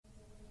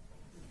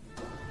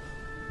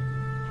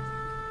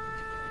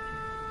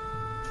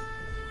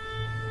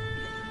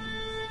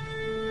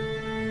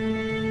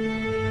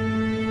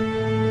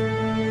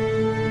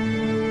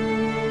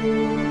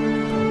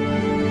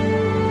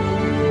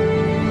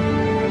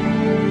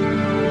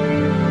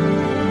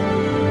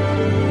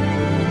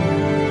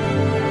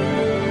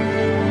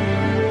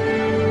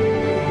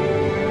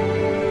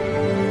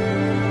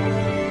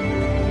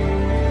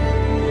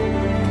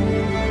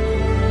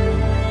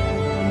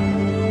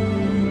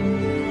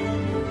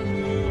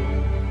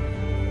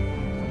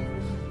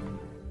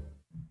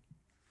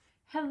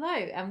Hello,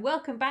 and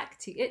welcome back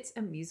to It's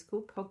a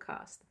Musical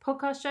Podcast, the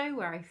podcast show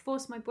where I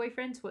force my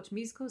boyfriend to watch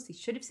musicals he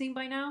should have seen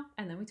by now,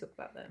 and then we talk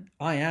about them.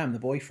 I am the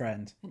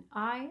boyfriend. And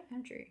I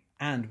am Drew.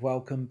 And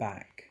welcome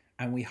back.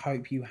 And we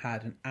hope you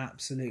had an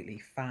absolutely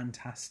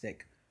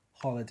fantastic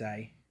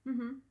holiday.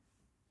 Mm-hmm.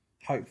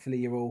 Hopefully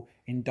you're all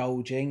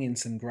indulging in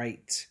some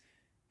great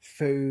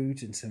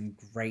food and some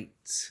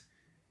great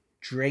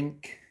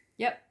drink.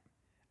 Yep.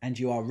 And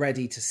you are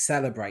ready to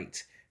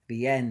celebrate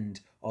the end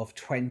of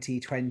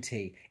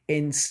 2020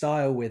 in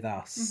style with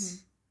us. Mm-hmm.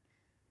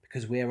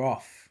 Because we're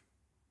off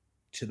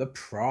to the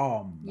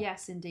prom.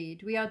 Yes,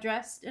 indeed. We are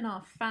dressed in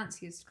our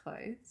fanciest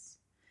clothes.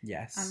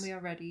 Yes. And we are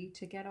ready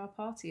to get our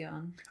party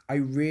on. I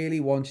really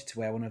wanted to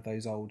wear one of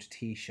those old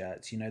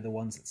t-shirts, you know, the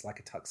ones that's like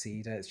a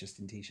tuxedo, it's just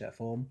in t-shirt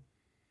form.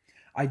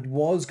 I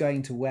was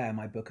going to wear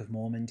my Book of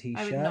Mormon t-shirt.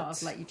 I would not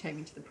have let you take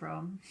me to the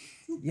prom.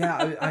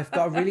 Yeah, I've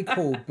got a really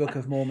cool Book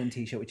of Mormon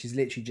t-shirt, which is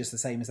literally just the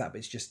same as that, but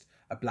it's just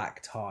a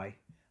black tie.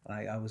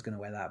 And I was going to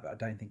wear that, but I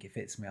don't think it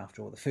fits me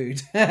after all the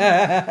food.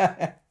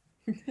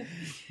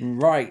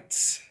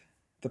 Right.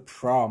 The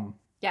prom.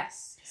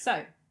 Yes.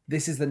 So.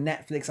 This is the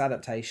Netflix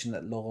adaptation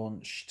that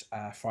launched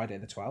Friday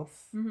the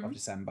 12th of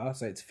December.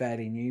 So it's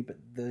fairly new, but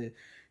the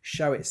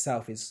show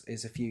itself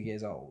is a few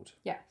years old.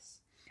 Yes.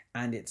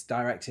 And it's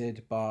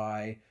directed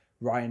by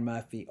Ryan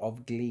Murphy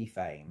of Glee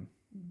fame.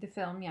 The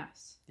film,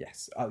 yes.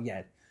 Yes. Oh,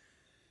 yeah.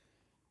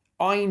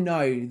 I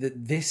know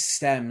that this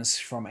stems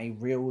from a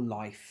real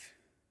life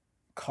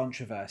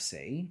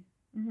controversy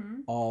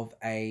of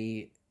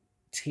a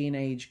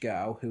teenage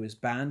girl who was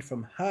banned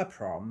from her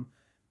prom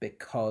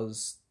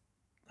because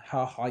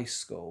her high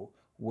school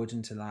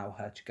wouldn't allow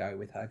her to go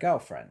with her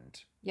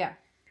girlfriend. Yeah.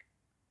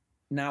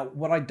 Now,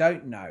 what I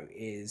don't know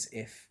is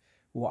if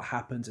what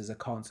happens as a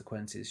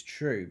consequence is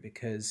true,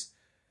 because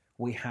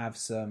we have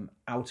some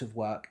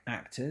out-of-work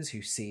actors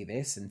who see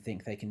this and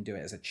think they can do it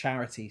as a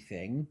charity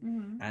thing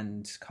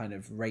and kind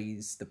of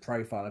raise the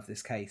profile of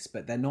this case,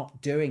 but they're not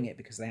doing it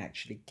because they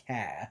actually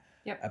care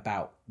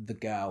about the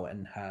girl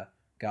and her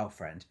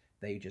girlfriend.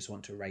 They just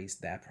want to raise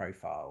their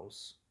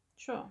profiles.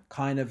 Sure.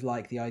 Kind of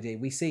like the idea,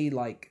 we see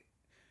like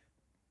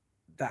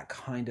that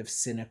kind of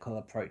cynical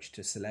approach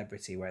to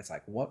celebrity where it's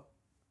like, what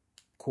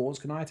cause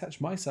can I attach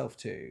myself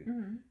to?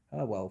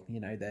 Oh, well, you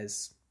know,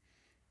 there's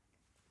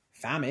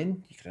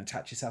famine, you can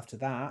attach yourself to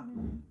that.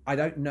 I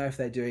don't know if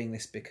they're doing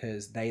this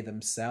because they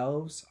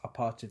themselves are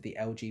part of the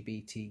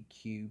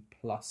LGBTQ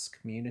plus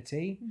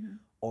community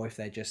or if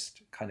they're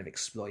just kind of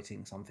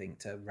exploiting something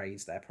to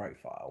raise their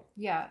profile.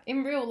 Yeah,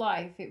 in real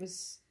life it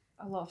was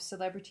a lot of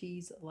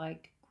celebrities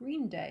like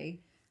Green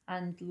Day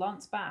and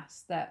Lance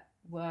Bass that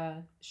were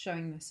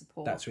showing their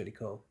support. That's really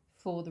cool.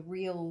 For the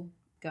real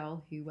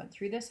girl who went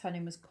through this. Her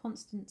name was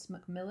Constance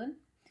McMillan.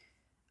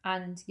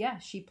 And yeah,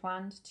 she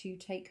planned to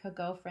take her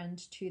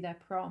girlfriend to their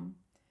prom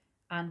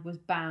and was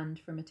banned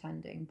from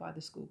attending by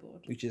the school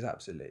board. Which is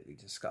absolutely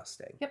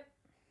disgusting. Yep.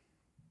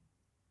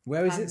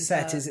 Where is it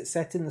set? Is it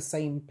set in the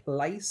same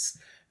place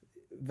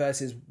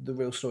versus the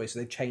real story? So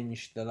they've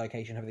changed the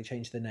location. Have they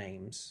changed the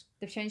names?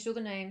 They've changed all the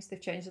names. They've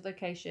changed the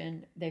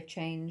location. They've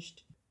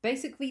changed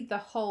basically the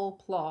whole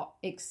plot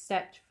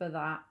except for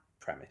that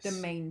premise. The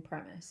main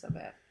premise of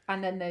it.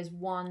 And then there's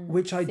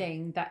one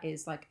thing that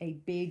is like a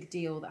big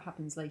deal that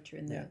happens later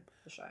in the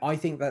show. I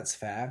think that's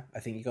fair. I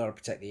think you got to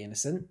protect the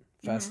innocent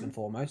first and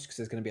foremost, because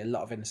there's going to be a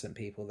lot of innocent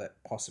people that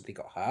possibly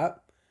got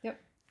hurt.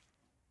 Yep.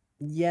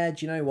 Yeah,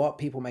 do you know what?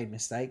 People made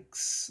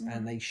mistakes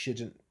and they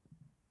shouldn't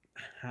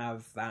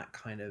have that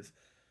kind of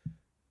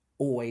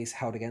always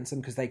held against them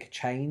because they could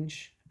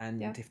change.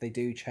 And if they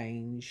do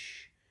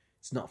change,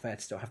 it's not fair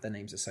to still have their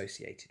names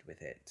associated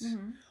with it.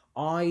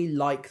 I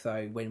like,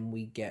 though, when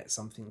we get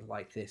something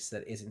like this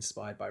that is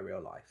inspired by real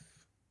life.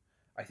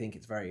 I think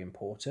it's very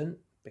important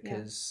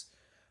because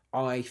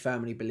I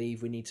firmly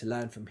believe we need to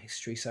learn from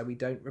history so we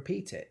don't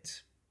repeat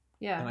it.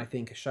 Yeah. And I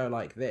think a show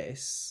like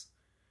this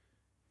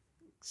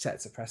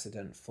sets a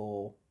precedent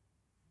for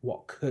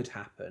what could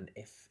happen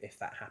if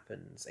that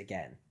happens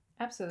again.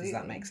 Absolutely.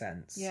 Does that make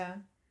sense? Yeah.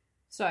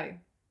 So,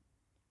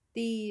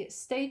 the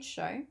stage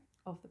show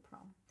of the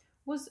prom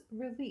was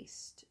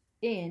released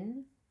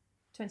in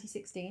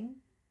 2016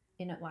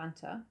 in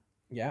Atlanta.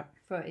 Yeah.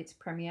 For its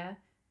premiere.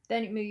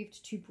 Then it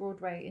moved to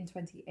Broadway in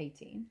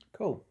 2018.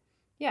 Cool.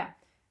 Yeah.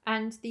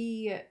 And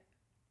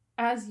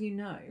as you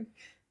know,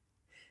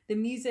 the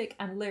music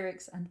and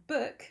lyrics and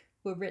book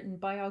were written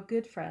by our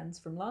good friends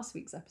from last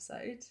week's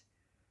episode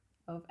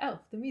of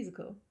Elf, the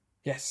musical.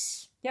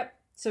 Yes. Yep.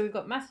 So we've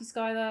got Matthew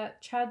Schuyler,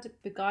 Chad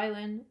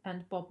Beguilin,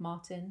 and Bob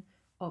Martin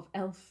of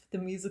Elf, the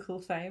musical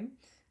fame,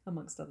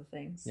 amongst other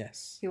things.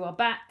 Yes. Who are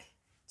back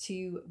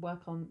to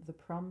work on the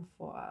prom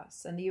for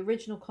us. And the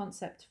original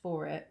concept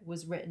for it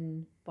was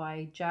written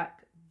by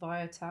Jack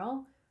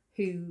Viotal,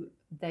 who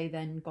they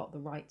then got the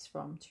rights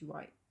from to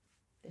write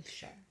this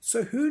show.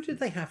 So who did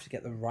they have to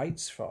get the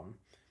rights from?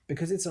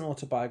 Because it's an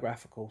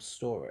autobiographical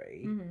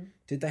story,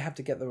 did they have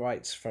to get the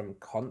rights from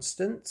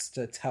Constance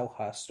to tell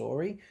her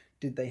story?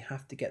 Did they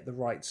have to get the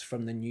rights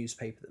from the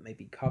newspaper that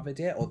maybe covered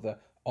it or the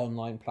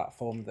online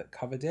platform that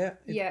covered it?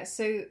 Yeah,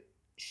 so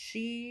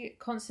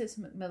Constance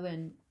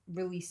Macmillan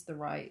released the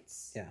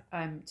rights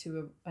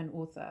to an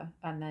author,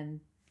 and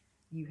then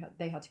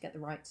they had to get the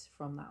rights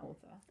from that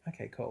author.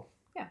 Okay, cool.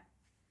 Yeah.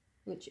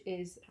 Which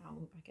is how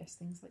I guess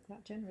things like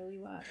that generally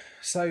work.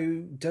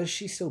 So does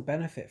she still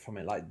benefit from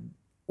it? Like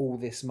all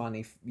this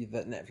money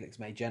that Netflix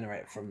may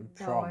generate from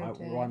Prom, I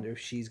wonder if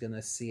she's going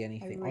to see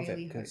anything of it.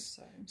 Because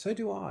so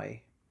do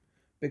I.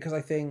 Because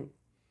I think,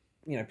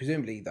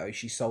 presumably though,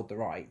 she sold the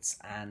rights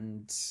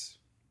and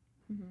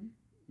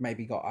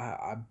maybe got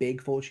a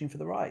big fortune for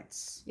the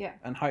rights. Yeah.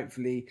 And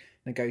hopefully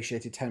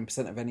negotiated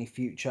 10% of any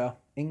future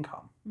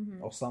income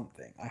or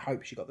something. I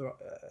hope she got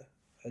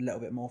a little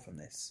bit more from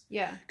this.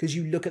 Yeah. Because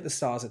you look at the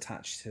stars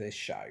attached to this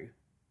show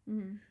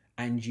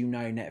and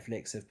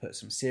Netflix have put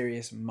some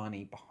serious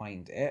money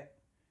behind it.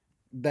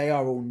 They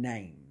are all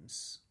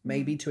names,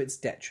 maybe to its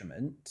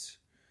detriment,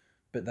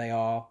 but they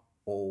are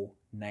all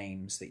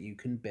names that you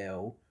can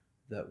bill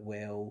that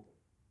will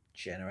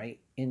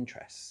generate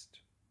interest.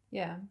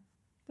 Yeah,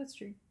 that's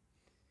true.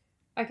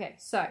 Okay,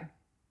 so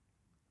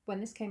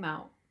when this came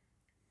out,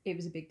 it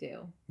was a big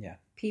deal. Yeah.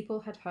 People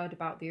had heard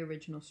about the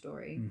original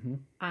story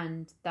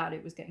and that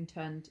it was getting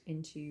turned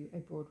into a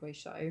Broadway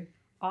show.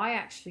 I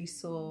actually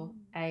saw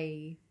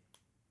a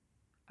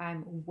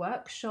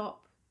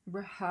workshop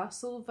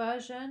rehearsal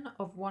version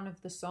of one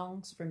of the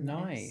songs from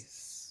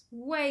this.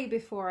 Way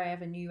before I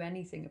ever knew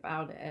anything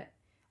about it.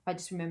 I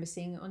just remember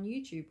seeing it on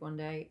YouTube one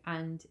day,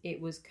 and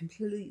it was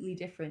completely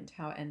different to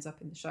how it ends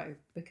up in the show,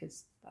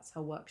 because that's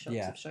how workshops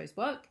of shows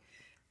work.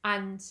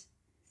 And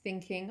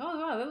thinking, oh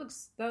wow,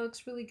 that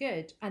looks really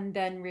good, and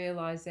then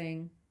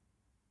realizing,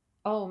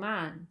 oh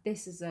man,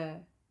 this is a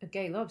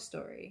gay love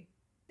story.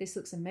 This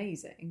looks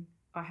amazing.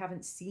 I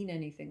haven't seen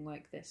anything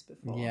like this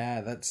before.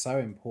 Yeah, that's so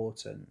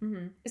important.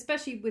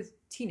 Especially with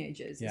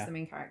teenagers as the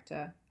main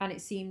character. And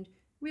it seemed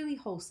really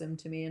wholesome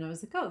to me. And I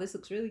was like, oh, this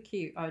looks really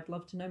cute. I'd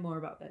love to know more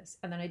about this.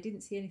 And then I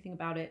didn't see anything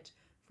about it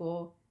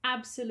for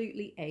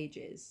absolutely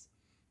ages.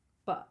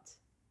 But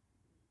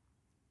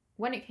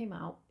when it came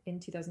out in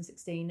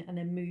 2016 and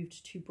then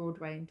moved to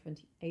Broadway in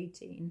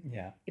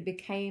 2018, it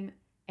became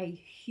a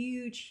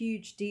huge,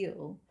 huge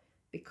deal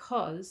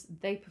because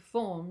they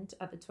performed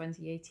at the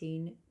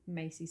 2018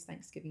 Macy's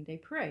Thanksgiving Day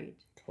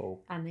Parade.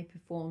 Cool. And they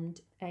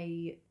performed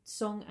a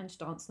song and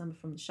dance number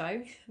from the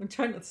show. I'm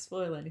trying not to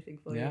spoil anything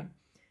for you.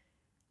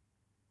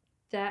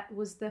 That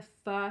was the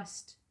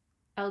first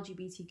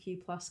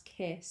LGBTQ plus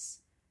kiss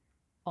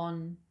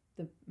on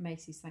the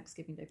Macy's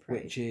Thanksgiving Day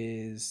Parade. Which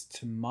is,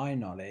 to my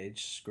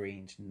knowledge,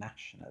 screened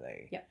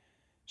nationally. Yep.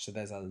 So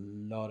there's a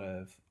lot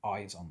of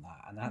eyes on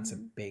that. And that's a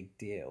big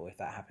deal if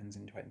that happens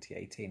in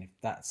 2018. If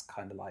that's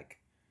kind of like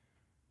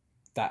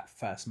that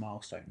first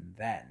milestone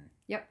then.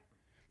 Yep.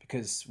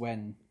 Because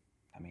I'm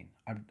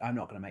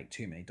not going to make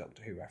too many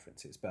Doctor Who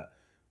references, but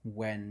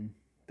when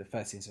the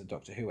first season of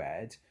Doctor Who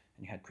aired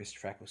and you had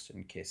Christopher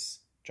Eccleston kiss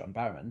John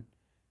Barrowman,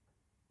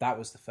 that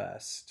was the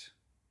first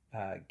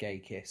gay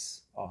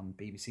kiss on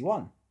BBC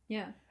One.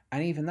 Yeah.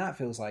 And even that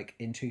feels like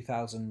in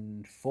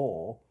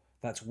 2004,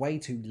 that's way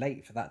too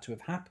late for that to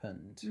have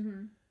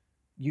happened.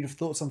 You'd have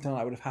thought something like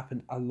that would have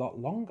happened a lot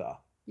longer.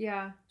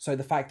 Yeah. So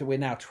the fact that we're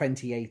now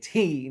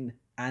 2018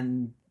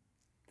 and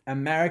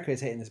America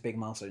is hitting this big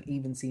milestone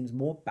even seems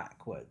more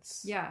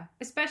backwards. Yeah,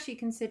 especially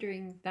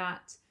considering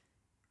that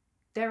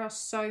there are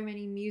so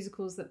many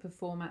musicals that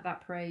perform at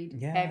that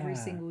parade every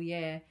single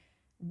year.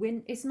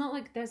 When it's not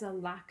like there's a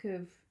lack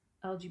of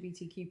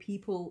LGBTQ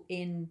people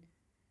in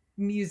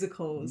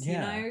musicals, you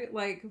know?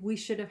 Like, we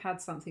should have had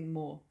something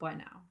more by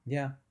now.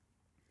 Yeah.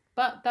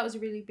 But that was a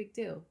really big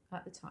deal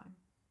at the time.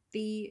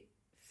 The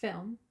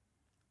film,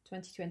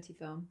 2020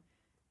 film,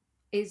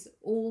 is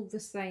all the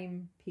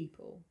same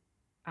people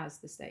as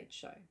the stage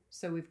show.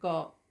 So we've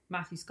got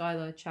Matthew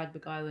Schuyler, Chad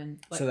Beguilan.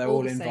 So they're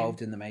all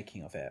involved in the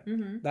making of it.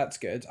 That's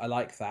good. I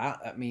like that.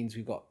 That means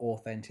we've got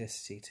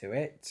authenticity to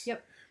it.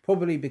 Yep.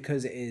 Probably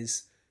because it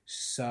is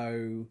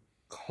so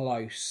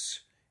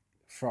close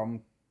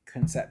from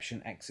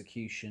conception,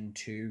 execution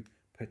to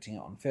putting it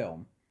on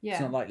film. Yeah.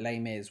 It's not like Les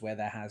Mis where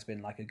there has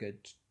been like a good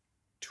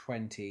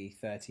 20,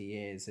 30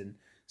 years and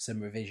some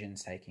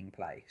revisions taking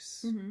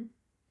place.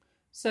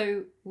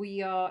 So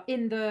we are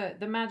in the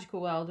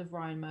magical world of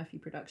Ryan Murphy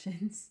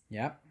Productions.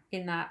 Yep.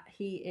 In that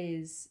he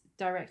is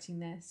directing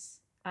this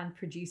and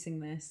producing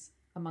this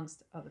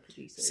amongst other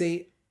producers.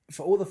 See,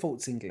 for all the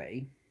faults in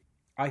Glee,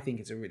 I think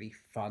it's a really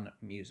fun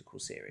musical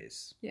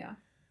series. Yeah.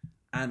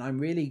 And I'm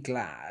really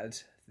glad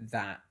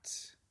that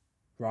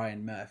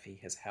Ryan Murphy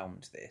has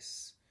helmed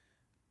this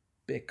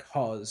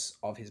because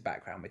of his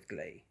background with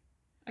Glee.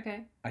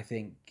 Okay. I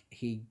think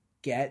he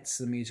gets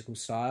the musical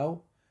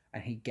style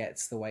and he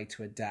gets the way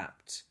to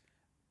adapt.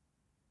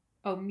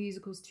 Oh,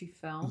 musicals to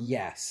film?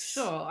 Yes.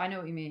 Sure, I know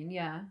what you mean,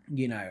 yeah.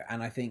 You know,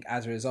 and I think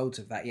as a result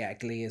of that,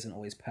 Glee isn't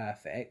always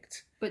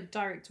perfect. But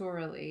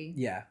directorially,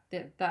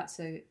 that's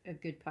a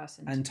good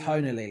person. And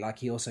tonally, like,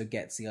 he also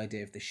gets the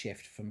idea of the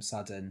shift from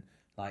sudden,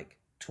 like,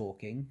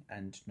 talking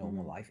and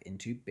normal life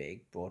into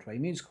big Broadway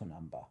musical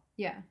number.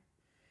 Yeah.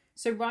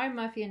 So Ryan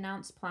Murphy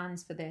announced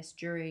plans for this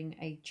during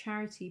a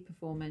charity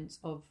performance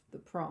of The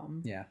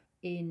Prom Yeah.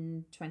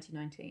 in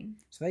 2019.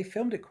 So they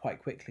filmed it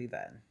quite quickly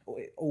then,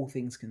 all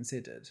things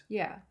considered.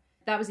 Yeah.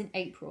 That was in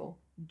April.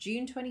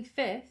 June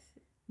 25th,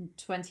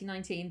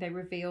 2019, they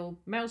reveal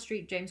Meryl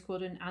Streep, James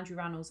Corden, Andrew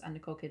Rannells, and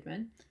Nicole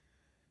Kidman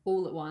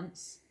all at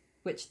once.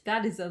 Which,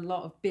 that is a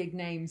lot of big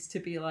names to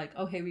be like,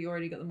 oh, hey, we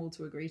already got them all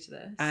to agree to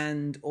this.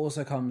 And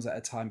also comes at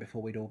a time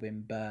before we'd all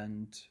been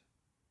burned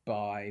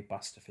by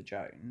Buster for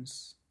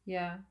Jones.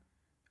 Yeah.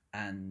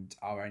 And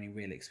our only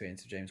real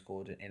experience of James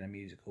Corden in a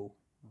musical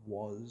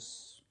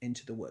was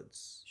Into the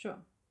Woods. Sure.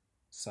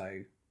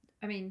 So...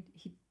 I mean,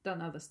 he'd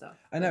done other stuff.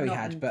 I know he not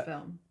had, in but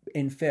film.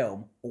 in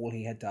film, all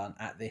he had done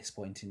at this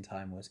point in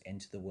time was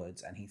Into the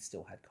Woods, and he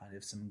still had kind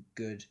of some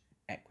good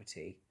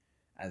equity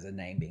as a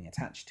name being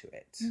attached to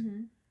it.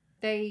 Mm-hmm.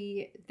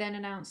 They then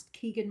announced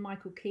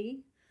Keegan-Michael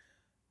Key.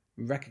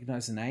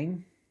 Recognise the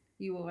name?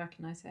 You will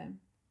recognise him.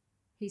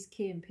 He's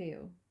Key and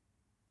Peele.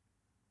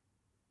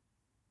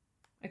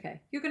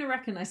 Okay, you're going to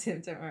recognise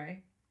him, don't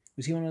worry.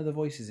 Was he one of the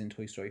voices in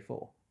Toy Story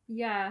 4?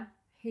 Yeah,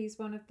 he's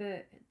one of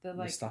the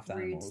like stuffed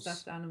rude animals.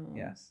 stuffed animals.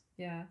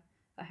 Yeah.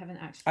 I haven't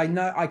actually... I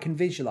know, I can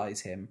visualise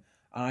him,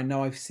 and I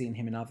know I've seen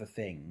him in other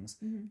things.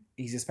 Mm-hmm.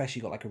 He's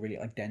especially got like a really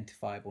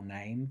identifiable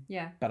name.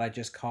 Yeah. But I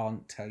just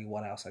can't tell you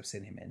what else I've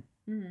seen him in.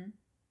 Mm-hmm.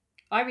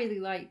 I really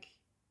like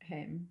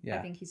him. Yeah.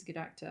 I think he's a good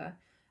actor.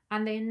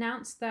 And they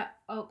announced that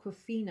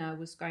Awkwafina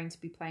was going to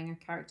be playing a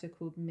character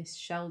called Miss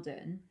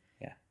Sheldon.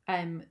 Yeah.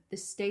 The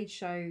stage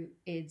show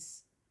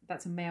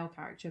that's a male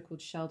character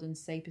called Sheldon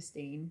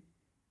Saperstein.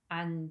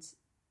 And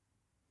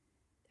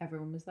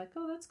everyone was like,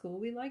 oh, that's cool.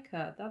 We like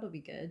her. That'll be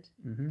good.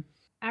 Mm-hmm.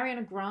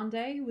 Ariana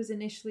Grande was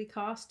initially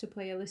cast to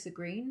play Alyssa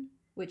Green,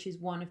 which is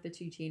one of the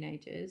two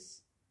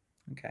teenagers.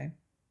 Okay.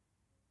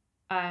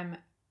 And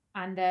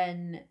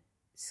then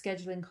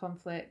scheduling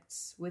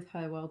conflicts with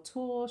her world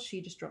tour,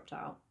 she just dropped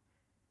out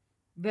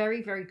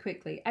very, very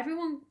quickly.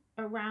 Everyone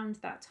around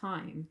that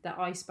time that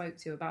I spoke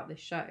to about this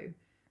show,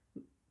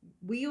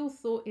 we all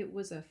thought it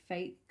was a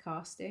fake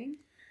casting.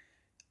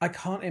 I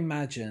can't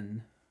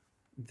imagine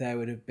there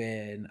would have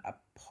been a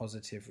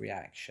positive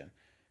reaction.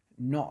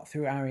 Not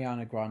through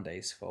Ariana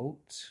Grande's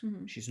fault.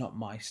 Mm-hmm. She's not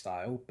my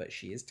style, but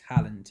she is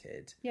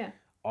talented. Yeah.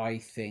 I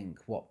think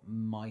what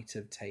might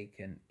have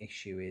taken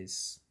issue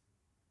is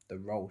the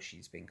role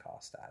she's been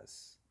cast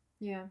as.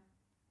 Yeah.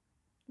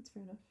 That's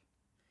fair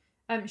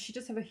enough. She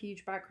does have a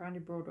huge background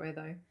in Broadway,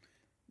 though.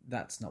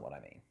 That's not what I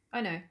mean.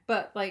 I know,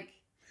 but like...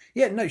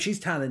 Yeah, no, she's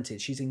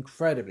talented. She's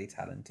incredibly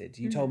talented.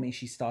 You Mm-hmm. told me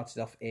she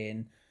started off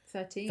in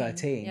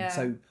 13. Yeah.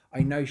 So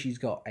I know she's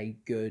got a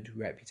good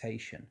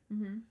reputation.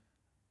 Mm-hmm.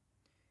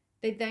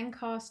 They then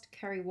cast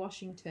Kerry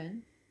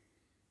Washington,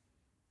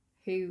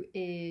 who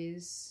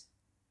is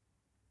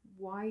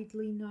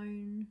widely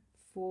known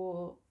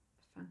for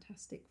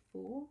Fantastic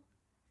Four.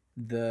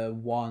 The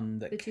one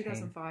that The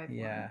 2005 one.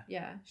 Yeah.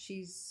 Yeah,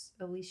 she's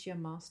Alicia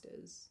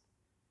Masters.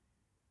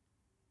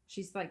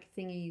 She's like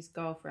Thingy's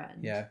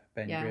girlfriend. Yeah,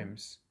 Ben Yeah.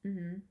 Grimm's.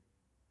 Mm-hmm.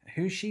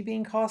 Who's she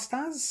being cast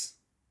as?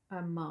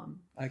 Mum.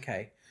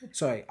 Okay.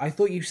 Sorry, I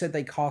thought you said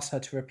they cast her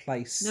to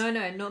replace... No,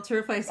 not to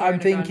replace Ariana I'm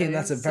thinking Grande.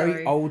 that's a very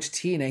Sorry. old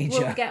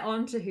teenager. We'll get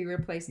on to who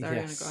replaced Ariana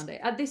Yes. Grande.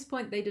 At this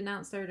point, they'd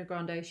announced Ariana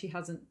Grande. She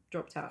hasn't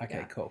dropped out Okay,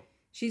 yet. cool.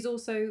 She's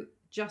also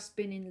just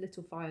been in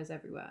Little Fires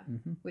Everywhere,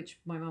 Mm-hmm. which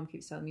my mum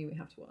keeps telling me we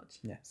have to watch.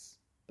 Yes.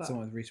 But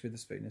Someone with Reese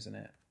Witherspoon, isn't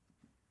it?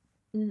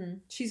 mm-hmm.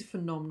 She's a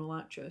phenomenal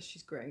actress.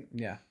 She's great.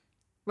 Yeah.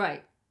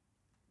 Right.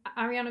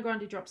 Ariana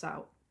Grande drops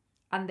out.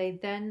 And they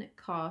then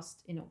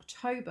cast in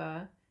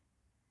October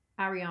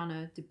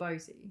Ariana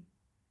DeBose,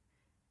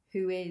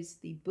 who is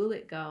the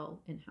Bullet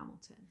Girl in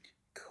Hamilton.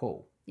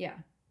 Cool. Yeah.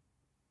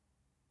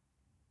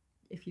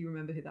 If you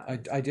remember who that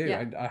is. I do.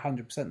 Yeah. I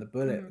 100%. The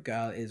Bullet Mhm.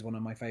 Girl is one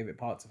of my favourite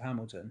parts of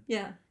Hamilton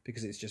Yeah.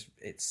 because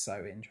it's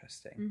so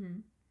interesting. Mm-hmm.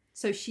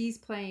 So she's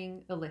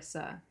playing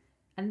Alyssa.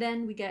 And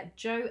then we get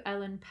Jo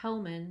Ellen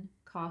Pellman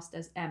cast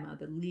as Emma,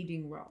 the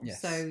leading role.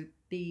 Yes. So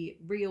the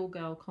real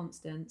girl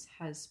Constance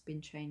has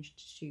been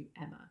changed to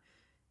Emma.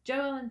 Jo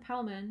Ellen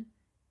Pellman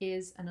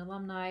is an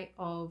alumni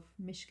of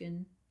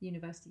Michigan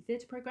University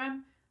Theatre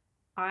Program.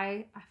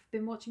 I have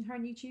been watching her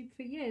on YouTube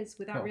for years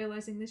without Cool.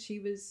 realising that she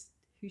was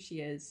who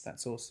she is.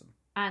 That's awesome.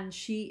 And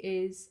she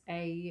is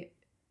a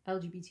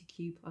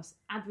LGBTQ plus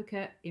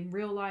advocate in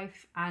real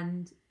life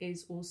and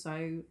is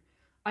also,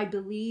 I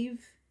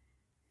believe,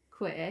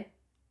 queer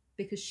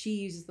because she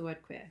uses the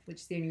word queer, which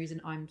is the only reason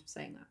I'm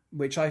saying that.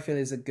 Which I feel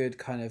is a good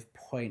kind of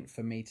point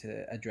for me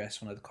to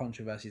address one of the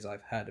controversies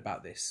I've heard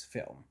about this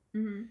film,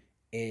 Mm-hmm.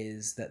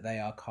 is that they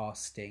are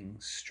casting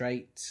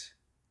straight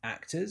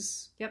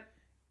actors Yep.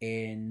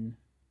 in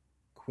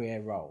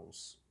queer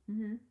roles.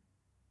 Mm-hmm.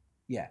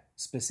 Yeah,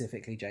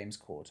 specifically James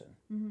Corden.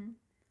 Mm-hmm.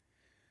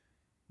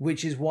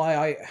 Which is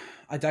why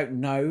I don't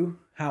know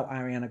how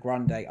Ariana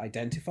Grande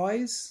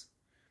identifies,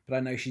 but I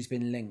know she's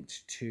been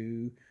linked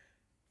to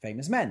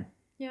famous men.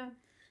 Yeah.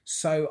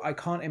 So I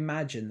can't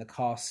imagine the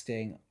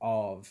casting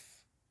of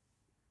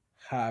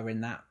her in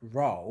that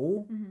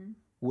role Mm-hmm.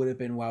 would have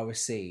been well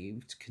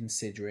received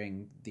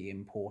considering the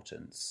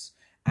importance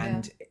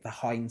and the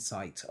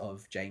hindsight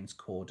of James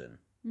Corden.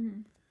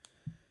 Mm-hmm.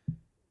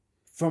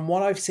 From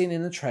what I've seen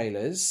in the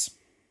trailers,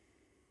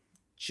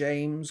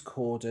 James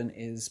Corden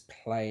is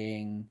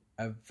playing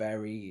a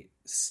very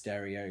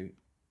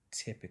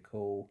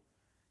stereotypical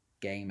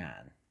gay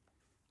man.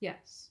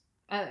 Yes.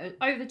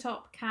 Over the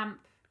top,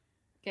 camp,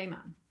 gay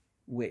man.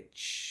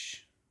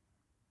 Which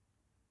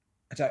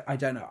I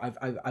don't know.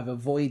 I've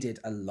avoided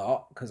a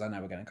lot because I know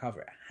we're going to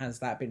cover it. Has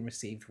that been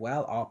received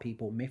well? Are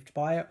people miffed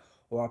by it,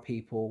 or are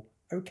people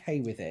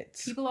okay with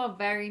it? People are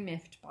very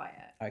miffed by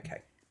it.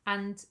 Okay.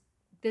 And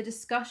the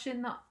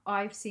discussion that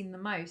I've seen the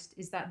most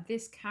is that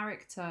this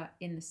character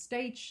in the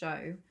stage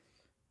show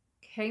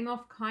came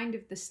off kind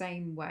of the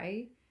same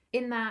way,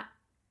 in that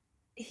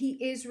he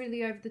is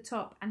really over the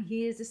top and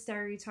he is a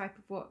stereotype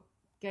of what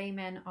gay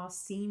men are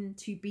seen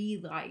to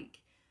be like.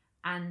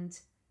 And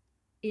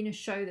in a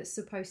show that's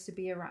supposed to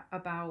be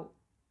about,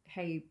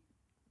 hey,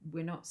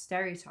 we're not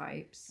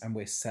stereotypes. And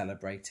we're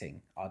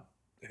celebrating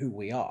who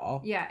we are.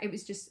 Yeah, it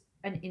was just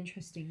an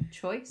interesting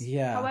choice.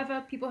 Yeah.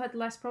 However, people had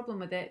less problem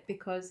with it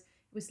because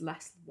it was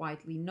less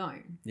widely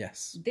known.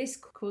 Yes. This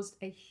caused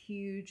a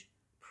huge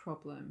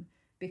problem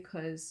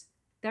because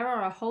there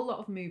are a whole lot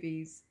of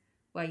movies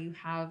where you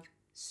have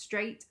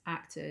straight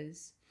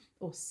actors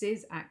or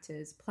cis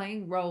actors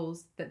playing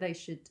roles that they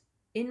should,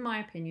 in my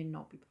opinion,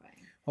 not be playing.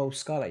 Well,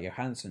 Scarlett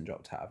Johansson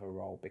dropped out of a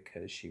role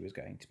because she was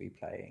going to be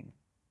playing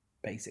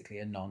basically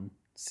a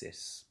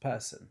non-cis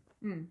person.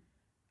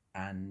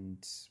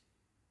 And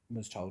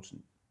was told,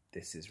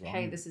 this is wrong.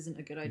 Hey, this isn't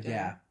a good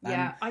idea.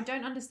 Yeah. I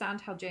don't understand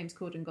how James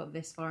Corden got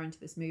this far into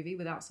this movie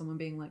without someone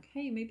being like,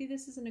 hey, maybe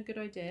this isn't a good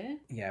idea.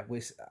 Yeah,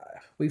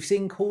 we've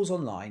seen calls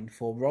online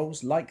for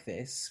roles like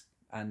this,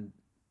 and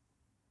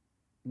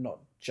not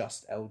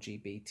just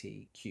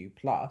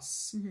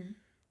LGBTQ+,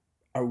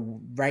 a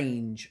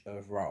range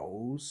of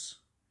roles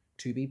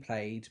to be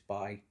played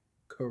by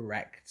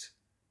correct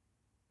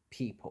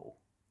people.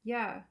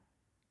 Yeah.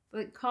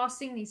 But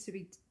casting needs to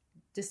be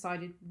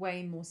decided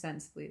way more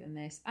sensibly than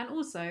this. And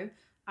also,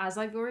 as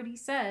I've already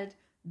said,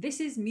 this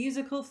is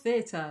musical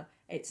theatre.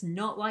 It's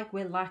not like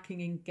we're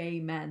lacking in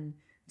gay men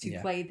to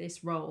play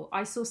this role.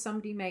 I saw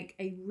somebody make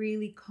a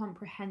really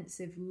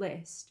comprehensive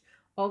list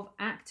of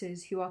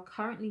actors who are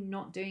currently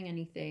not doing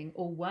anything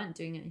or weren't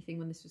doing anything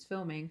when this was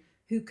filming,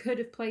 who could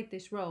have played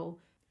this role,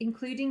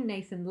 including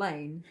Nathan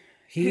Lane.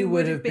 He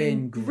would have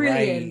been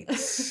great.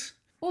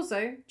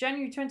 Also,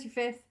 January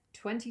 25th,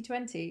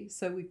 2020,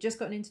 so we've just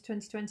gotten into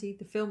 2020.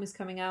 The film is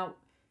coming out,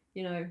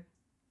 11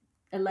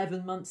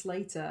 months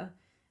later.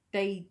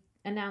 They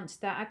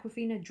announced that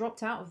Awkwafina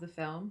dropped out of the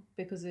film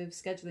because of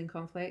scheduling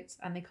conflicts,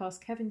 and they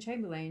cast Kevin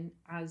Chamberlain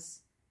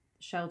as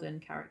Sheldon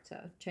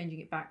character, changing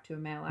it back to a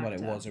male actor. What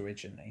it was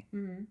originally.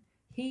 Mm-hmm.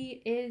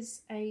 He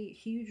is a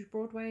huge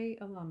Broadway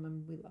alum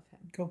and we love him.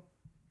 Cool.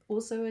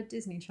 Also a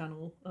Disney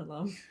Channel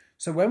alum.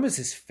 So when was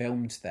this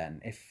filmed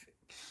then?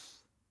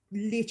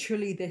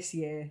 Literally this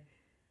year.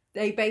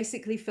 They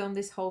basically filmed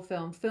this whole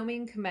film.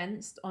 Filming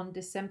commenced on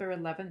December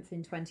 11th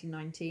in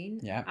 2019.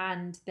 Yeah.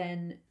 And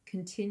then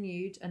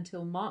continued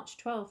until March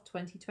 12th,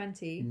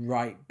 2020.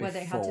 Right before. Where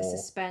they had to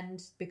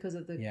suspend because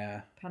of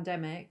the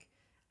pandemic.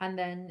 And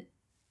then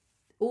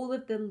all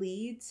of the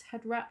leads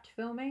had wrapped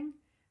filming,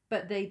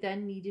 but they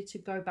then needed to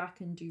go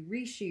back and do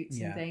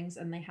reshoots and things,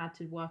 and they had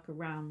to work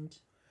around.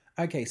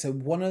 Okay, so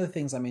one of the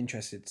things I'm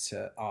interested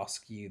to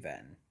ask you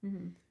then,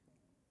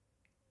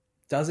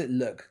 does it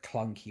look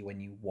clunky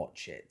when you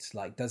watch it?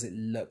 Like, does it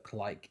look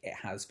like it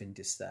has been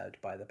disturbed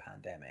by the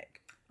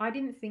pandemic? I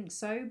didn't think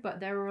so,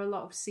 but there are a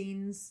lot of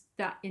scenes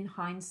that in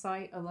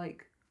hindsight are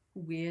like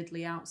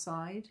weirdly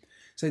outside.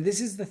 So this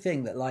is the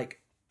thing that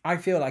I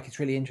feel like it's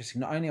really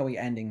interesting. Not only are we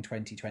ending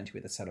 2020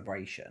 with a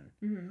celebration,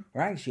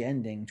 we're actually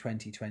ending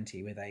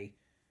 2020 with a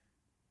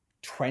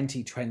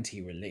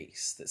 2020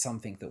 release. That's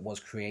something that was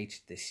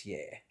created this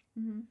year.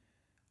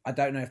 I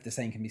don't know if the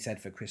same can be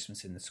said for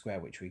Christmas in the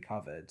Square, which we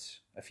covered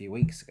a few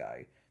weeks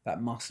ago.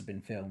 That must have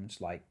been filmed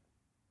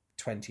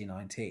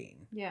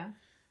 2019. Yeah.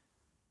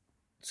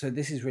 So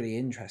this is really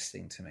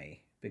interesting to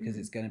me because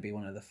it's going to be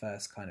one of the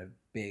first kind of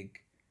big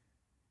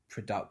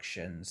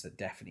productions that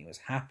definitely was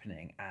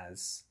happening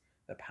as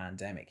the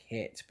pandemic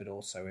hit, but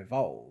also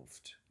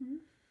evolved.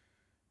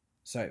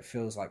 So it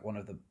feels like one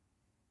of the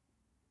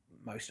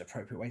most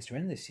appropriate ways to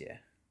end this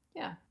year.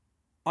 Yeah.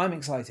 I'm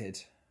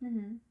excited.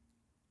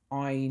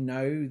 I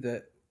know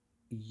that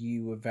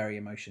you were very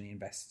emotionally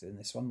invested in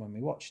this one when we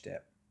watched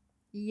it.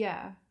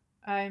 Yeah.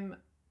 I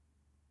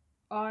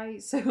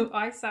sat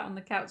on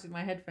the couch with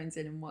my headphones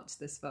in and watched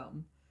this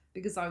film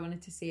because I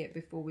wanted to see it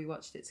before we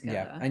watched it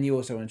together. Yeah, and you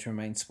also wanted to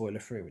remain spoiler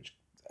free, which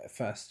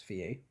first for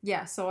you.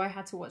 Yeah, so I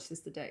had to watch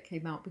this the day it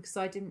came out because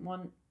I didn't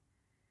want.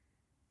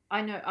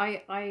 I know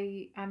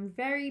I am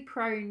very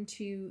prone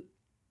to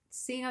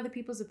seeing other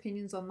people's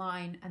opinions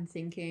online and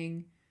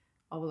thinking,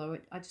 oh well,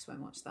 I just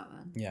won't watch that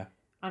then. Yeah.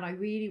 And I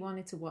really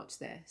wanted to watch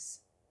this,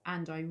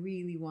 and I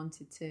really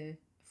wanted to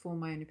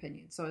form my own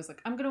opinion. So I was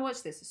like, I'm going to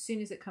watch this as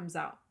soon as it comes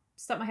out.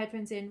 Stuck my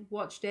headphones in,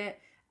 watched it,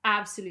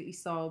 absolutely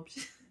sobbed.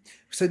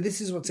 So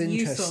this is what's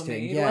You saw interesting.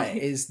 me, Yeah, like-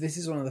 is this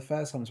is one of the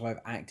first times where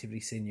I've actively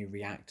seen you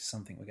react to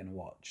something we're going to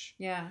watch.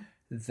 Yeah.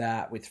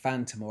 That with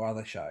Phantom or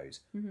other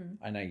shows,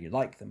 Mm-hmm. I know you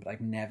like them, but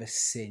I've never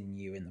seen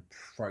you in the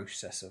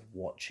process of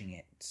watching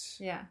it.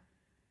 Yeah.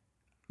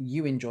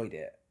 You enjoyed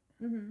it.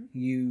 Mm-hmm.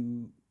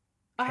 You.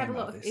 I have a came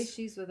lot out of this-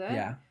 issues with it.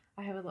 Yeah.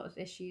 I have a lot of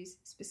issues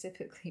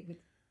specifically with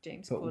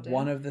James But Corden.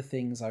 one of the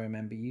things I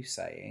remember you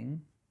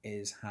saying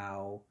is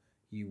how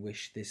you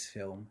wish this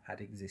film had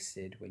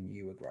existed when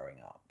you were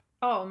growing up.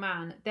 Oh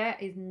man, there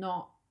is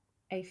not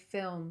a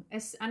film,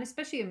 and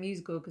especially a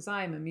musical, because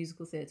I am a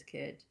musical theatre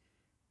kid.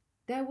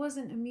 There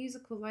wasn't a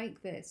musical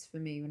like this for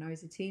me when I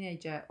was a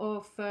teenager,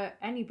 or for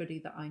anybody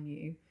that I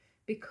knew,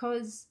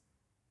 because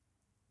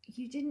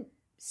you didn't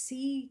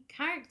see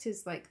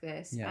characters like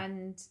this. Yeah.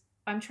 And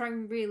I'm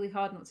trying really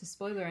hard not to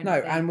spoiler anything.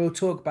 No, and we'll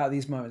talk about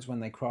these moments when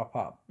they crop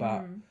up,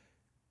 but Mhm.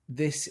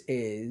 this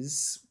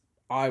is,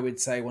 I would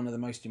say, one of the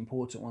most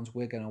important ones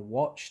we're going to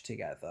watch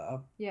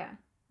together. Yeah.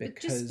 But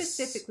Because just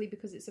specifically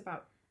because it's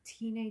about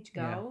teenage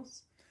Yeah.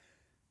 girls.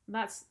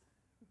 That's,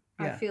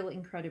 I Yeah. feel,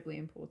 incredibly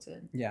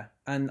important. Yeah,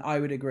 and I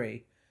would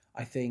agree.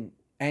 I think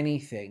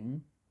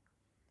anything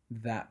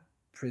that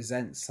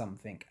presents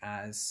something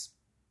as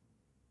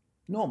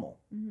normal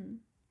Mm-hmm.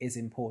 is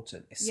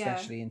important,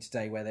 especially in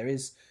today where there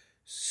is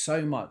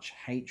so much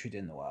hatred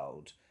in the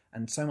world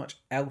and so much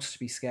else to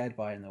be scared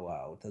by in the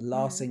world. The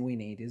last thing we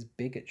need is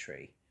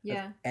bigotry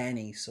Yeah. of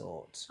any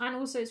sort. And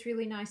also, it's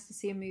really nice to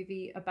see a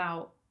movie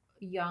about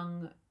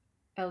young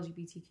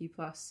LGBTQ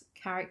plus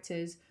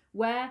characters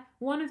where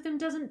one of them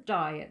doesn't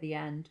die at the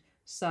end.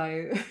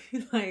 So,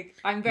 like,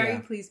 I'm very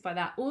Yeah. pleased by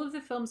that. All of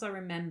the films I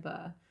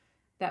remember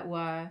that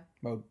were,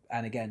 Well,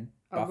 and again,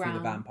 Buffy the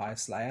Around- Vampire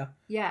Slayer.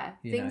 yeah,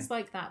 You things know.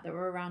 like that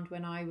were around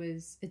when I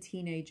was a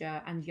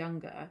teenager and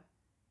younger.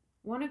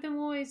 One of them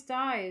always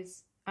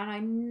dies,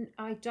 and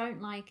I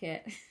don't like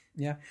it.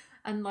 Yeah.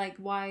 And like,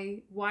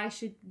 why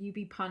should you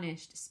be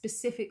punished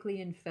specifically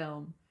in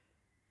film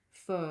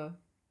for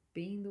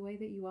being the way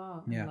that you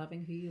are and Yeah.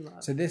 loving who you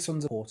love? So this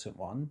one's an important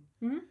one.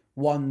 Mhm.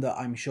 One that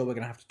I'm sure we're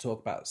going to have to talk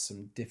about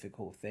some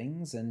difficult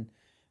things and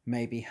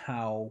maybe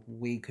how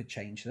we could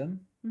change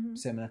them. Mhm.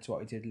 Similar to what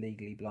we did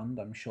Legally Blonde,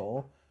 I'm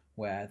sure,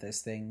 where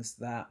there's things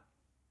that,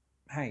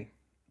 hey,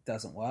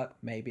 doesn't work.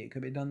 Maybe it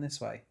could be done this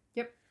way.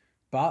 Yep.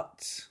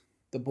 But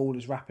the ball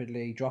is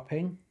rapidly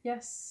dropping.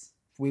 Yes.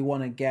 If we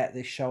want to get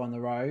this show on the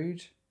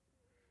road,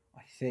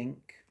 I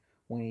think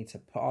we need to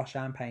put our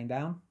champagne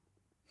down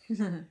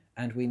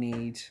and we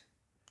need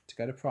to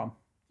go to prom.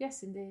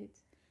 Yes, indeed.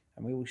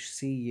 And we will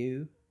see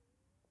you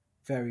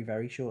very,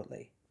 very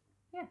shortly.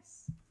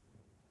 Yes.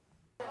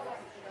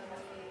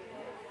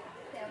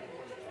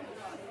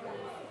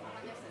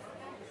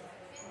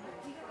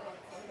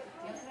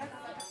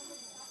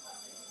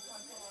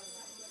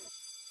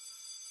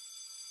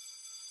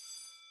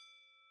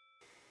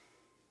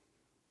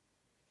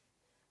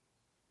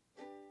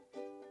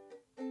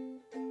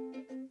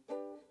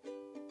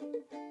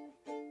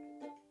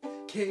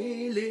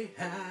 Kaylee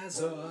has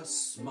a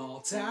small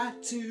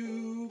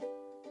tattoo.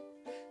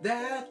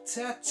 That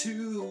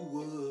tattoo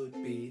would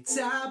be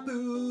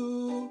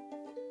taboo.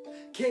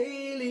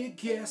 Kaylee,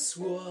 guess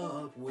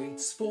what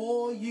waits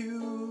for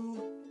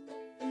you?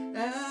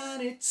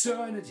 An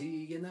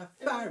eternity in the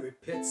fiery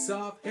pits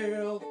of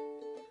hell.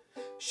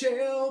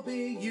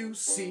 Shelby, you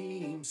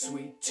seem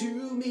sweet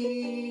to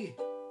me.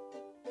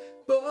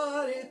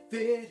 But if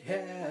it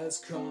has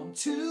come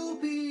to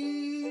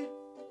be,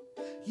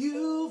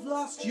 you've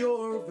lost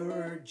your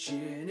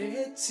virginity.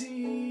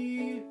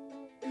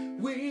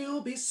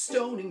 We'll be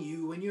stoning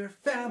you and your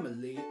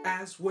family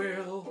as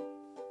well.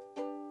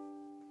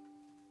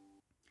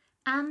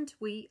 And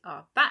we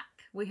are back.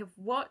 We have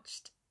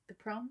watched The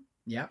Prom.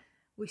 Yeah.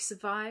 We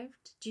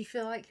survived. Do you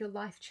feel like your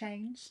life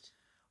changed?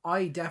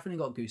 I definitely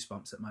got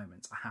goosebumps at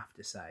moments, I have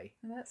to say.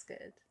 Oh, that's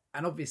good.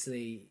 And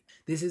obviously,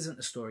 this isn't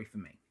a story for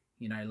me.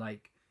 You know,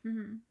 like,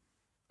 Mm-hmm.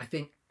 I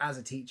think as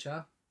a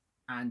teacher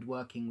and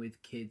working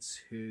with kids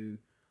who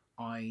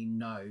I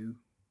know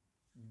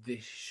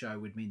this show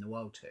would mean the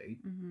world to,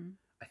 Mm-hmm.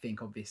 I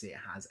think obviously it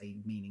has a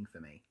meaning for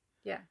me.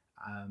 Yeah.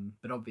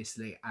 But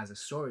obviously, as a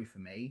story for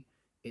me,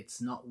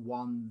 it's not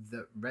one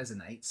that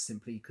resonates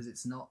simply because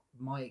it's not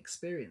my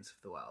experience of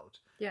the world.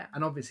 Yeah.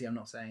 And obviously, I'm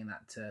not saying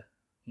that to,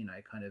 you know,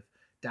 kind of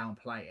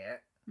downplay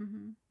it.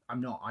 Mm-hmm. I'm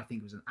not. I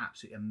think it was an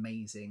absolutely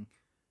amazing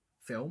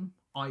film.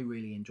 I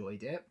really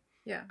enjoyed it.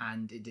 Yeah.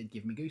 And it did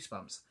give me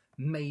goosebumps.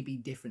 Maybe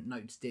different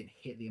notes didn't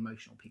hit the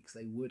emotional peaks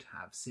they would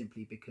have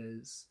simply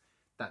because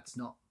that's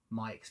not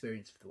my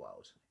experience of the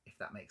world, if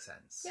that makes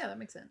sense. Yeah, that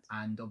makes sense.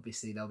 And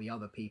obviously there'll be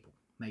other people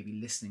maybe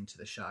listening to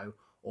the show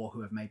or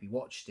who have maybe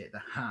watched it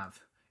that have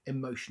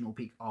emotional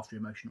peak after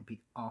emotional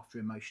peak after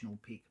emotional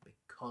peak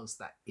because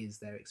that is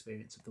their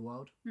experience of the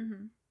world.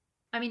 Mm-hmm.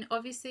 I mean,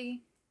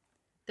 obviously,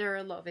 there are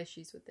a lot of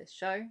issues with this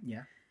show.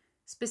 Yeah.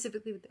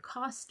 Specifically with the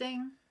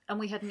casting. And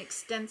we had an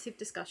extensive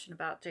discussion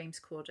about James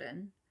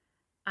Corden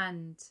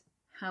and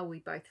how we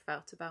both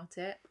felt about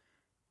it.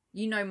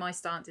 You know my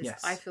stance is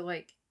Yes. I feel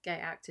like gay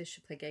actors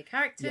should play gay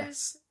characters.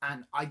 Yes,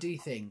 and I do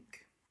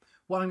think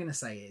what I'm going to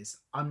say is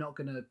I'm not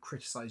going to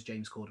criticise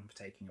James Corden for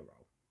taking a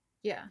role.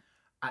 Yeah.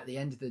 At the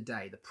end of the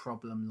day, the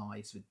problem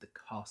lies with the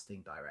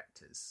casting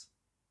directors.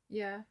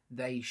 Yeah.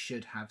 They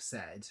should have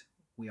said,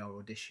 we are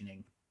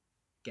auditioning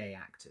gay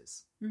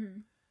actors. Mm-hmm.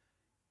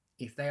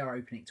 If they are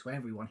opening it to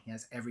everyone, he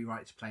has every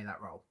right to play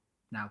that role.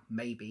 Now,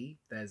 maybe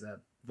there's a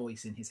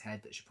voice in his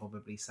head that should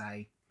probably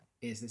say,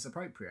 is this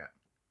appropriate?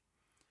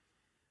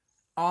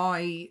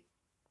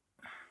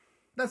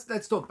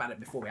 Let's talk about it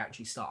before we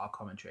actually start our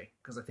commentary,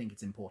 because I think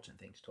it's an important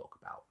thing to talk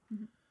about.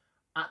 Mm-hmm.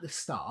 At the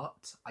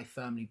start, I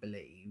firmly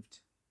believed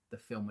the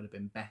film would have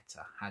been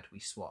better had we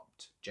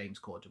swapped James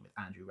Corden with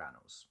Andrew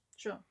Rannells.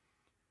 Sure.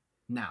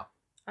 Now,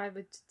 I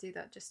would do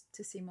that just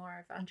to see more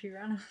of Andrew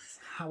Rannells.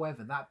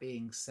 However, that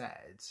being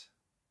said,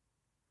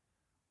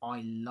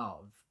 I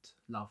loved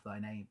Love Thy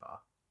Neighbour,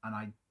 and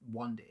I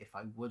wonder if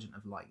I wouldn't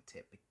have liked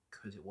it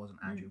because it wasn't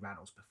Andrew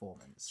Rannells'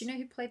 performance. Do you know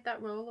who played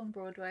that role on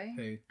Broadway?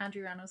 Who?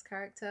 Andrew Rannells'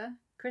 character,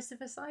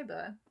 Christopher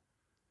Cyber,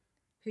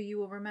 who you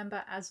will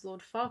remember as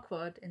Lord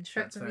Farquaad in Shrek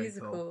That's the very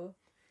Musical. cool.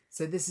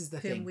 So this is the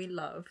whom thing. we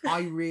love.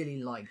 I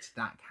really liked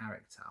that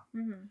character.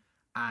 Mm-hmm.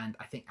 And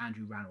I think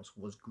Andrew Rannells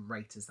was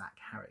great as that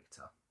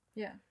character.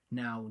 Yeah.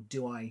 Now,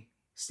 do I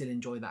still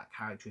enjoy that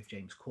character if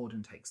James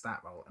Corden takes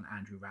that role and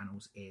Andrew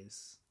Rannells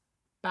is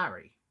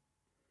Barry?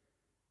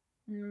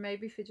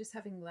 Maybe if you're just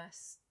having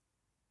less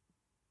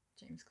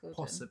James Corden.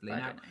 Possibly. I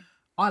Now, don't know.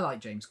 I like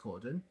James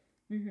Corden.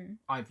 Mm-hmm.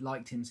 I've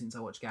liked him since I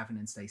watched Gavin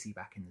and Stacey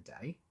back in the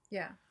day.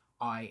 Yeah.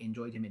 I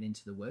enjoyed him in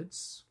Into the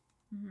Woods.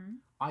 Mm-hmm.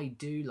 I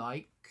do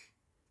like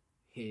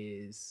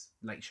his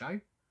Late Show.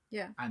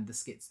 Yeah. And the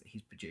skits that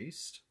he's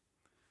produced.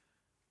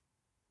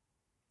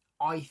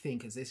 I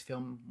think as this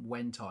film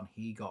went on,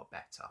 he got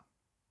better.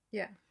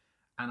 Yeah.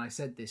 And I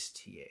said this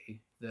to you,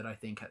 that I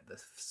think at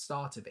the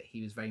start of it,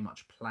 he was very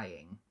much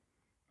playing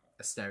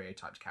a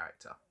stereotyped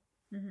character.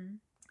 Mm-hmm.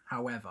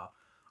 However,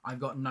 I've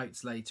got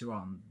notes later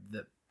on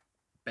that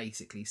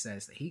basically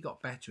says that he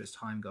got better as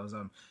time goes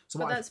on. So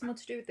but that's more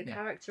to do with the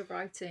character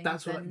writing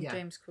than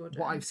James Corden.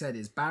 What I've said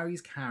is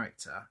Barry's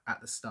character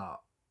at the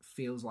start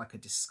feels like a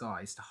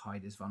disguise to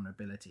hide his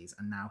vulnerabilities,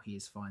 and now he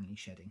is finally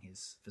shedding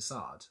his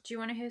facade. Do you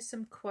want to hear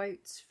some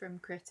quotes from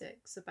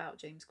critics about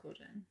James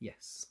Corden? Yes.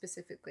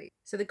 Specifically.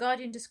 So The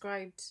Guardian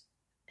described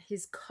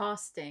his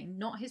casting,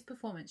 not his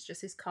performance,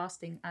 just his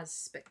casting, as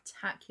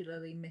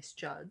spectacularly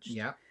misjudged.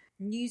 Yeah.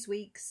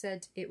 Newsweek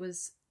said it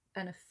was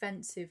an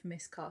offensive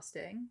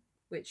miscasting,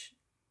 which,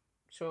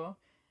 sure.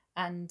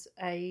 And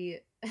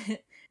a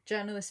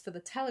journalist for The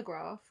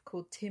Telegraph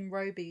called Tim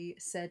Roby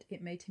said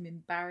it made him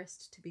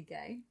embarrassed to be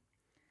gay.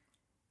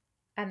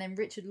 And then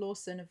Richard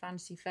Lawson of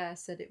Vanity Fair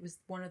said it was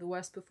one of the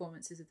worst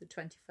performances of the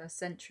 21st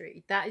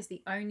century. That is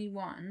the only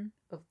one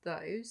of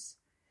those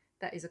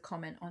that is a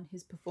comment on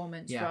his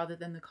performance rather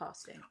than the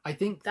casting. I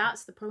think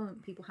that's the problem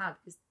that people have,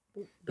 is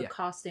the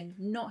casting,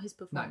 not his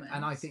performance. No,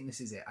 and I think this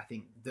is it. I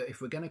think that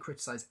if we're going to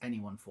criticise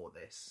anyone for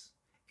this,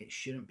 it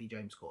shouldn't be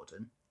James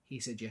Corden. He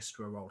said yes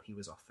to a role he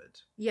was offered.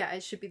 Yeah,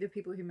 it should be the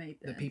people who made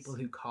this. The people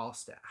who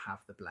cast it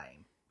have the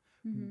blame.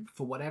 Mm-hmm.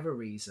 For whatever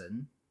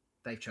reason,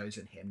 they've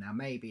chosen him. Now,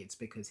 maybe it's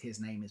because his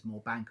name is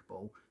more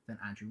bankable than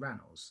Andrew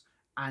Rannells.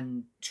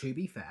 And to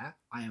be fair,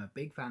 I am a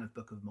big fan of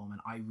Book of Mormon.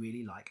 I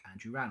really like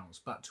Andrew Rannells.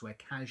 But to a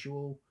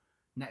casual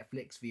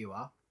Netflix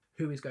viewer,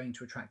 who is going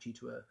to attract you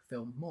to a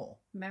film more?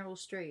 Meryl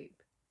Streep.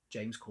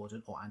 James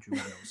Corden or Andrew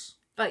Rannells?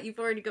 But you've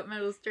already got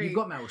Meryl Streep. You've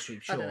got Meryl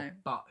Streep, I don't sure. know.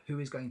 But who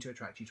is going to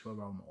attract you to a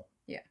role more?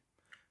 Yeah.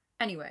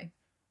 Anyway,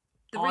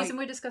 the reason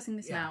we're discussing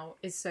this now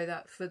is so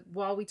that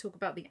while we talk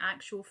about the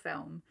actual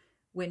film,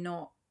 we're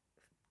not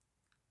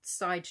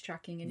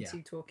sidetracking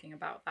into talking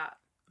about that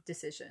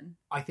decision.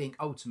 I think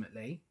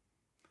ultimately,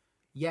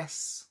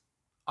 yes,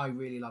 I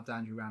really loved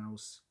Andrew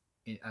Rannells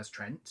as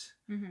Trent.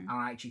 Mm-hmm. And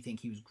I actually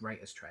think he was great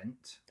as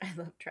Trent. I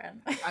love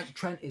Trent.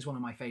 Trent is one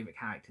of my favourite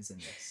characters in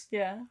this.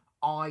 Yeah.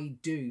 I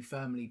do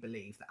firmly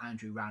believe that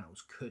Andrew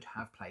Rannells could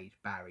have played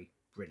Barry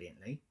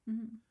brilliantly.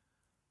 Mm-hmm.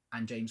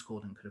 And James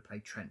Corden could have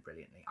played Trent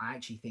brilliantly. I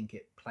actually think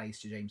it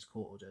plays to James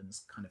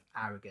Corden's kind of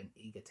arrogant,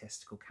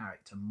 egotistical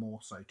character more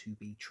so to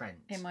be Trent.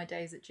 In My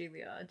Days at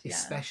Juilliard,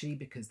 Especially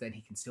because then he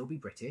can still be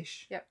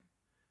British. Yep.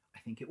 I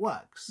think it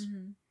works.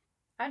 Mm-hmm.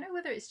 I don't know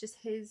whether it's just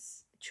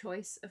his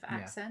choice of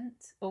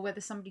accent or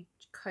whether somebody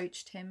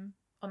coached him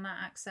on that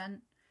accent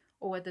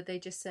or whether they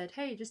just said,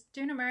 hey, just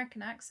do an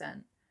American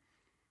accent.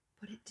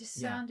 But it just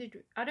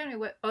sounded... I don't know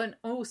what... And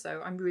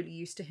also, I'm really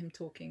used to him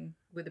talking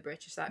with a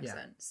British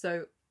accent.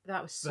 So...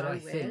 That was so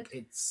weird. But I think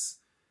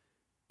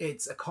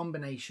it's a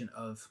combination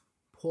of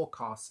poor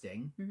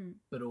casting, mm-hmm.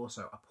 but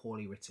also a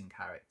poorly written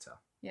character.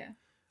 Yeah.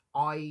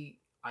 I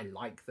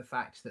like the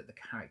fact that the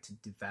character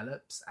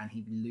develops and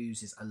he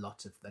loses a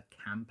lot of the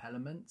camp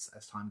elements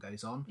as time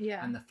goes on.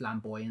 Yeah. And the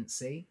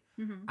flamboyancy.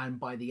 Mm-hmm. And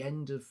by the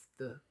end of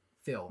the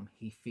film,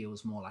 he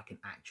feels more like an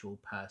actual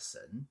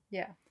person.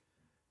 Yeah.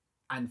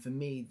 And for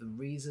me, the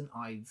reason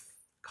I've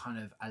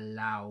kind of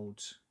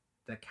allowed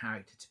the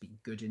character to be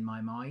good in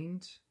my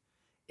mind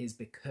is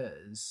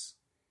because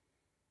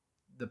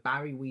the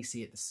Barry we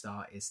see at the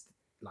start is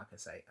like I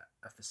say,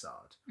 a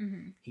facade.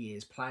 Mm-hmm. He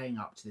is playing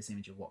up to this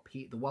image of what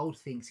the world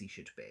thinks he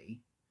should be.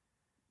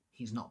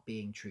 He's not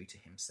being true to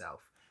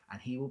himself.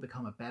 And he will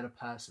become a better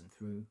person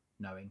through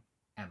knowing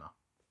Emma.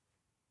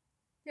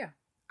 Yeah.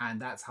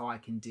 And that's how I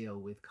can deal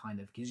with kind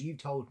of... Because you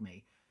told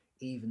me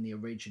even the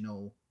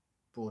original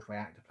Broadway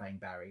actor playing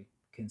Barry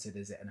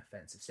considers it an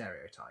offensive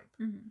stereotype.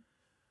 Mm-hmm.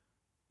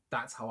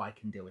 That's how I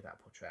can deal with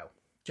that portrayal.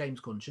 James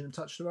Corden shouldn't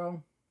have touched the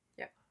role.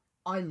 Yeah.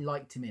 I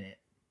liked him in it.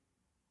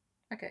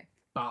 Okay.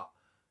 But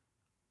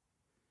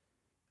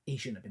he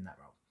shouldn't have been that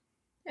role.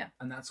 Yeah.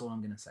 And that's all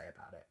I'm going to say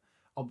about it.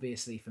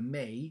 Obviously, for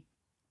me,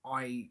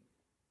 I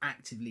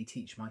actively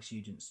teach my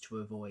students to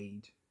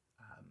avoid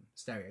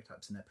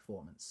stereotypes in their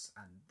performance.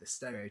 And the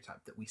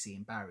stereotype that we see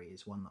in Barry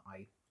is one that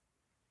I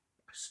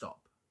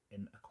stop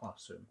in a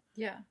classroom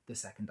the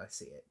second I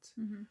see it.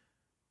 Mm-hmm.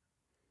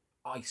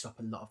 I stop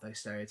a lot of those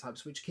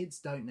stereotypes, which kids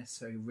don't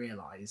necessarily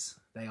realise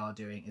they are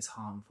doing is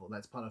harmful.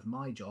 That's part of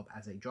my job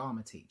as a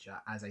drama teacher,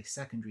 as a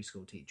secondary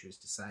school teacher, is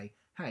to say,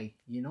 hey,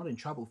 you're not in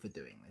trouble for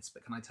doing this,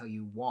 but can I tell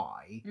you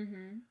why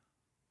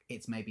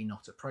it's maybe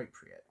not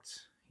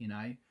appropriate, you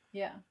know?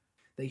 Yeah.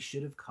 They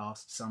should have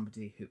cast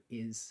somebody who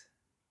is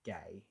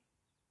gay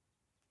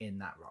in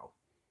that role.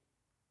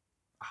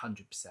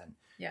 100%.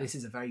 Yeah. This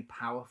is a very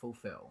powerful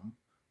film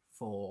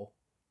for,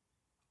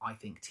 I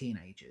think,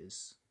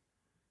 teenagers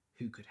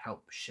who could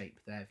help shape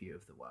their view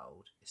of the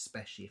world,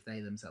 especially if they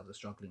themselves are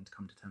struggling to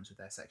come to terms with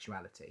their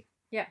sexuality.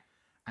 Yeah.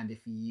 And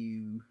if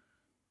you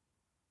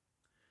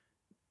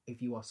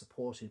are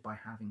supported by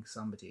having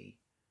somebody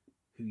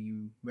who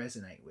you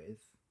resonate with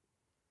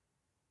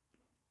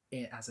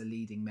as a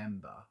leading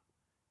member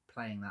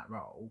playing that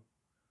role,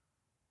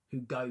 who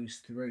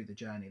goes through the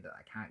journey that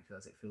character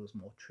does, it feels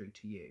more true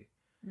to you.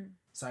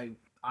 So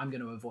I'm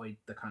going to avoid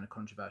the kind of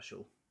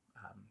controversial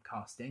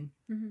casting.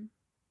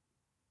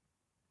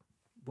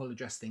 We'll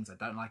address things I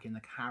don't like in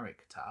the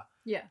character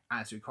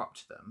as we crop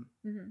to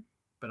them.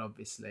 But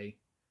obviously...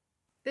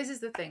 This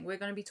is the thing. We're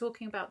going to be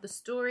talking about the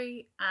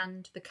story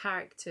and the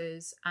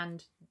characters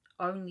and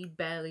only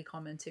barely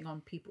commenting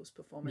on people's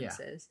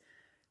performances.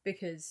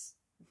 Because...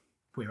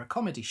 we're a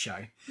comedy show.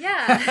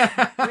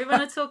 Yeah. We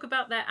want to talk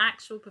about their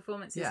actual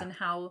performances and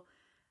how...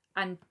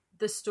 and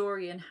the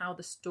story and how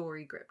the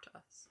story gripped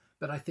us.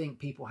 But I think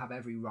people have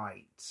every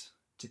right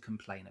to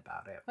complain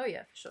about it. Oh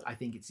yeah, for sure. I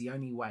think it's the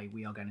only way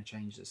we are going to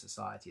change the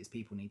society is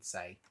people need to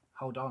say,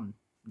 hold on,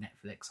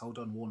 Netflix, hold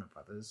on, Warner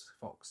Brothers,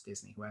 Fox,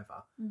 Disney,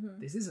 whoever.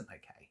 This isn't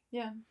okay.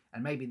 Yeah.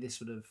 And maybe this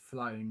would have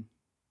flown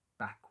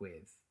back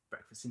with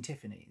Breakfast in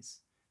Tiffany's.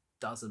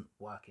 Doesn't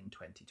work in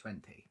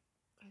 2020.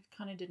 It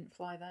kind of didn't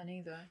fly then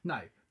either. No,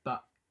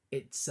 but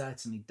it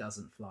certainly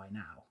doesn't fly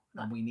now.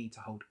 No. And we need to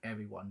hold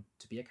everyone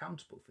to be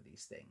accountable for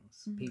these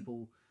things.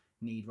 People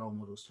need role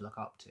models to look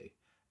up to.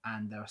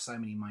 And there are so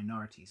many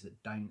minorities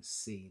that don't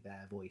see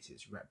their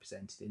voices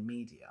represented in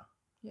media.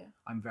 Yeah.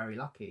 I'm very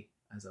lucky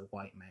as a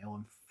white male.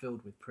 I'm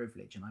filled with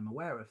privilege and I'm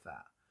aware of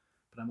that.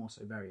 But I'm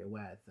also very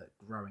aware that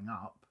growing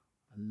up,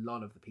 a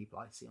lot of the people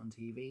I see on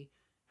TV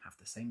have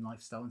the same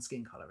lifestyle and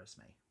skin colour as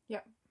me.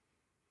 Yeah.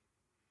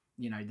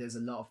 You know, there's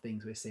a lot of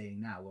things we're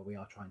seeing now where we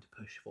are trying to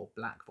push for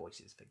black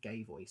voices, for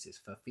gay voices,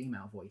 for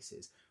female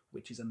voices,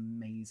 which is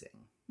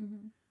amazing.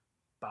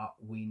 But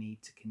we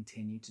need to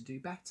continue to do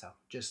better.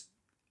 Just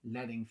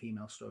letting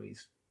female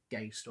stories,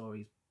 gay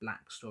stories,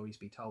 black stories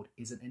be told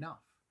isn't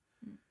enough.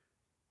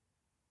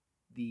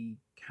 The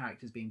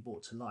characters being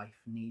brought to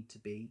life need to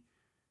be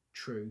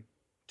true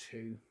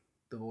to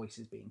the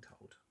voices being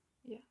told.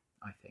 Yeah.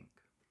 I think.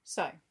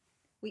 So,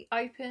 we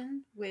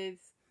open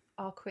with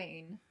our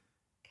queen,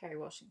 Kerry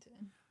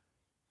Washington.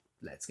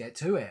 Let's get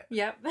to it.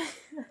 Yep.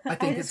 I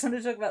think just want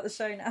to talk about the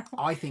show now.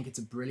 I think it's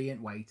a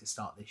brilliant way to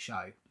start this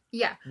show.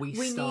 Yeah. We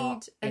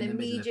need an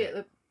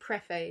immediate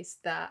preface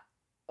that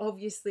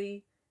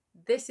obviously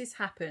this has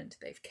happened.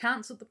 They've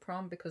cancelled the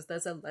prom because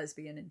there's a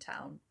lesbian in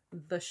town.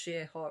 The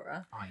sheer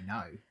horror. I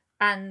know.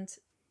 And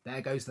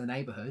there goes the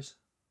neighbourhood.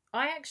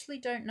 I actually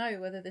don't know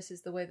whether this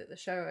is the way that the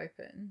show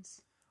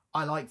opens.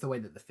 I like the way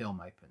that the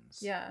film opens.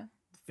 Yeah.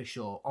 For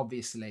sure.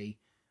 Obviously,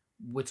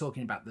 we're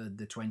talking about the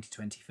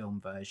 2020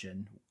 film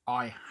version.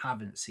 I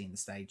haven't seen the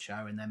stage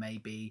show, and there may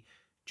be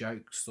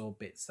jokes or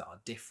bits that are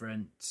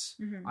different.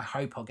 I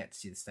hope I'll get to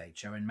see the stage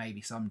show, and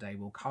maybe someday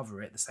we'll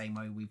cover it the same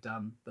way we've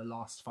done the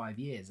last 5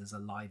 years as a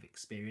live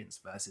experience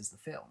versus the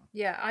film.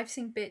 Yeah, I've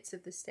seen bits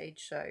of the stage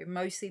show,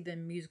 mostly the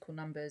musical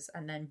numbers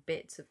and then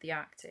bits of the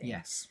acting.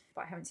 Yes.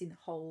 But I haven't seen the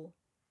whole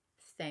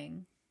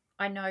thing.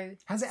 I know.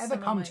 Has it ever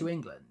come to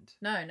England?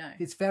 No.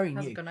 It's very new.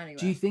 Hasn't gone anywhere.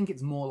 Do you think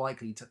it's more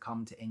likely to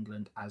come to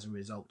England as a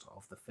result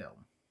of the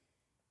film?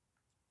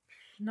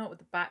 Not with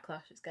the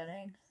backlash it's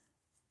getting.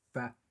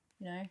 Fair.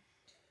 You know?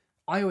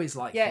 I always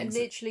like things... it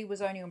literally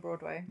was only on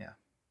Broadway. Yeah.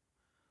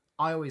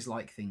 I always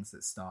like things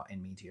that start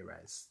in media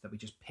res, that we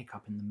just pick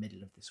up in the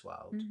middle of this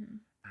world.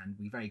 And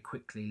we very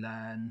quickly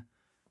learn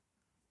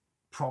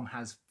prom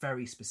has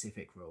very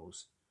specific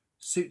rules.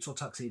 Suits or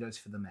tuxedos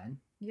for the men.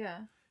 Yeah.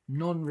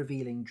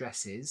 Non-revealing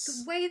dresses.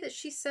 The way that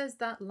she says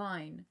that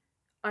line,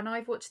 and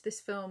I've watched this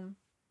film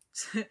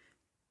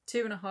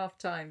 2.5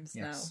 times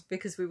now Yes.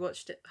 because we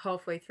watched it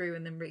halfway through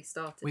and then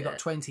restarted We got it.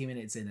 20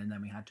 minutes in and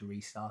then we had to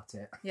restart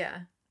it.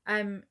 Yeah.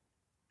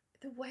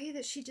 The way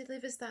that she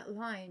delivers that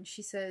line,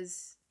 she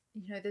says,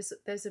 you know,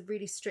 there's a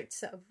really strict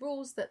set of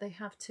rules that they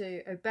have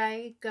to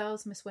obey.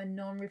 Girls must wear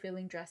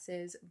non-revealing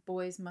dresses.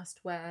 Boys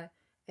must wear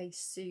a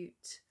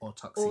suit Or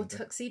tuxedo. or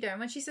tuxedo. And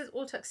when she says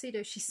or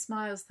tuxedo, she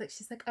smiles. Like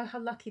she's like, oh, how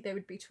lucky they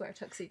would be to wear a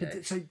tuxedo.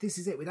 But so this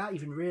is it. Without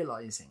even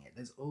realising it,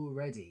 there's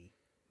already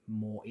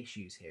more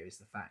issues here. Is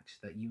the fact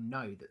that you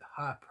know that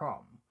her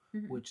prom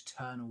would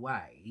turn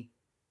away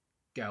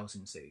girls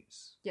in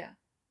suits. Yeah,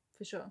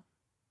 for sure.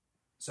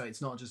 So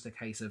it's not just a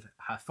case of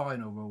her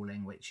final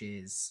ruling, which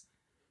is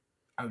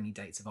only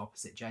dates of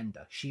opposite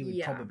gender. She would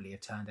probably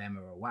have turned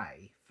Emma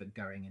away for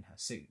going in her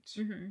suit.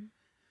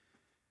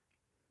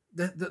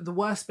 The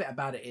worst bit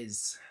about it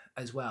is,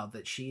 as well,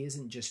 that she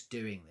isn't just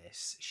doing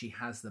this. She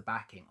has the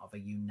backing of a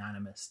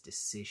unanimous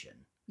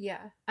decision.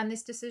 Yeah, and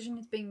this decision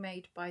is being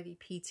made by the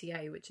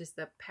PTA, which is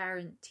the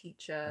Parent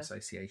Teacher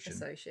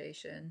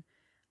Association.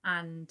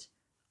 And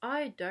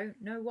I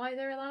don't know why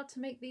they're allowed to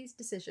make these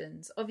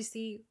decisions.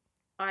 Obviously,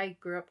 I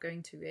grew up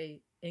going to a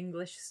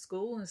English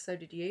school, and so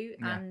did you.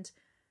 Yeah. And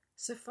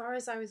so far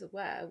as I was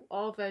aware,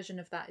 our version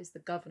of that is the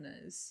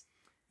governors.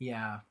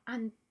 Yeah.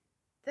 And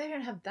they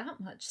don't have that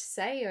much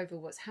say over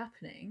what's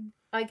happening.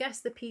 I guess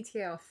the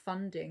PTA are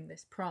funding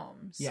this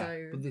prom. Yeah,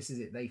 so... but this is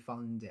it. They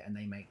fund it and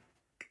they make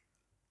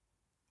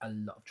a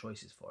lot of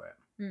choices for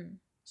it.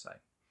 So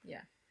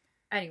yeah.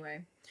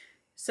 Anyway,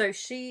 so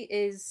she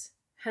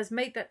has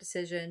made that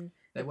decision.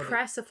 The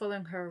press are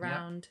following her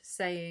around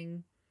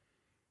saying,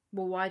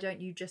 well, why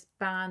don't you just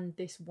ban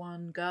this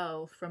one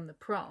girl from the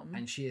prom?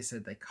 And she has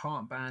said they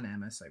can't ban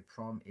Emma, so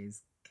prom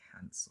is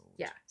cancelled.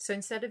 Yeah. So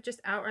instead of just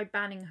outright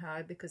banning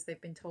her because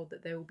they've been told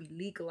that there will be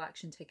legal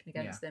action taken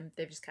against them,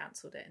 they've just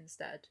cancelled it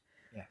instead.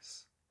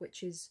 Yes.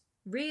 Which is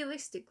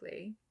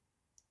realistically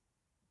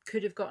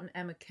could have gotten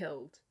Emma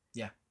killed.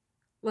 Yeah.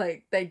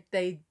 Like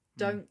they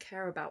don't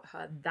care about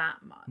her that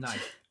much. No.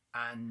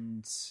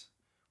 And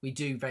we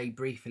do very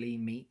briefly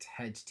meet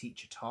head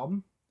teacher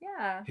Tom.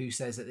 Yeah. Who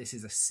says that this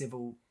is a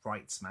civil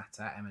rights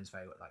matter. Emma's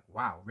very like,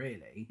 wow,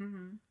 really?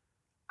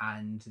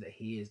 And that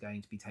he is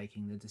going to be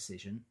taking the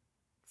decision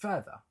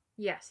further.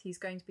 Yes, he's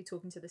going to be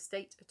talking to the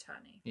state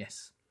attorney.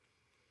 Yes.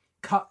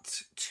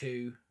 Cut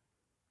to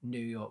New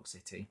York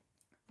City.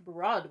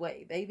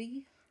 Broadway,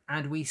 baby.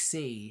 And we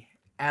see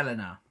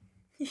Eleanor.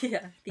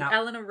 Yeah, the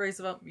Eleanor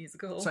Roosevelt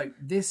musical. So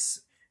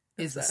this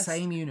is the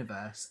same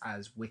universe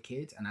as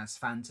Wicked and as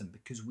Phantom,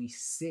 because we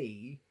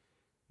see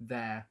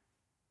their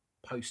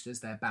posters,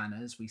 their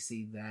banners, we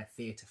see their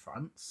theatre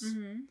fronts.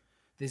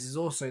 This is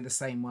also the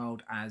same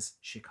world as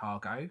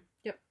Chicago.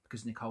 Yep.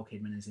 Because Nicole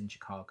Kidman is in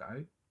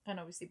Chicago. And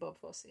obviously Bob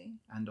Fosse.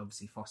 And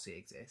obviously Fosse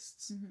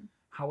exists.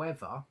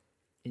 However,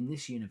 in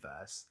this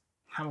universe,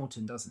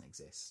 Hamilton doesn't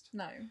exist.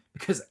 No.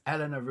 Because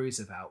Eleanor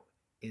Roosevelt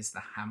is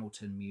the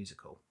Hamilton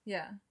musical.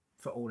 Yeah.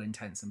 For all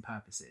intents and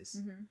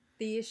purposes.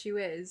 The issue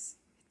is,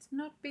 it's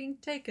not being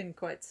taken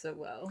quite so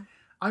well.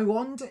 I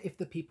wonder if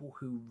the people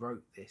who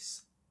wrote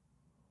this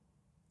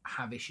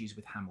have issues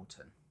with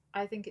Hamilton.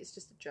 I think it's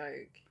just a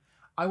joke.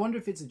 I wonder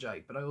if it's a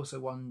joke, but I also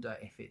wonder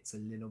if it's a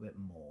little bit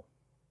more.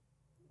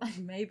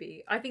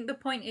 Maybe. I think the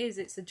point is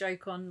it's a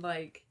joke on,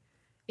 like,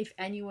 if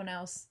anyone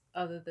else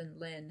other than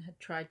Lynn had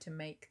tried to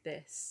make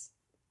this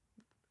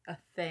a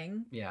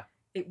thing,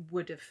 it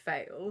would have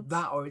failed.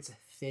 That, or it's a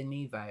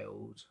thinly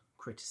veiled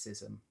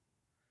criticism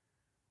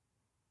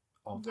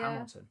of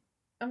Hamilton.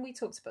 And we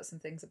talked about some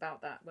things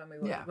about that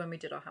when we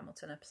did our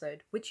Hamilton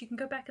episode, which you can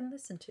go back and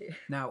listen to.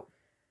 Now,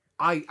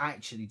 I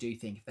actually do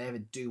think if they ever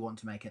do want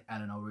to make an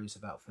Eleanor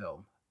Roosevelt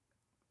film,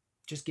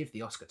 just give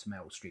the Oscar to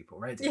Meryl Streep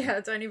already. Yeah,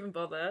 don't even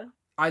bother.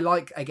 I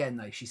like, again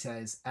though, she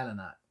says,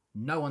 Eleanor,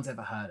 no one's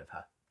ever heard of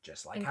her.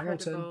 Just like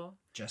Incredible. Hamilton.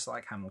 Just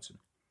like Hamilton.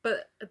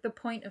 But the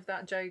point of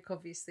that joke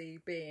obviously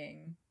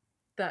being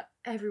that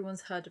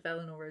everyone's heard of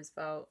Eleanor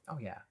Roosevelt. Oh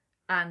yeah.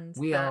 And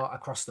we are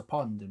across the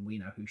pond and we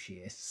know who she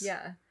is.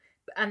 Yeah.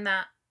 And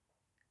that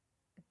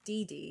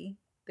Dee Dee,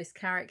 this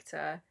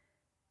character,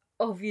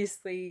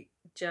 obviously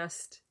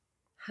just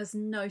has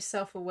no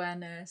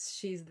self-awareness.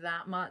 She's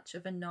that much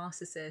of a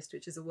narcissist,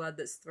 which is a word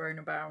that's thrown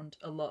around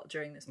a lot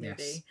during this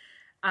movie. Yes.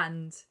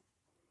 And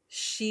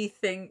she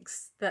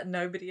thinks that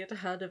nobody had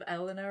heard of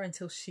Eleanor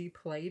until she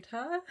played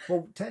her.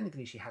 Well,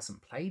 technically she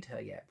hasn't played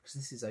her yet because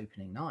this is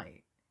opening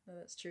night. Oh,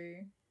 that's true.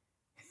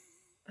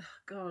 Oh,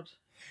 God.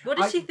 What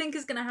does she think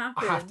is going to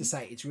happen? I have to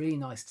say, it's really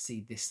nice to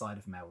see this side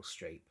of Meryl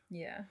Streep.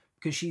 Yeah.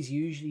 Because she's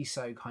usually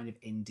so kind of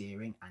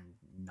endearing and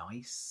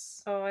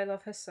nice. Oh, I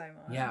love her so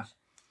much. Yeah.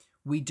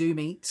 We do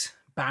meet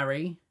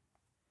Barry.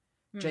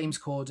 James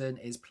Corden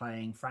is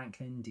playing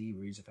Franklin D.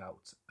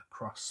 Roosevelt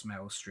across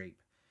Meryl Streep.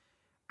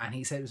 And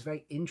he said it was a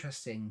very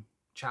interesting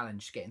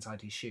challenge to get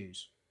inside his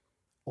shoes.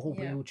 Or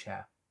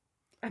wheelchair.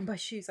 And by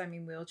shoes, I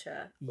mean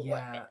wheelchair.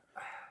 Yeah.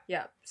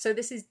 Yeah. So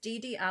this is Dee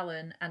Dee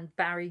Allen and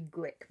Barry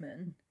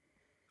Glickman.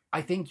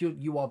 I think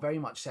you are very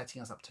much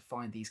setting us up to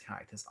find these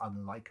characters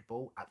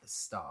unlikable at the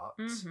start.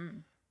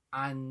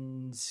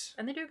 And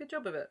they do a good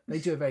job of it. They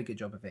do a very good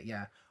job of it,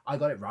 yeah. I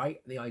got it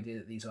right. The idea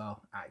that these are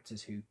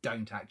actors who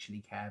don't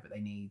actually care, but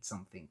they need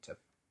something to,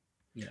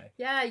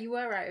 Yeah, you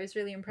were right. I was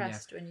really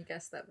impressed when you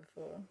guessed that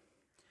before.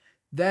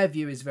 Their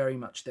view is very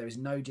much there is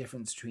no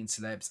difference between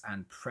celebs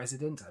and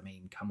president. I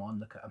mean, come on,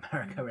 look at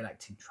America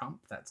electing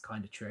Trump. That's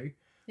kind of true.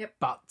 Yep.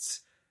 But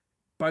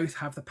both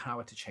have the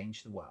power to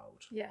change the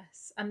world.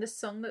 Yes. And the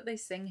song that they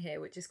sing here,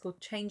 which is called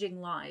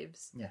Changing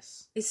Lives,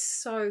 Yes, is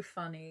so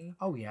funny.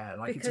 Oh, yeah.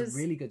 It's a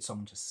really good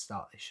song to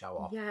start this show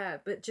off. Yeah,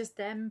 but just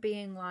them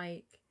being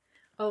like,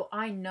 oh,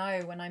 I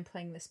know when I'm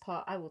playing this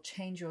part, I will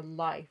change your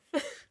life.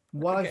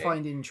 What I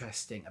find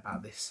interesting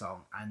about this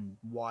song and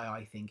why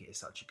I think it is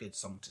such a good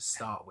song to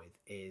start with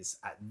is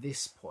at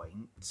this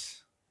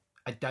point,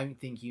 I don't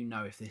think you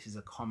know if this is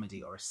a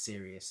comedy or a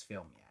serious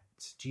film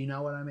yet. Do you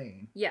know what I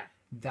mean? Yeah.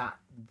 That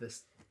the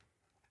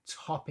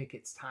topic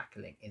it's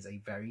tackling is a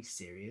very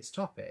serious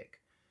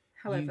topic.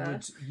 However,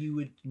 you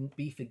would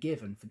be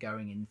forgiven for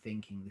going in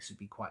thinking this would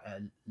be quite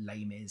a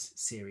lame-is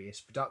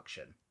serious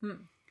production.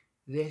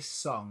 This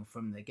song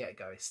from the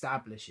get-go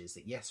establishes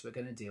that yes, we're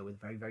going to deal with a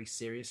very, very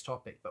serious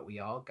topic, but we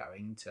are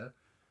going to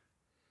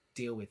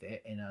deal with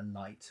it in a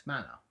light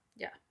manner.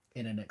 Yeah.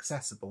 In an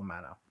accessible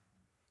manner.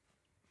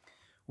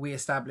 We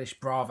establish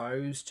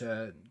bravos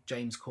to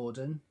James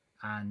Corden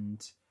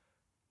and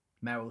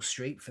Meryl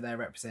Streep for their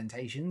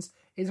representations.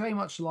 It's very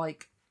much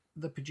like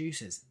the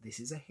producers. This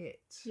is a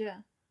hit. Yeah.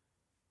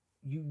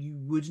 You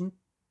wouldn't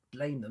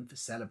blame them for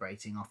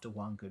celebrating after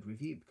one good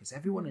review because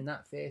everyone in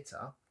that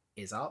theatre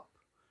is up,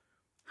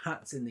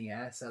 hats in the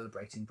air,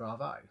 celebrating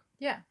Bravo.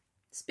 Yeah.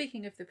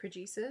 Speaking of the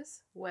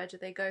producers, where do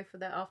they go for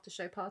their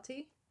after-show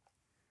party?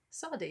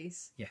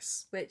 Sardi's.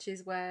 Yes. Which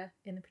is where,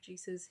 in the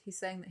producers, he's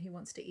saying that he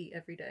wants to eat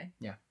every day.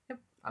 Yeah. Yep.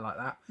 I like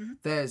that.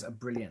 There's a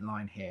brilliant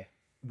line here,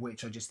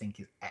 which I just think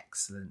is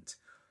excellent.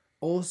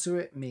 Also,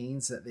 it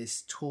means that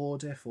this tour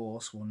de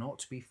force will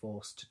not be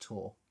forced to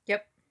tour.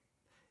 Yep.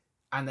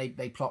 And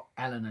they plot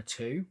Eleanor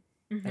too.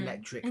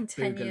 Electric In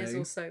 10 Boogaloo. years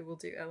or so, we'll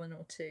do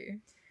Eleanor too.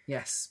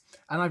 Yes.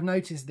 And I've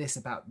noticed this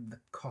about the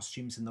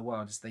costumes in the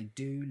world, is they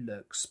do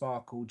look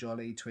sparkle,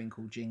 jolly,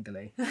 twinkle,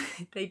 jingly.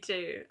 They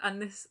do.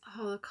 And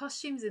the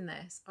costumes in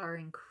this are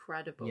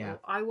incredible. Yeah.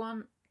 I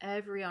want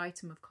every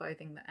item of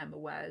clothing that Emma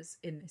wears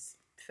in this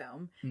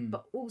film.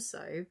 But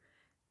also,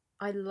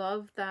 I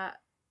love that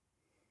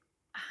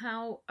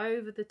how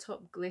over the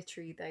top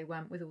glittery they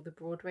went with all the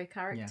Broadway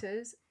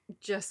characters.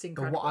 Just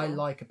incredible. But what I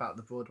like about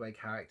the Broadway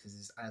characters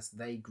is as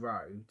they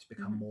grow to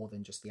become more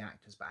than just the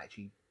actors, but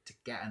actually to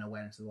get an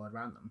awareness of the world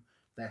around them,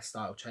 their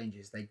style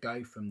changes. They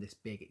go from this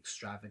big,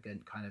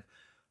 extravagant kind of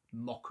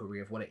mockery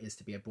of what it is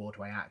to be a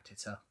Broadway actor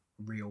to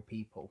real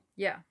people.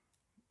 Yeah.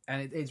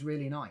 And it's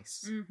really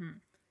nice.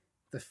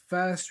 The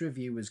first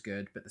review was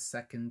good, but the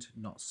second,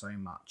 not so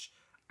much.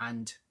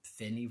 And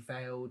thinly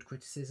veiled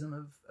criticism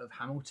of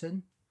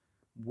Hamilton.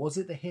 Was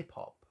it the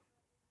hip-hop?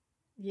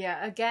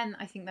 Yeah, again,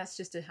 I think that's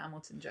just a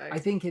Hamilton joke. I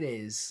think it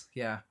is,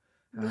 yeah.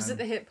 Was it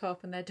the hip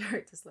hop? And their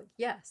director's like,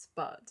 yes,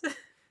 but...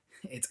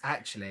 It's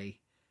actually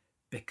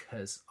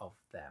because of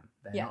them.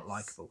 They're not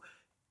likeable.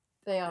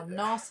 They are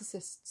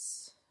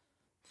narcissists.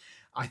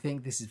 I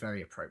think this is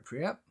very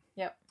appropriate.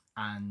 Yep.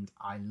 And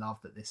I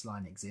love that this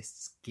line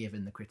exists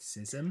given the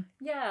criticism.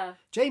 Yeah.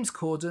 James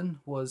Corden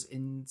was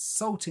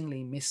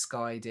insultingly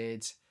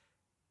misguided.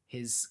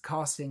 His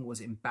casting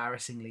was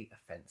embarrassingly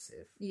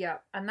offensive. Yeah,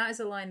 and that is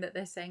a line that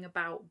they're saying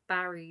about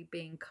Barry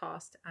being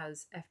cast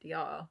as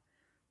FDR,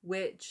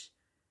 which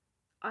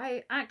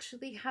I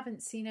actually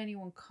haven't seen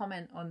anyone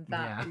comment on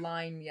that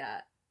line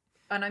yet.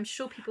 And I'm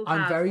sure people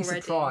have. I'm very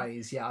already.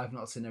 Surprised. Yeah, I've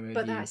not seen a review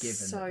but that's given.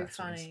 So that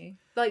funny.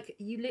 Like,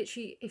 you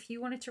literally, if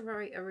you wanted to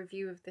write a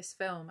review of this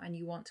film and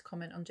you want to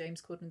comment on James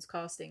Corden's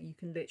casting, you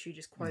can literally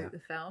just quote the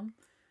film.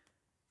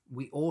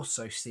 We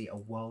also see a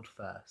world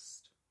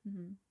first.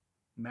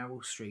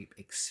 Meryl Streep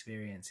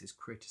experiences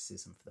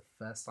criticism for the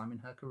first time in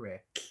her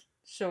career.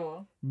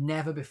 Sure.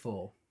 Never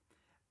before.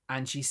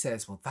 And she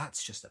says, well,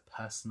 that's just a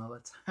personal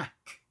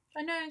attack.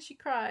 I know, and she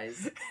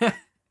cries.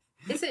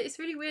 It's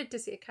really weird to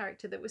see a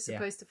character that was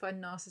supposed to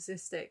find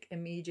narcissistic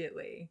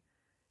immediately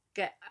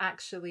get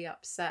actually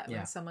upset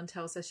when someone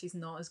tells her she's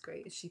not as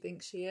great as she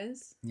thinks she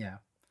is. Yeah.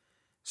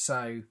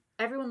 So...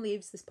 everyone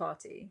leaves this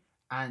party.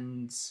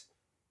 And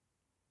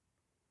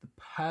the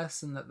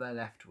person that they're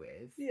left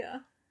with... yeah.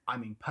 I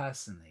mean,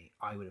 personally,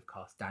 I would have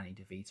cast Danny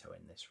DeVito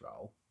in this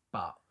role,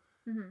 but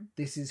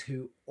this is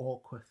who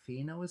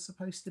Awkwafina was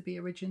supposed to be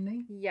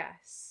originally.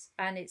 Yes,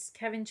 and it's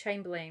Kevin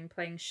Chamberlain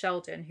playing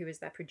Sheldon, who is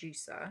their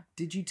producer.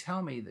 Did you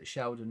tell me that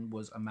Sheldon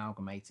was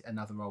amalgamated,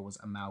 another role was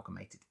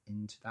amalgamated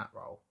into that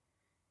role?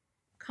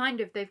 Kind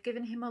of. They've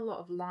given him a lot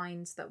of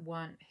lines that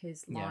weren't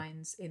his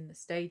lines in the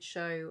stage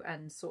show,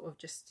 and sort of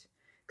just...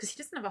 because he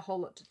doesn't have a whole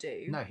lot to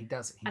do. No, he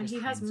doesn't. And he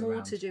has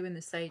more to do in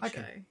the stage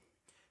show.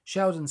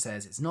 Sheldon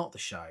says it's not the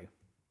show,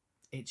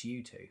 it's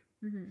you two.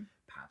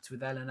 Perhaps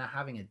with Eleanor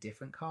having a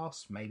different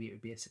cast, maybe it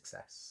would be a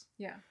success.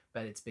 Yeah.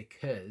 But it's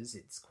because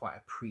it's quite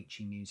a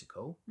preachy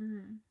musical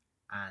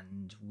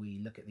and we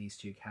look at these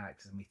two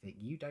characters and we think,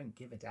 you don't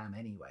give a damn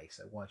anyway,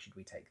 so why should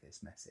we take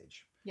this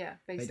message? Yeah,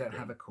 basically. They don't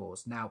have a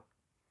cause. Now,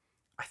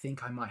 I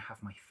think I might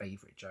have my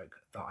favourite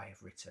joke that I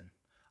have written.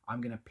 I'm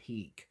going to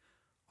peek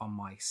on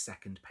my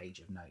second page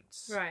of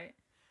notes. Right.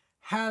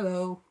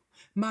 Hello,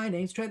 my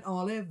name's Trent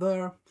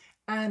Oliver,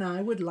 and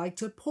I would like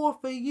to pour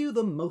for you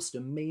the most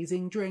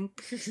amazing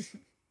drink.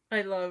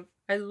 I love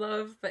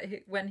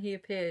that when he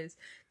appears,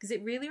 because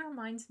it really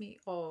reminds me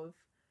of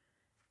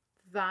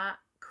that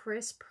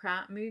Chris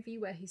Pratt movie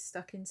where he's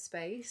stuck in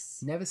space.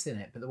 Never seen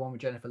it, but the one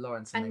with Jennifer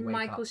Lawrence and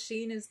Michael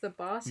Sheen is the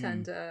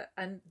bartender,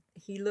 and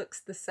he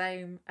looks the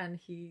same, and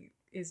he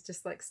is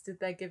just like stood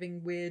there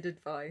giving weird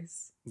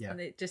advice. Yeah.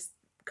 And it just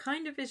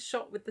kind of is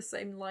shot with the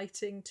same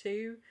lighting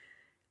too.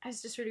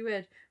 It's just really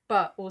weird.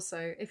 But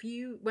also, if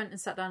you went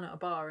and sat down at a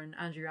bar and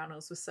Andrew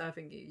Rannells was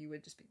serving you, you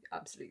would just be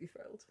absolutely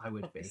thrilled. I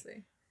would obviously.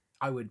 be.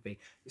 I would be.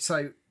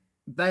 So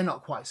they're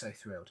not quite so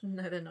thrilled.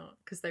 No, they're not,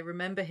 because they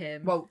remember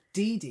him. Well,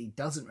 Dee Dee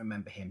doesn't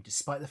remember him,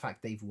 despite the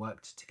fact they've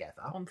worked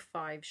together. On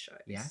 5 shows.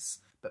 Yes.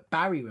 But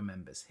Barry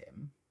remembers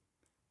him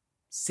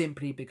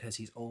simply because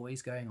he's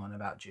always going on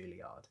about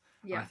Juilliard.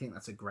 Yeah. And I think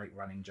that's a great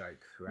running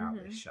joke throughout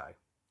this show.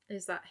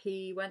 Is that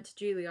he went to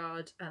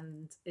Juilliard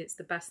and it's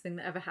the best thing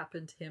that ever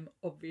happened to him,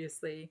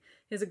 obviously.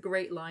 He has a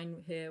great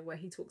line here where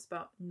he talks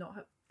about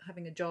not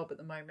having a job at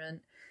the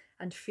moment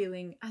and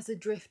feeling as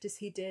adrift as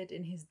he did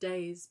in his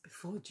days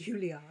before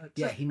Juilliard.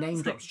 Yeah, he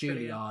name drops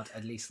Juilliard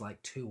at least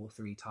like 2 or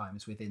 3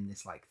 times within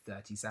this like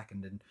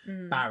 30-second,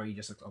 and Barry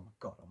just looks, oh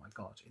my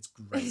god, it's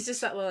great. He's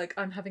just like,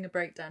 I'm having a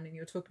breakdown and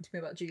you're talking to me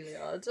about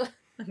Juilliard.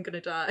 I'm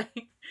gonna die.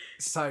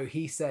 So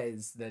he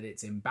says that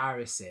it's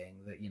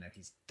embarrassing that, you know,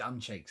 he's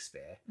done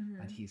Shakespeare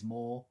and he's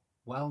more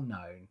well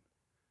known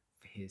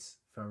for his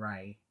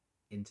foray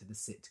into the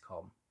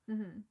sitcom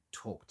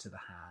Talk to the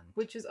Hand,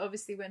 which was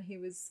obviously when he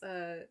was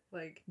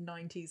like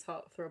 90s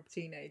heartthrob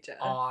teenager.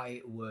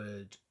 I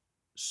would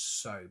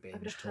so binge I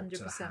would 100% Talk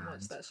to the Hand.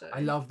 watch that show. I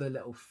love the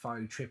little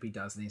faux trip he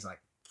does, and he's like,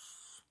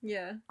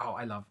 yeah. Oh,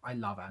 I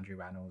love Andrew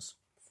Rannells.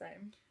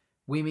 Same.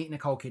 We meet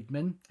Nicole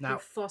Kidman. Now, who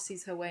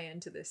fossies her way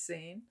into this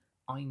scene.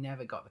 I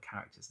never got the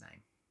character's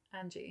name.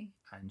 Angie.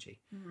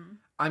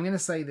 I'm going to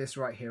say this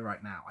right here,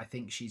 right now. I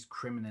think she's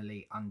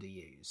criminally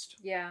underused.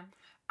 Yeah.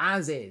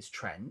 As is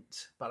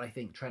Trent, but I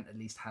think Trent at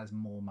least has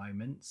more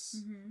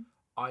moments.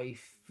 I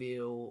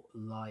feel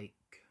like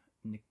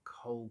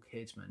Nicole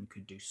Kidman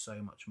could do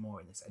so much more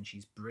in this, and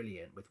she's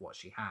brilliant with what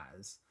she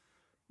has.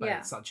 But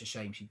it's such a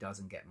shame she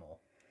doesn't get more.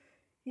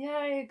 Yeah,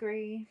 I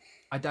agree.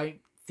 I don't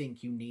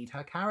think you need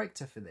her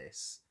character for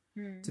this.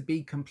 To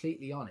be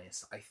completely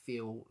honest, I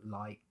feel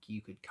like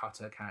you could cut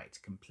her character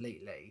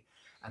completely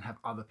and have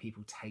other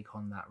people take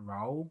on that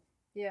role.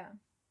 Yeah.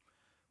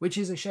 Which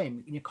is a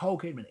shame. Nicole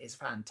Kidman is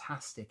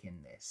fantastic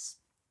in this.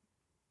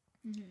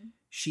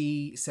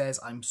 She says,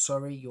 I'm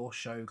sorry your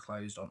show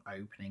closed on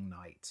opening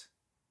night.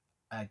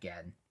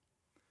 Again.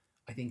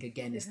 I think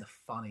again is the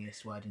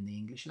funniest word in the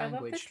English language.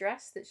 I love the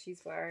dress that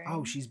she's wearing.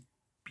 Oh, she's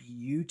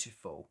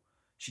beautiful.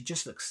 She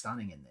just looks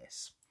stunning in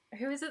this.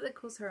 Who is it that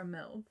calls her a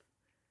MILF?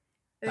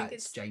 I think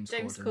it's James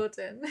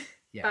Corden.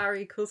 Yeah.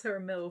 Barry calls her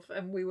a MILF,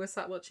 and we were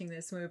sat watching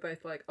this and we were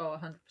both like, oh,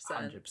 100%.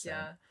 100%.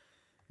 Yeah.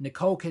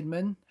 Nicole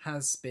Kidman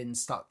has been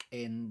stuck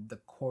in the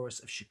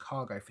chorus of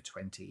Chicago for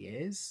 20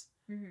 years.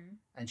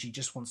 And she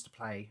just wants to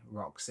play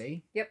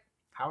Roxy. Yep.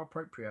 How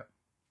appropriate.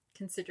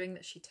 Considering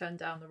that she turned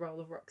down the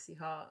role of Roxy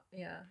Hart.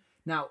 Yeah.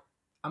 Now,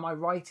 am I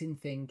right in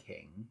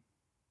thinking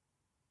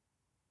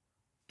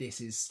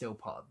this is still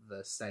part of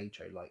the stage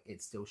show? Like,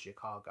 it's still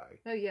Chicago?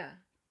 Oh, yeah.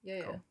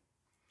 Yeah, cool. Yeah.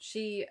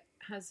 She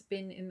has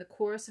been in the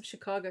chorus of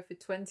Chicago for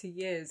 20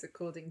 years,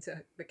 according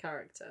to the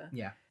character.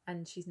 Yeah.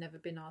 And she's never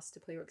been asked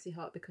to play Roxy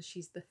Hart because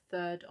she's the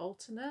 3rd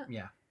alternate.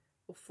 Yeah.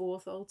 Or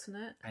 4th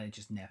alternate. And it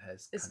just never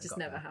has. It's just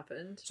never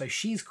happened. So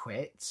she's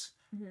quit.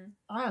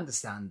 I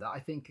understand that. I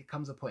think it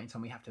comes a point in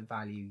time we have to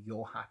value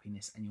your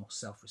happiness and your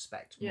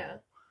self-respect more. Yeah.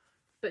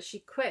 But she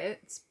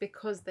quit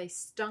because they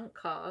stunt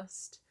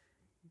cast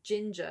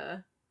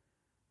Ginger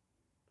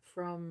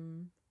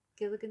from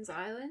Gilligan's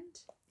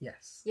Island.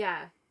 Yes.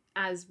 Yeah.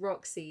 As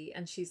Roxy,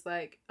 and she's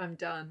like, I'm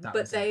done.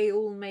 But they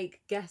all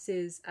make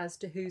guesses as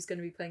to who's going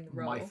to be playing the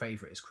role. My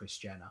favourite is Kris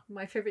Jenner.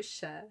 My favourite's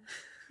Cher.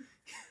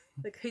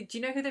 Like, do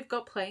you know who they've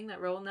got playing that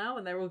role now?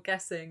 And they're all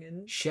guessing.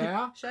 And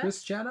Cher?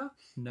 Kris Jenner?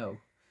 No.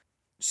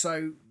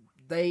 So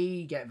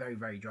they get very,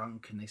 very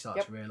drunk, and they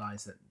start to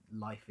realise that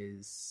life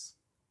is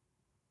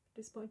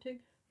disappointing.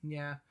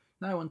 Yeah.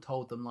 No one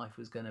told them life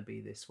was going to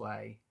be this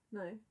way.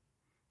 No.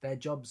 Their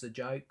job's a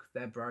joke.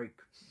 They're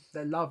broke.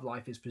 Their love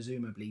life is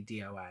presumably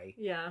DOA.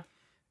 Yeah.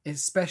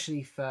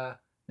 Especially for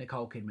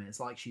Nicole Kidman. It's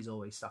like she's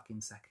always stuck in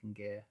second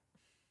gear.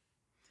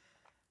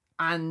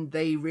 And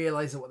they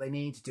realise that what they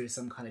need to do is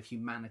some kind of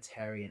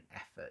humanitarian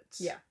effort.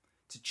 Yeah.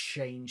 To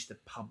change the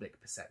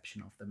public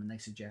perception of them. And they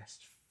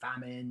suggest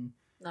famine.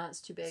 No, it's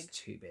too big. It's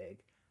too big.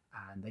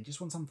 And they just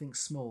want something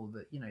small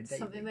that, you know...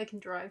 Something they can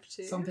drive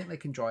to. Something they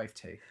can drive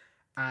to.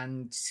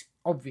 And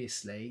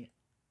obviously,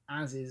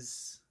 as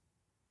is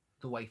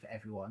the way for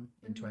everyone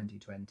in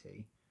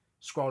 2020,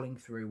 scrolling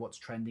through what's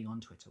trending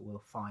on Twitter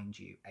will find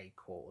you a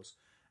cause.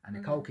 And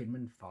Nicole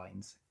Kidman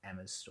finds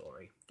Emma's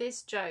story.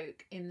 This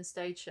joke in the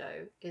stage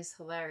show is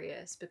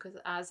hilarious because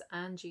as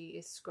Angie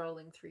is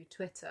scrolling through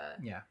Twitter,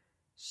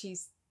 she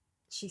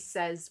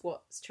says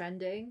what's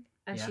trending,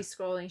 and she's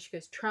scrolling. She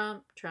goes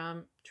Trump,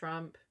 Trump,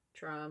 Trump,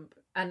 Trump,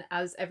 and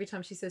as every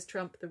time she says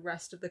Trump, the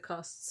rest of the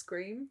cast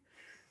scream,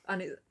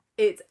 and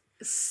it's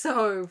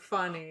so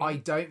funny. I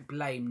don't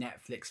blame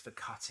Netflix for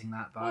cutting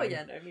that though. Oh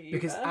yeah, no, me either.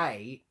 Because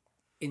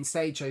in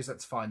stage shows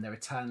that's fine; they're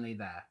eternally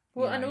there.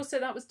 Well, and also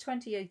that was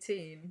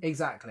 2018.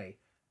 Exactly.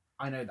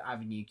 I know that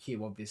Avenue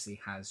Q obviously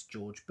has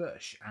George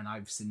Bush, and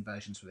I've seen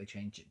versions where they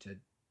change it to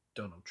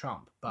Donald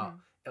Trump, but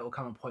it will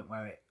come a point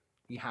where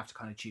you have to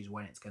kind of choose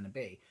when it's going to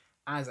be.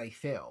 As a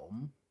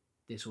film,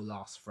 this will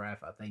last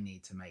forever. They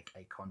need to make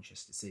a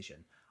conscious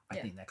decision. I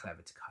think they're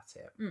clever to cut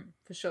it.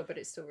 For sure, but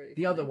it's still really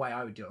The other way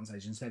I would do it on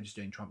stage, instead of just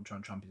doing Trump,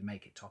 Trump, Trump, is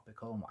make it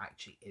topical and what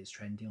actually is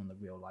trending on the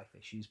real life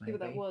issues, maybe. Yeah,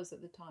 but that was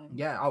at the time.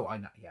 Yeah, oh, I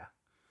know, yeah.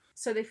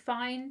 So they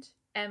find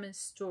Emma's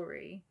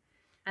story,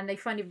 and they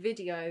find a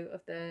video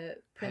of the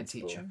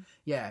principal. Head teacher.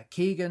 Yeah,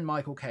 Keegan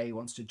Michael Kay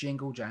wants to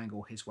jingle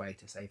jangle his way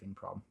to saving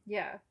prom.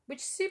 Yeah, which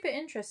super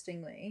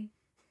interestingly,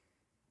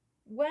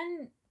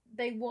 when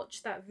they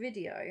watch that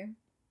video,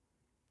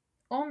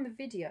 on the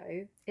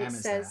video it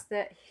Emma's says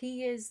that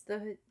he is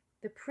the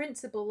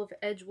principal of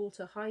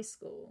Edgewater High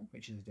School,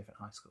 which is a different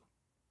high school.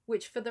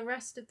 Which for the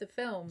rest of the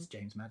film, it's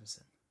James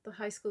Madison. The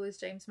high school is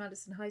James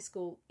Madison High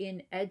School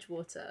in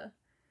Edgewater,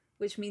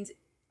 which means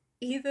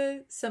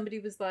either somebody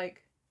was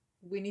like,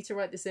 we need to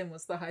write this in,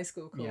 what's the high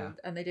school called,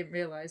 and they didn't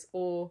realise,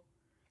 or...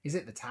 Is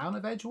it the town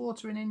of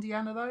Edgewater in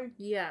Indiana, though?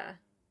 Yeah.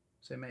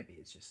 So maybe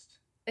it's just...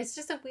 It's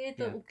just a weird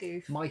little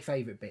goof. My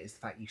favourite bit is the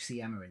fact you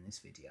see Emma in this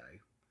video.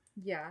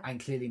 Yeah. And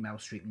clearly Meryl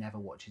Streep never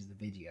watches the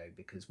video,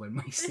 because when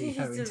we see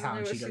her in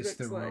town, she goes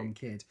to the wrong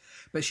kid.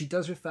 But she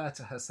does refer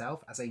to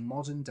herself as a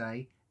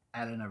modern-day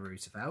Eleanor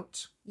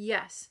Roosevelt.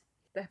 Yes.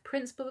 The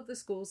principal of the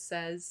school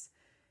says...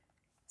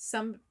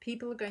 Some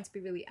people are going to be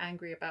really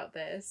angry about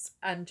this.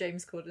 And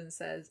James Corden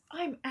says,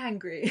 I'm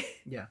angry.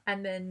 Yeah.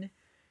 And then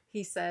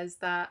he says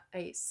that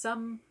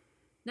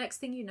next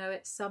thing you know,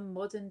 some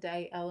modern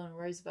day Eleanor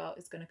Roosevelt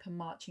is going to come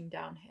marching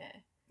down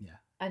here. Yeah.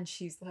 And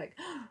she's like,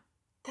 oh,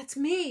 that's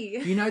me.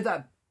 You know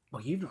that,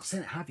 well, you've not seen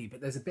it, have you?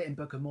 But there's a bit in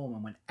Book of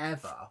Mormon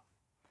whenever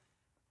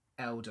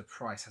Elder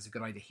Price has a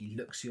good idea, he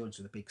looks you with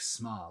a big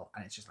smile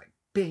and it's just like,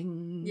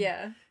 bing.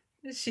 Yeah.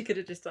 She could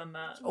have just done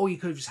that. Or you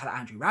could have just had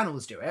Andrew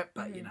Rannells do it,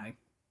 but you know.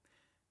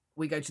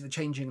 We go to the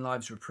Changing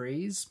Lives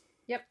reprise.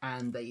 Yep.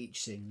 And they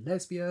each sing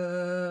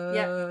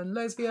lesbian,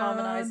 lesbian.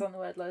 Harmonise on the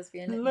word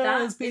lesbian.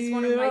 Lesbian.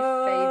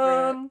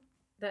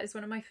 That is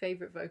one of my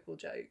favourite vocal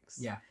jokes.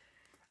 Yeah.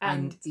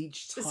 And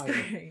each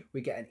time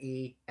we get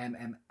an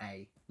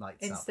EMMA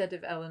lights instead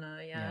of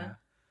Eleanor, yeah.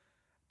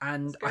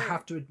 And I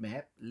have to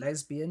admit,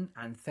 lesbian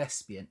and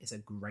thespian is a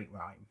great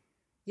rhyme.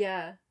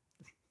 Yeah.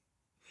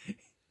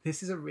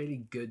 This is a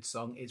really good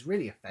song. It's a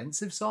really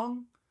offensive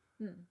song.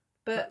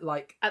 But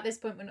like at this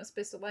point, we're not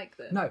supposed to like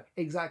them. No,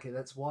 exactly.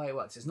 That's why it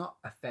works. It's not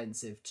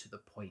offensive to the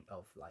point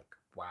of like,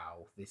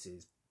 wow, this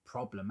is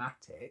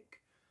problematic.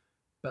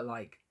 But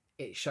like,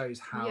 it shows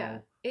how... Yeah,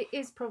 it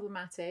is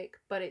problematic,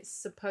 but it's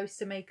supposed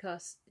to make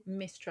us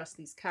mistrust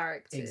these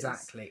characters.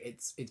 Exactly.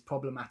 It's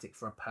problematic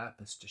for a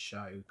purpose to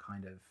show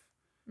kind of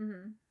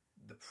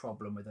the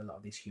problem with a lot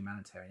of these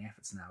humanitarian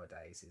efforts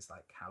nowadays is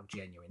like, how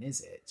genuine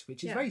is it?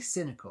 Which is very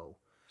cynical.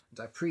 And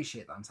I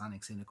appreciate that I'm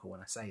sounding cynical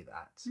when I say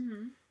that.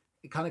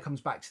 It kind of comes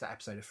back to that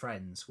episode of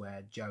Friends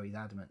where Joey's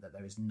adamant that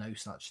there is no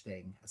such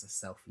thing as a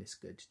selfless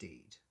good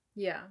deed.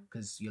 Yeah.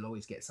 Because you'll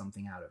always get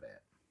something out of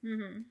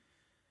it.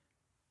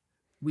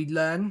 We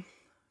learn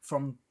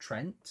from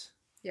Trent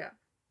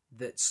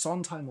that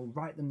Sondheim will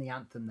write them the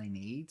anthem they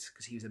need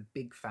because he was a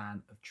big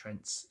fan of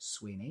Trent's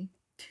Sweeney.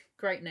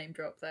 Great name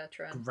drop there,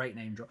 Trent. Great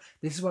name drop.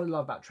 This is what I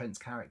love about Trent's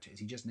character, is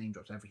he just name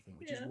drops everything,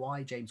 which is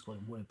why James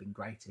Corden would have been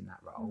great in that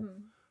role.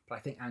 But I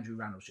think Andrew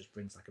Rannells just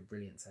brings like a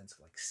brilliant sense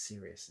of like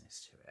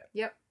seriousness to it.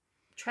 Yep.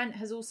 Trent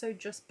has also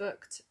just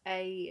booked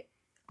a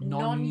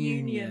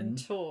non-union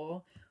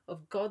tour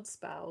of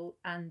Godspell,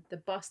 and the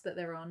bus that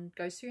they're on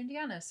goes through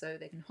Indiana, so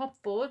they can hop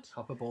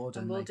aboard,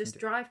 and we'll just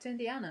drive to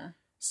Indiana.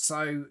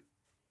 So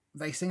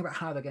they sing about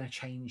how they're going to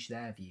change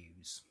their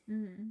views.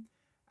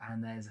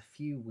 And there's a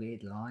few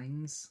weird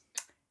lines.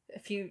 A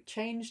few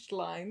changed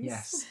lines.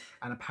 Yes.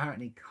 And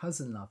apparently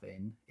cousin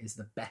loving is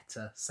the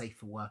better,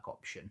 safer work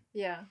option.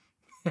 Yeah.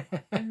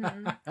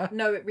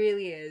 No, it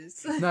really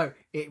is. No,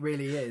 it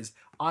really is.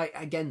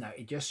 Again though,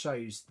 it just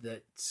shows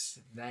that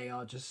they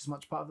are just as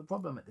much part of the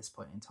problem at this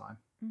point in time.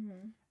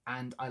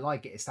 And I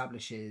like it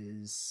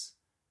establishes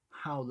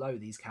how low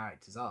these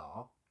characters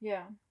are.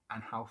 Yeah.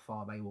 And how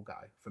far they will go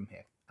from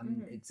here.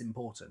 And it's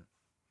important.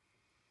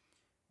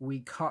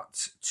 We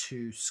cut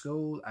to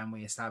school and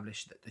we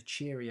establish that the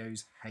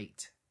Cheerios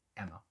hate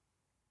Emma.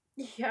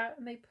 Yeah,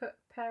 and they put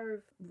a pair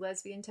of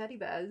lesbian teddy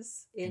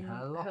bears in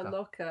her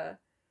locker,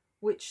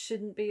 which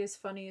shouldn't be as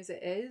funny as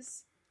it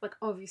is. Like,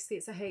 obviously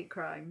it's a hate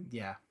crime.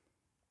 Yeah.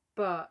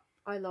 But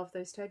I love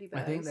those teddy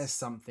bears. I think there's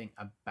something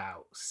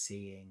about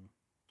seeing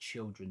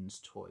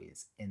children's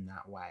toys in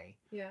that way.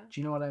 Yeah. Do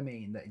you know what I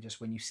mean? That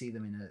just when you see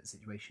them in a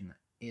situation that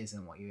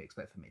isn't what you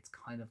expect from it, it's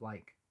kind of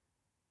like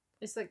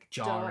it's like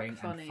jarring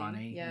dark, and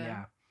funny.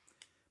 Yeah.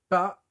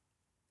 But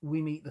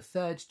we meet the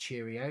third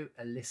Cheerio,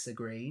 Alyssa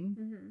Green,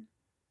 Mm-hmm.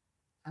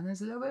 and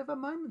there's a little bit of a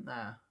moment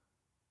there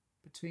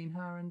between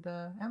her and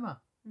Emma.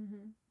 Mm-hmm.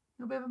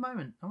 A little bit of a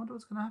moment. I wonder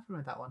what's going to happen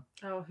with that one.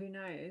 Oh, who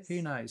knows?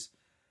 Who knows?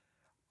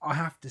 I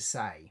have to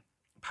say,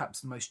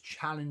 perhaps the most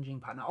challenging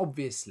part. Now,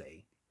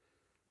 obviously,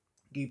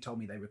 you've told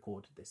me they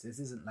recorded this. This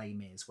isn't Les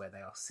Mis where they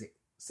are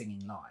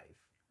singing live.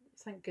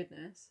 Thank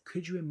goodness.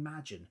 Could you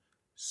imagine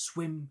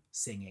Swim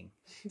singing?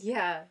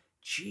 Yeah.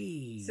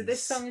 Jeez. So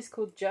this song is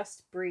called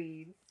Just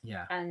Breathe.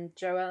 Yeah. And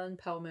Joellen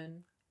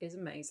Pellman is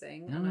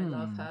amazing, and I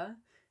love her.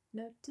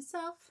 Note to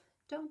self,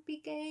 don't be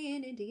gay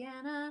in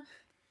Indiana.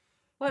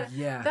 Well,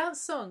 yeah. That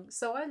song.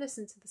 So I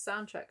listened to the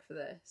soundtrack for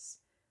this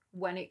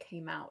when it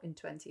came out in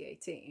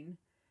 2018,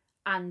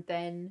 and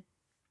then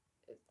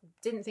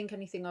didn't think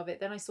anything of it.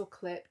 Then I saw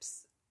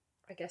clips,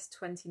 I guess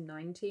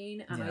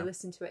 2019, and I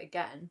listened to it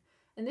again.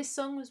 And this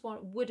song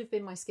would have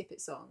been my Skip It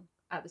song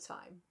at the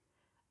time.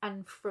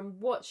 And from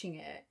watching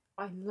it,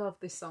 I love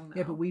this song now.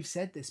 Yeah, but we've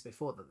said this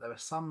before, that there are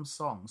some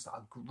songs that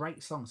are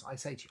great songs. I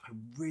say to you,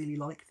 I really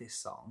like this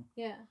song.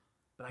 Yeah.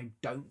 But I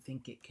don't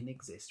think it can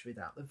exist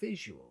without the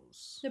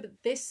visuals. No, but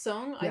this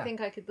song, I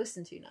think I could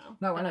listen to now.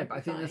 No, I know, but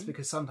I think that's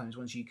because sometimes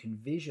once you can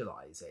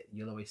visualise it,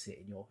 you'll always see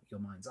it in your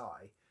mind's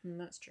eye.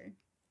 That's true.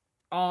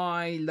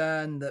 I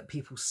learned that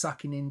people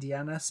suck in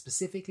Indiana,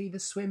 specifically the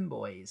Swim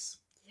Boys.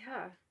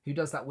 Yeah. Who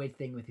does that weird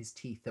thing with his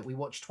teeth that we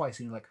watched twice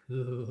and you're like,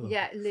 ugh.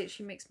 Yeah, it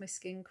literally makes my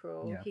skin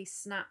crawl. Yeah. He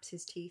snaps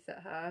his teeth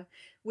at her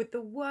with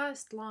the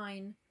worst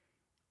line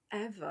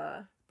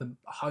ever. The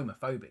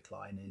homophobic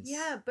line is...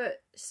 Yeah,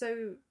 but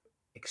so...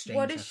 Exchange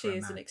what her is for she a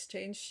as man. an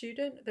exchange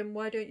student? Then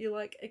why don't you,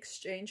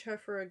 exchange her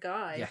for a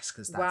guy? Yes,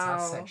 because that's how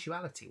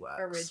sexuality works.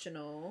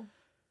 Original.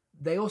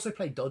 They also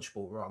play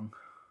dodgeball wrong.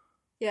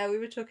 Yeah, we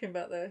were talking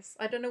about this.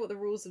 I don't know what the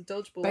rules of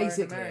dodgeball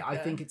Basically, are in America. I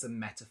think it's a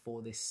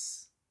metaphor,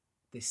 this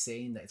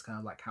scene, that it's kind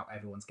of like how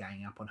everyone's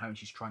ganging up on her and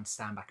she's trying to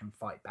stand back and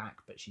fight back,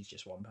 but she's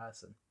just one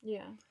person.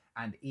 Yeah.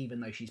 And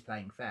even though she's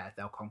playing fair,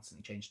 they'll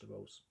constantly change the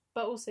rules.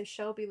 But also,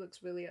 Shelby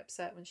looks really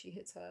upset when she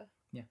hits her.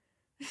 Yeah.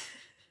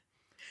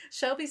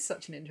 Shelby's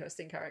such an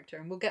interesting character,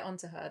 and we'll get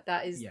onto her.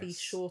 That is the Yes.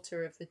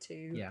 shorter of the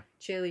two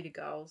cheerleader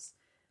girls.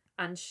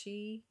 And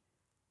she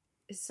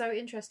is so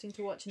interesting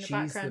to watch in the She's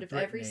background the of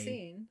every Britney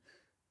scene.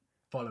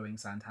 Following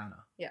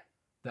Santana. Yeah.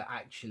 That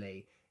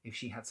actually, if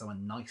she had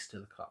someone nice to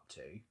look up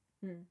to,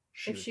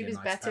 If she was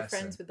better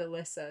friends with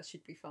Alyssa,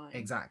 she'd be fine.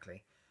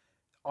 Exactly.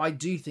 I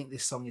do think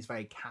this song is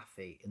very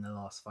Kathy in the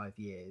last 5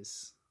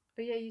 years.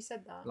 But yeah, you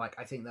said that. Like,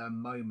 I think there are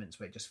moments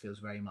where it just feels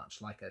very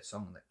much like a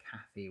song that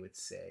Kathy would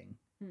sing.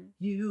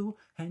 You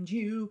and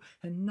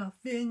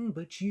nothing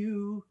but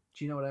you.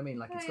 Do you know what I mean?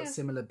 Like, it's got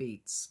similar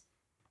beats.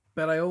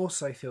 But I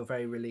also feel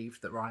very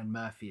relieved that Ryan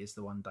Murphy is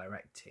the one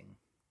directing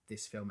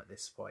this film at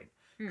this point.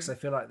 Because I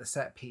feel like the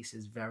set piece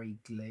is very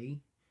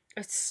Glee.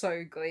 It's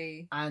so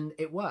Glee. And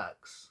it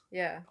works.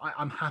 Yeah.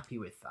 I'm happy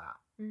with that.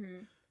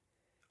 Mm-hmm.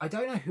 I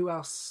don't know who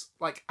else,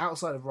 like,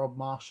 outside of Rob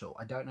Marshall,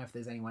 I don't know if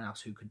there's anyone else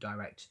who could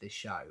direct this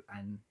show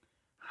and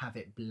have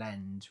it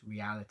blend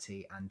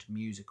reality and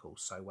musical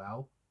so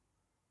well.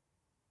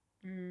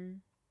 Who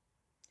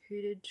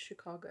did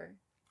Chicago?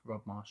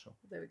 Rob Marshall.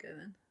 There we go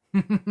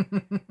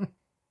then.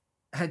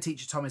 Head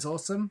teacher Tom is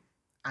awesome,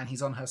 and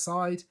he's on her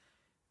side,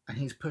 and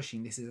he's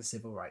pushing this is a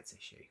civil rights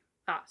issue.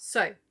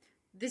 So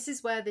this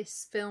is where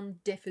this film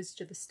differs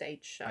to the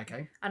stage show.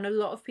 Okay. And a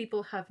lot of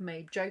people have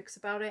made jokes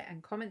about it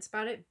and comments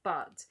about it,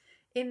 but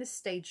in the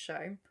stage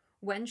show,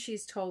 when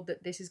she's told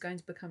that this is going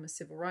to become a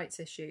civil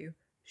rights issue,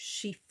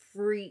 she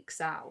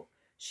freaks out.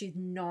 She's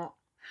not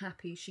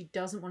happy. She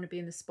doesn't want to be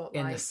in the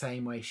spotlight. In the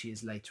same way she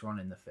is later on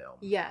in the film.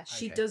 Yeah,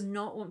 she does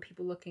not want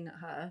people looking at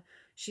her.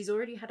 She's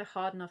already had a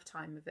hard enough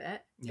time of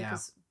it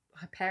because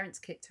her parents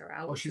kicked her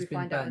out. Well, she's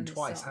been burned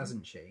twice,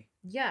 hasn't she?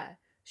 Yeah.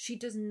 She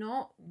does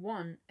not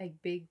want a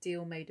big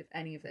deal made of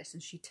any of this,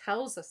 and she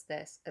tells us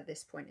this at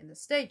this point in the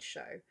stage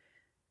show.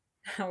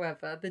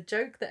 However, the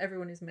joke that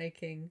everyone is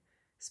making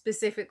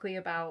specifically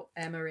about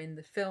Emma in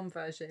the film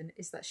version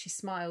is that she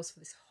smiles for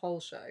this whole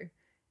show,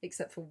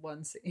 except for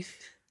one scene.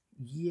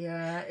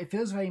 Yeah, it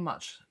feels very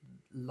much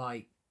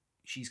like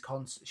she's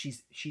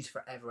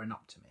forever an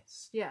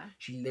optimist. Yeah.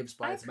 She lives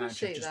by this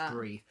mantra of just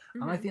breathe.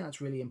 Mm-hmm. And I think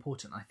that's really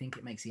important. I think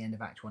it makes the end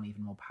of Act 1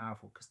 even more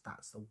powerful because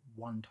that's the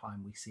one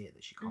time we see it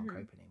that she can't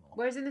cope anymore.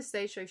 Whereas in the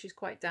stage show, she's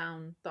quite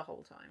down the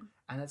whole time.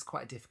 And that's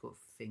quite a difficult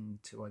thing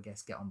to, I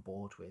guess, get on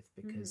board with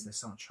because there's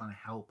so much trying to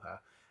help her.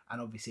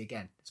 And obviously,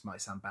 again, this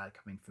might sound bad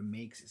coming from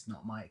me because it's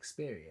not my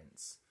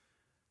experience.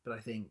 But I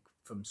think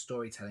from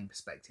storytelling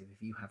perspective,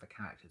 if you have a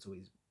character that's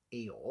always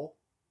Eeyore,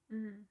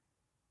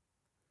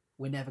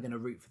 we're never going to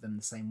root for them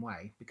the same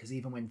way because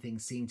even when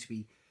things seem to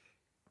be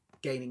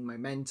gaining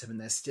momentum and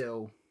they're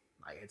still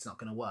like it's not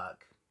going to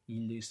work,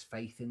 you lose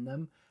faith in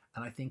them.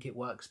 And I think it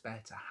works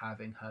better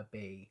having her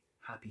be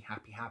happy,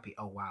 happy, happy.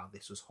 Oh wow,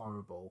 this was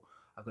horrible.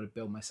 I've got to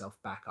build myself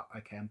back up.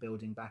 Okay, I'm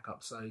building back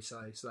up slowly,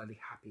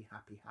 happy,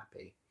 happy,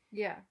 happy.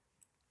 Yeah.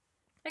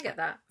 I get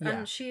that. Yeah.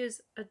 And she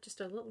is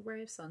just a little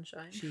ray of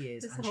sunshine. She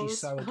is. This And whole- she's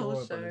so whole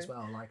adorable show. as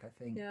well. Like, I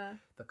think Yeah.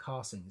 the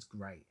casting is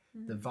great.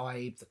 Mhm. The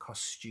vibe, the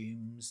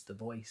costumes, the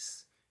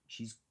voice.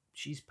 She's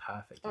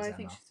perfect as I Emma.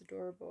 think she's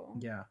adorable.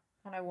 Yeah.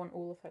 And I want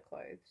all of her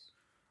clothes.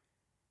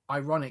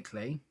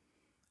 Ironically,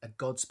 a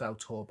Godspell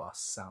tour bus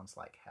sounds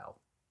like hell.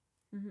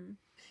 Mm-hmm.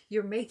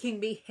 You're making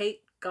me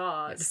hate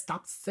God.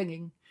 Stop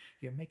singing.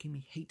 You're making me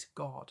hate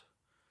God.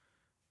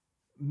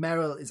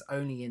 Meryl is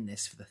only in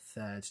this for the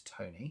third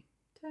Tony.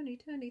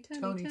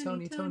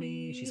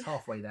 Tony. She's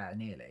halfway there,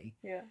 nearly.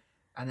 Yeah.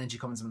 And then she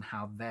comments on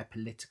how they're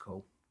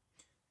political.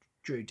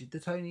 Drew, did the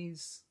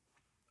Tonys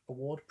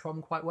award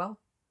prom quite well?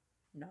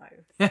 No,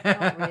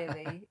 not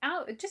really.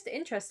 Just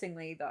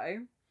interestingly,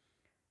 though,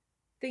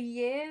 the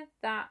year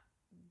that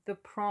the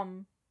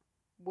prom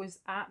was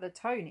at the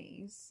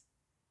Tonys,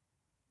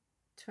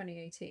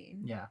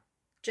 2018, Yeah.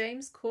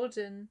 James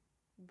Corden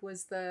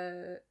was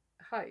the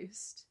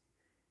host,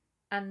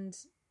 and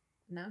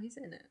now he's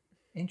in it.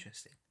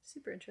 Interesting.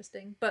 Super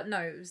interesting. But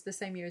no, it was the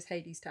same year as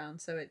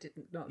Hadestown, so it did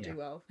not Yeah. do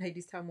well.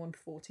 Hadestown won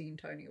 14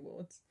 Tony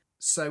Awards.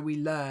 So we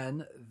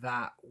learn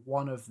that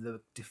one of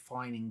the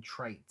defining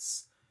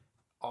traits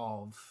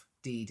of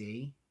Dee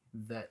Dee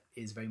that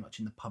is very much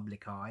in the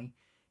public eye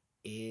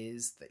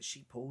is that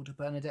she pulled a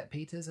Bernadette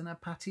Peters and a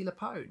Patti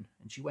LuPone,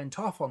 and she went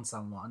off on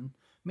someone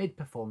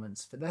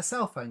mid-performance for their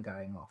cell phone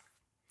going off,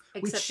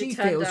 which Except she it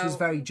turned feels was out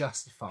very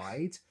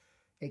justified,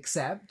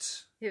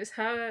 except... it was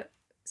her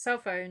cell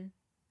phone,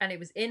 and it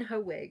was in her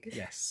wig.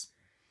 Yes.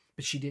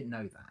 But she didn't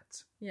know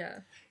that.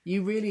 Yeah.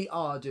 You really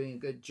are doing a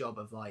good job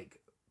of,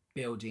 like,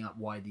 building up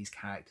why these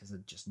characters are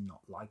just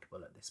not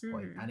likable at this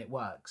point. And it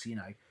works, you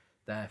know.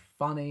 They're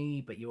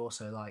funny, but you're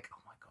also like,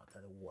 oh my God,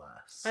 they're the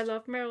worst. I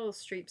love Meryl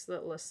Streep's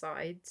little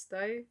asides,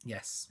 though.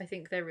 Yes. I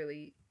think they're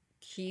really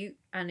cute,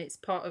 and it's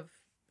part of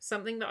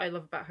something that I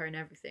love about her and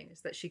everything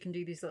is that she can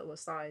do these little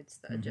asides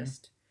that are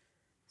just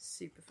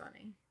super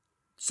funny.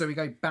 So we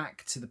go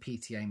back to the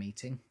PTA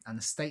meeting, and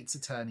the state's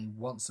attorney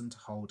wants them to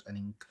hold an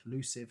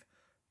inclusive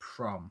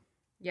prom.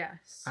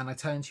 Yes. And I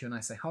turn to you and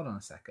I say, hold on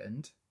a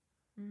second.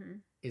 Mm-hmm.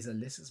 Is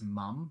Alyssa's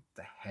mum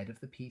the head of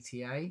the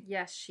PTA?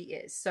 Yes, she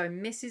is. So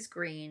Mrs.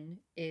 Green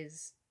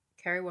is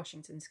Kerry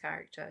Washington's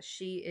character.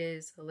 She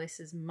is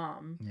Alyssa's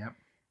mum. Yep.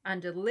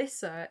 And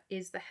Alyssa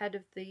is the head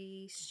of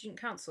the student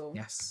council.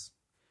 Yes.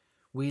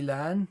 We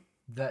learn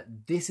that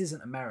this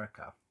isn't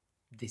America.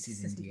 This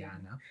is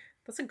Indiana.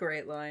 That's a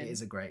great line. It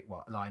is a great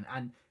line.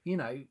 And, you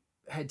know,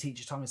 head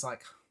teacher Tom is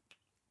like,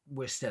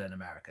 we're still in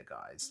America,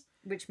 guys.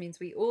 Which means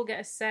we all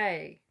get a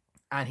say.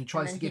 And he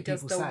tries to give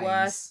people the sayings.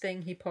 worst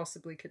thing he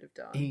possibly could have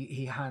done.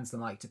 He hands the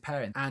mic to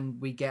parents. And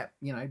we get,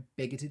 you know,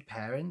 bigoted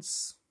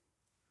parents.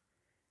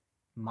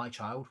 My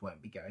child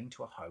won't be going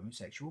to a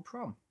homosexual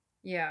prom.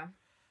 Yeah.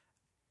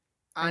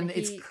 And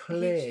it's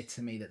clear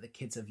to me that the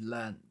kids have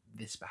learnt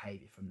this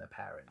behaviour from their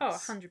parents. Oh,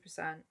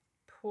 100%.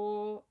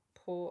 Poor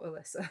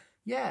Alyssa.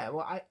 Yeah,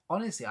 well, I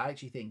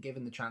actually think,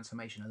 given the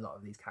transformation a lot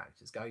of these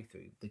characters go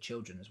through, the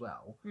children as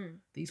well,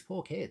 these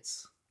poor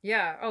kids.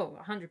 Yeah,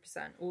 100%.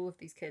 All of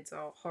these kids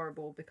are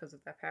horrible because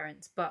of their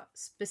parents, but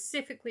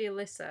specifically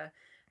Alyssa,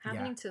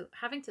 having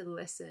to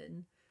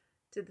listen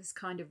to this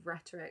kind of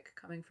rhetoric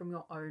coming from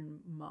your own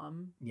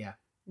mum. Yeah.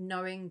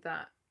 Knowing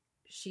that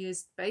she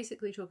is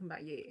basically talking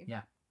about you.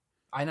 Yeah.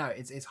 I know,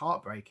 it's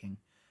heartbreaking.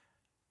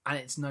 And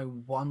it's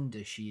no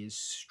wonder she is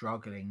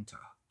struggling to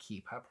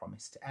keep her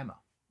promise to Emma.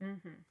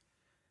 Mm-hmm.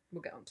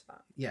 We'll get on to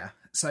that. Yeah.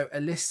 So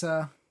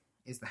Alyssa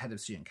is the head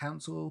of student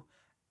council,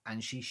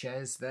 and she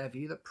shares their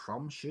view that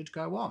prom should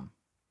go on.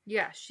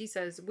 Yeah, she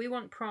says, we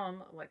want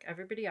prom like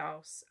everybody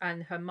else.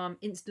 And her mum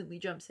instantly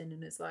jumps in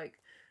and is like,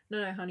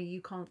 no, honey,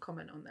 you can't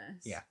comment on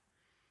this. Yeah.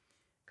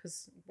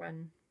 Because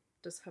when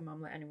does her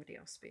mum let anybody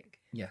else speak?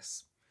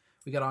 Yes.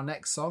 We got our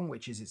next song,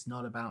 which is It's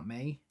Not About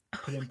Me.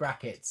 Put in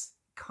brackets.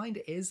 Kind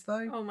of is,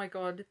 though. Oh my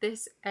God,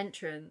 this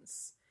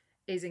entrance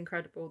is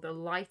incredible. The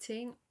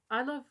lighting,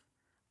 I'll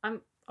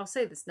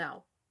say this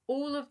now.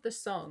 All of the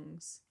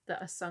songs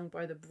that are sung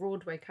by the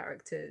Broadway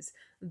characters,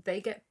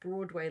 they get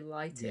Broadway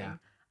lighting. Yeah.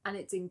 And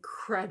it's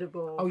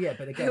incredible. Oh, yeah,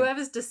 but again,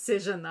 whoever's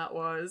decision that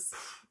was.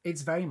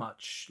 It's very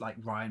much like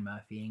Ryan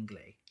Murphy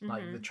Ingley,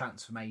 like the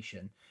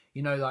transformation.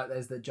 You know, like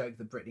there's the joke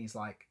that Britney's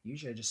like,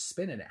 usually just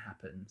spin and it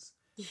happens.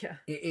 Yeah.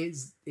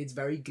 It's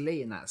very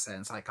Glee in that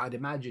sense. Like, I'd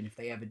imagine if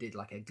they ever did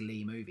like a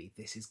Glee movie,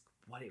 this is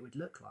what it would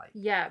look like.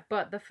 Yeah,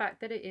 but the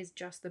fact that it is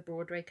just the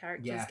Broadway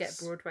characters get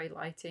Yes. Broadway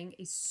lighting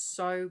is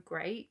so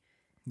great.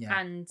 Yeah.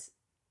 And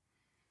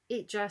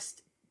it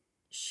just,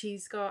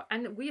 she's got,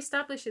 and we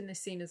establish in this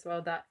scene as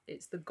well that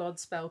it's the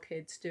Godspell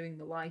kids doing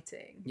the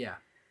lighting. Yeah.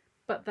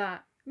 But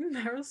that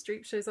Meryl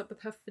Streep shows up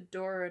with her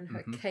fedora and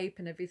her cape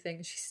and everything,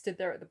 and she stood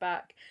there at the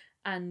back,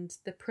 and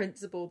the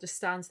principal just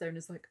stands there and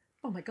is like,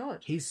 oh my God.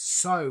 He's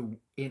so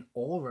in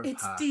awe of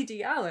It's her. Dee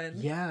Dee Allen.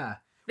 Yeah.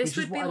 This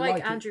Which is would be what I like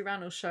like. Andrew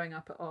Rannells showing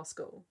up at our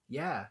school.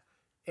 Yeah.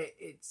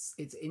 It's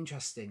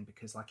interesting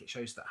because like it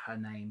shows that her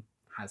name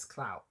has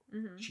clout.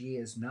 Mm-hmm. She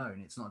is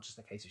known. It's not just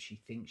a case of she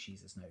thinks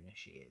she's as known as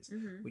she is,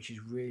 Mm-hmm. which is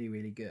really,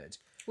 really good.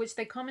 Which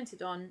they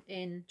commented on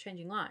in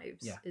Changing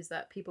Lives, Yeah. is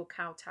that people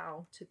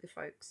kowtow to the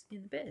folks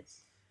in the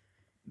biz.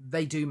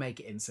 They do make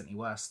it instantly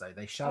worse, though.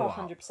 They show up.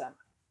 100%.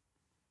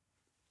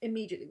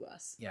 Immediately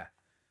worse. Yeah.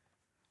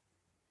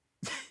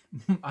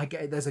 I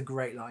get it. There's a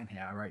great line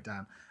here I wrote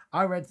down.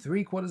 I read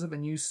 3/4 of a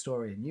news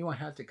story and knew I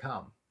had to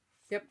come.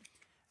 Yep.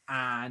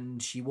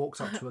 And she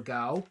walks up to a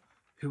girl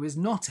who is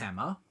not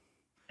Emma.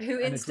 Who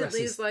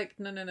instantly addresses- is like,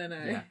 no.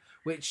 Yeah.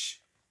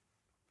 Which,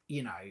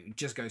 you know,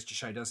 just goes to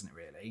show, doesn't it,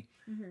 really?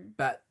 Mm-hmm.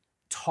 But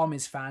Tom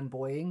is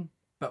fanboying,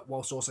 but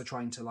whilst also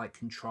trying to, like,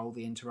 control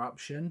the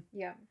interruption.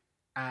 Yeah.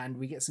 And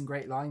we get some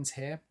great lines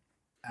here.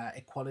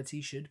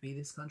 Equality should be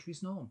this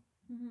country's norm.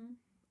 Mm-hmm.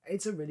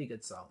 It's a really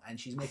good song, and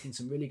she's making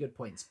some really good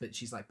points, but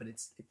she's like, but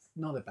it's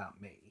not about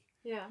me.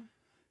 Yeah.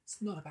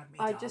 It's not about me,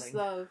 I darling. just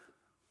love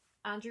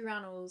Andrew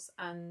Rannells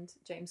and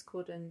James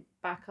Corden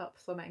back up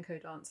flamenco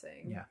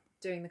dancing. Yeah.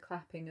 Doing the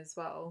clapping as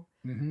well.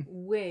 Mm-hmm.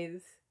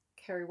 With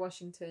Kerry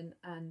Washington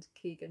and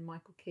Keegan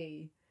Michael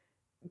Key.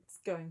 It's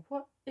going,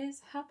 what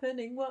is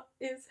happening? What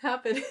is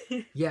happening?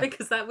 Yeah.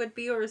 Because that would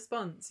be your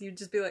response. You'd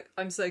just be like,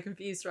 I'm so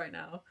confused right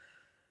now.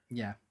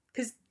 Yeah.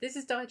 Because this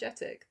is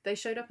diegetic. They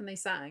showed up and they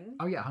sang.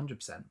 Oh yeah, 100%.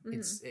 Mm-hmm.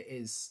 It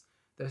is.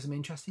 There's some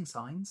interesting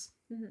signs.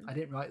 Mm-hmm. I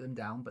didn't write them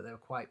down, but they were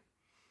quite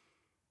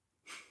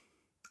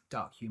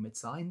dark, humid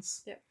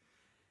signs. Yep.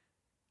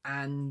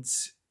 And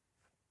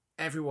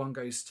everyone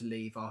goes to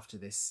leave after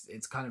this.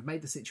 It's kind of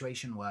made the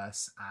situation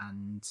worse,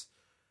 and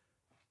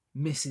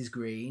Mrs.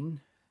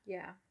 Green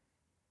Yeah.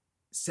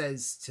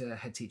 says to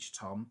head teacher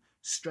Tom,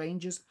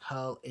 "Strangers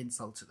hurl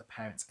insults at the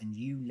parents, and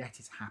you let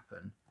it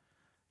happen."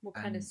 What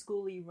kind of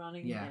school are you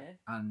running Yeah, here?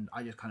 and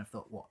I just kind of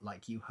thought, what,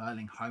 like you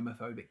hurling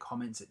homophobic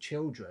comments at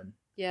children?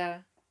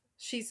 Yeah.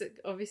 She's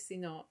obviously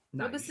not.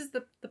 No, Well, this is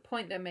the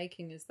point they're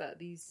making, is that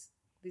these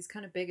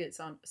kind of bigots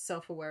aren't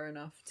self-aware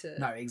enough to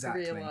No,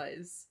 exactly.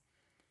 realise.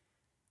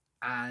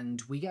 And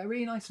we get a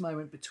really nice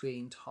moment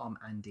between Tom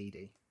and Dee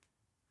Dee.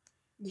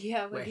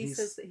 Yeah, when Where he he's-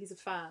 says that he's a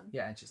fan.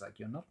 Yeah, and she's like,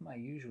 "You're not my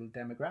usual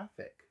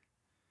demographic."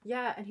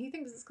 Yeah, and he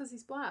thinks it's because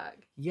he's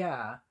black.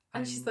 Yeah.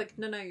 And she's like,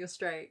 no, you're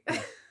straight.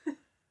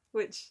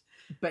 Which...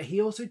 But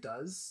he also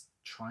does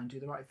try and do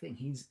the right thing.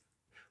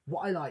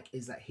 What I like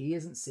is that he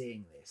isn't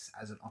seeing this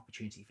as an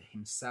opportunity for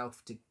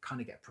himself to kind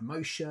of get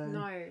promotion.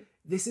 No.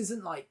 This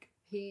isn't like...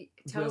 He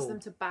tells Will. them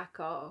to back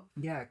off.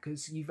 Yeah,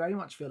 because you very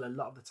much feel a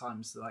lot of the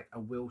times like a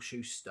Will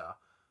Schuster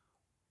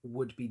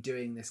would be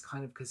doing this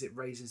kind of because it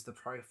raises the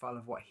profile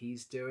of what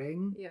he's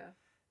doing. Yeah.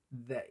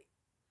 That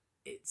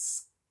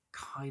it's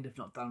kind of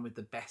not done with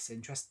the best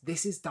interest.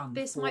 This is done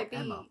This for might be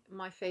Emma.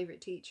 my favourite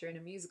teacher in a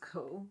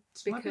musical.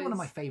 This might be one of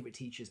my favourite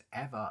teachers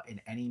ever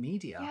in any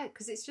media. Yeah,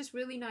 because it's just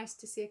really nice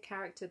to see a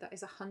character that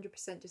is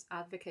 100% just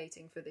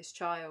advocating for this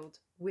child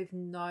with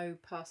no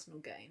personal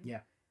gain.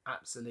 Yeah,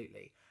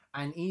 absolutely.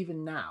 And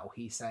even now,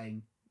 he's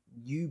saying,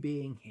 you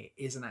being here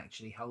isn't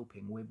actually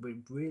helping. We're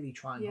really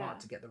trying Yeah. hard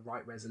to get the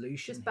right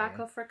resolution Just back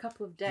here. off for a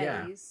couple of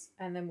Yeah. days,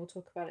 and then we'll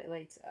talk about it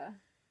later.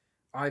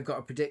 I've got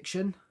a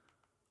prediction.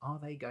 Are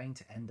they going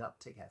to end up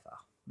together?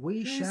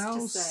 We Who's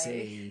shall to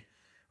say? see.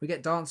 We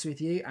get Dance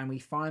With You, and we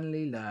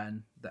finally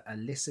learn that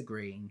Alyssa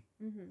Green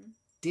Mm-hmm.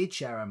 did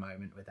share a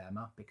moment with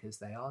Emma because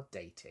they are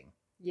dating.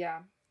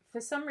 Yeah. For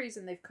some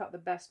reason, they've cut the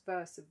best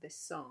verse of this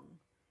song,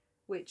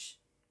 which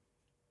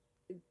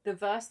the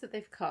verse that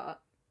they've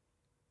cut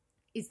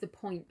is the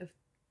point of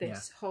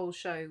this whole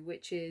show,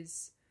 which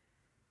is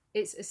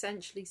it's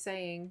essentially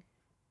saying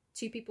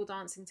two people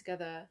dancing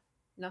together,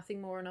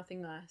 nothing more or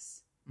nothing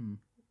less. Mm.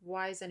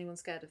 Why is anyone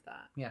scared of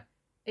that? Yeah.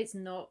 It's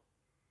not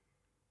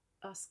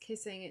us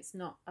kissing, it's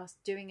not us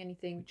doing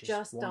anything, We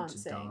just want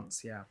dancing. to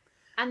dance, yeah.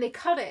 And they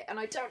cut it, and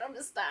I don't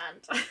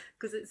understand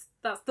because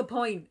that's the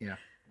point. Yeah.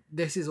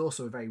 This is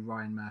also a very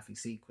Ryan Murphy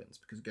sequence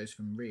because it goes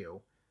from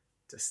real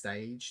to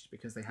staged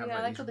because they have Yeah, I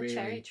like like these all the really...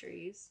 cherry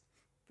trees.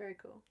 Very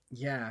cool.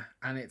 Yeah,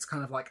 and it's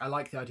kind of like I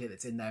like the idea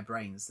that's in their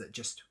brains that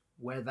just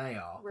where they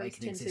are, they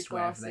can Rose-tinted exist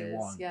wherever they glasses,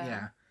 want.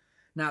 yeah.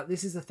 Now,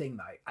 this is the thing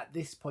though. At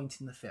this point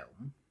in the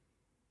film,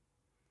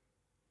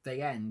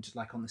 they end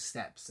like on the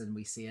steps, and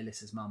we see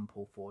Alyssa's mum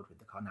pull forward with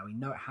the car. Now we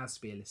know it has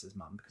to be Alyssa's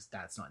mum because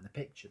Dad's not in the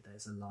picture.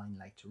 There's a line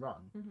later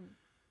on. Mm-hmm.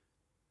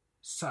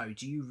 So,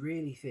 do you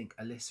really think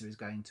Alyssa is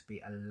going to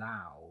be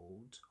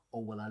allowed,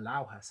 or will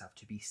allow herself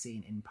to be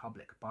seen in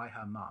public by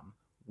her mum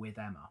with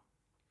Emma?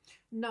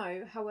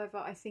 No, however,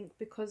 I think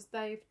because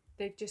they've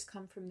just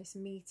come from this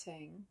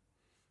meeting,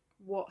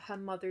 what her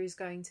mother is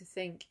going to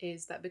think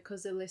is that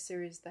because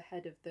Alyssa is the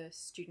head of the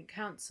student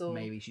council,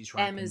 Maybe she's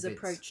trying Emma's to convince...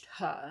 approached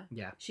her.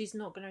 Yeah, She's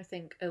not going to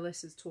think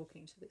Alyssa's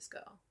talking to this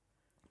girl.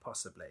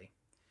 possibly.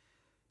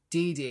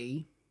 Dee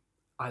Dee,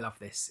 I love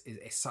this.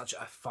 It's such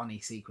a funny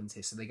sequence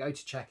here. So they go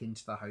to check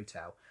into the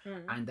hotel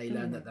and they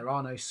learn that there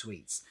are no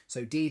suites.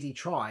 So Dee Dee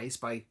tries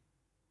by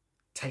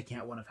taking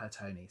out one of her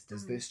Tonys.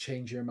 Does this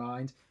change your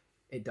mind?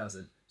 It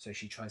doesn't. So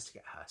she tries to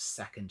get her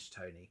second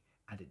Tony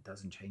and it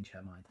doesn't change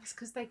her mind. That's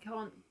because they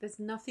can't, there's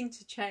nothing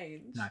to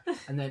change. No.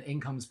 And then in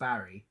comes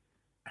Barry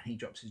and he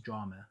drops his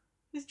drama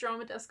His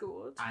Drama Desk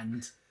Award.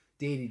 And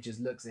Dee Dee just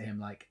looks at him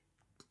like,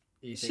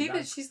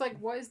 she's like,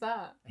 what is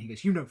that? And he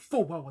goes, you know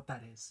full well what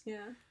that is.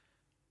 Yeah.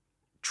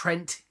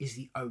 Trent is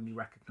the only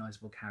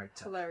recognisable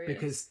character. Hilarious.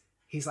 Because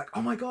he's like,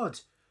 oh my God,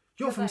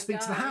 you're from Speak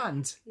to the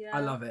Hand. Yeah.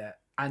 I love it.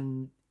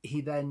 And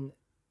he then...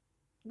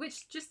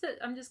 Which,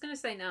 I'm just going to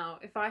say now,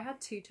 if I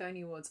had 2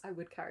 Tony Awards, I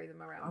would carry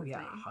them around with me.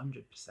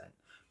 100%.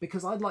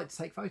 Because I'd like to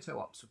take photo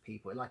ops with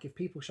people. Like, if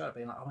people show up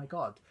being like, oh my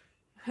God,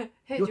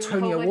 hey, your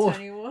Tony Award.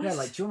 Yeah,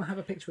 like, do you want to have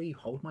a picture where you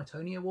hold my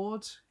Tony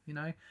Award? You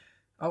know?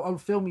 I'll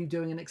film you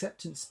doing an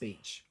acceptance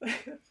speech.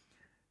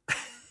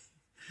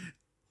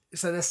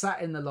 So they're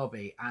sat in the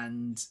lobby,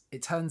 and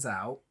it turns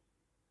out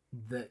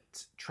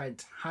that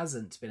Trent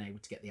hasn't been able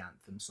to get the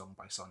anthem song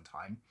by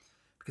Sondheim,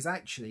 because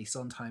actually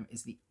Sondheim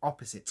is the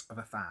opposite of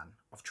a fan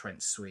of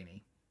Trent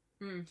Sweeney.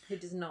 He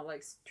does not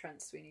like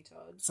Trent Sweeney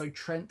Todd. So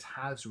Trent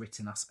has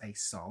written us a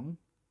song.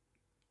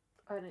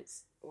 And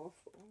it's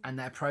awful. And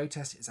their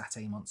protest is at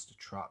a monster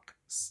truck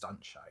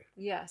stunt show.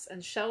 Yes,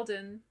 and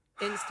Sheldon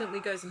instantly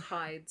goes and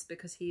hides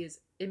because he is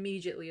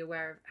immediately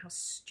aware of how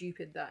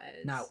stupid that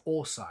is. Now,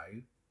 also,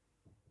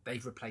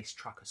 they've replaced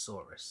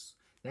Truckosaurus.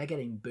 They're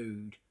getting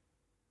booed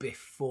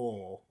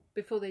before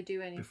they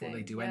do anything.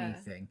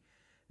 Anything.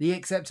 The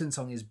acceptance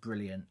song is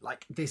brilliant.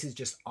 Like, this is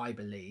just I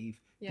Believe.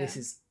 Yeah. This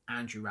is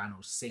Andrew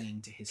Rannells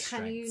singing to his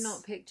strengths. Can you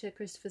not picture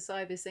Christopher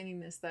Cyber singing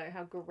this, though?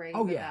 How great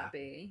would that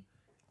be?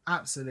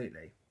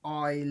 Absolutely.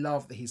 I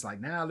love that he's like,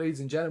 now, ladies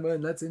and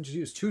gentlemen, let's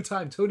introduce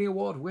 2-time Tony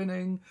Award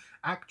winning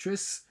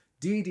actress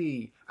Dee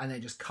Dee. And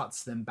then just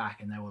cuts them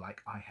back, and they were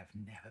like, I have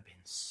never been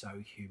so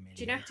humiliated.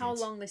 Do you know how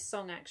long this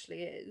song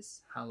actually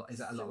is? How long is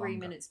that? A lot 3 longer? 3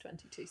 minutes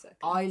 22 seconds.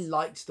 I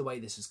liked the way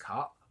this was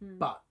cut,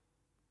 but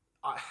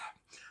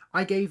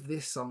I gave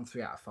this song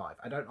 3 out of 5.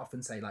 I don't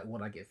often say like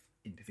what I give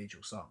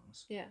individual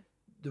songs. Yeah.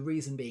 The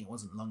reason being it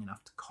wasn't long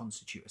enough to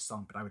constitute a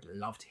song, but I would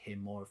love to hear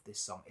more of this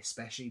song,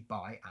 especially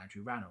by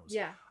Andrew Rannells.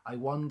 Yeah. I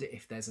wonder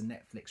if there's a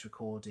Netflix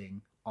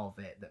recording of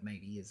it that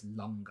maybe is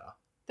longer.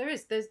 There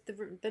is. There's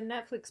the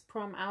Netflix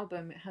Prom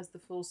album. It has the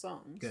full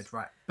songs. Good,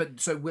 right. But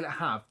so will it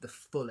have the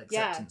full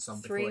acceptance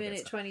song? 3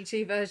 minute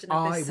 22 version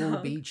of this song. I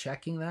will be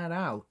checking that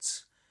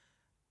out.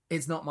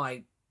 It's not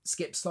my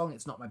skip song.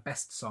 It's not my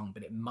best song,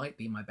 but it might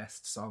be my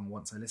best song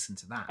once I listen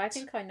to that. I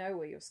think I know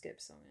where your skip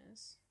song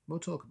is. We'll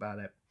talk about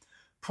it.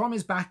 Prom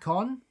is back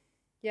on.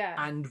 Yeah.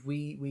 And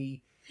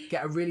we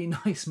get a really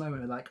nice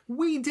moment of like,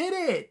 we did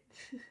it!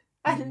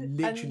 And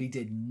literally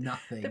did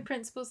nothing. The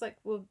principal's like,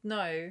 well,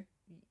 no,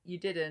 you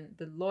didn't.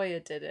 The lawyer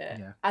did it.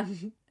 Yeah.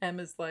 And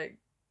Emma's like,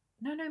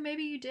 no,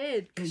 maybe you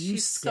did. Because you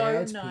she's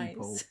scared so nice.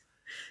 people.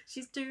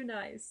 She's too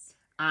nice.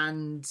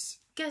 And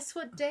guess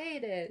what day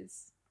it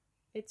is?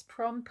 It's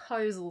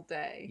promposal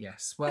day.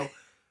 yes, well,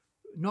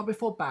 not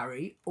before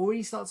Barry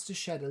already starts to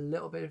shed a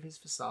little bit of his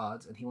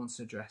facade, and he wants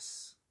to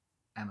dress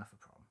Emma for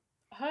prom.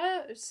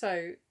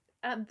 So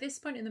at this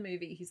point in the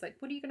movie, he's like,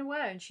 what are you going to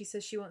wear? And she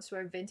says she wants to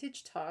wear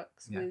vintage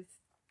tux with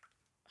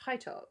high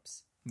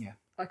tops. Yeah.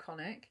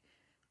 Iconic,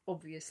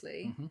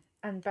 obviously. Mm-hmm.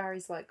 And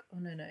Barry's like, oh,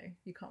 no,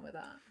 you can't wear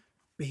that.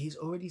 But he's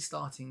already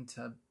starting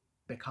to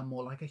become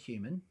more like a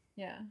human.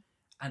 Yeah.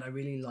 And I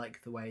really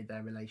like the way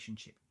their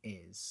relationship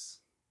is.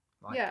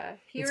 Like, yeah.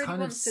 It's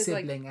kind of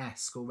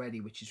sibling-esque already,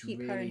 which is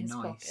really nice.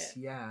 Pocket.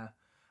 Yeah.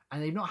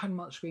 And they've not had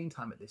much screen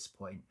time at this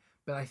point.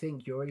 But I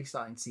think you're already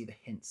starting to see the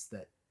hints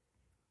that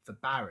for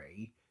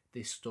Barry,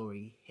 this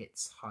story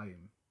hits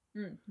home.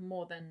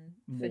 More than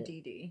for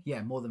Dee Dee.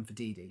 Yeah, more than for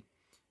Dee Dee.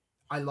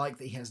 I like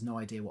that he has no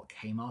idea what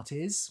Kmart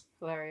is.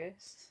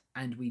 Hilarious.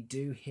 And we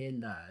do here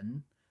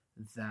learn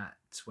that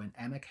when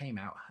Emma came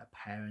out, her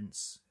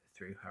parents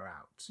threw her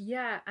out.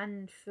 Yeah,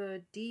 and for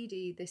Dee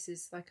Dee, this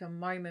is like a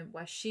moment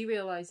where she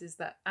realises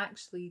that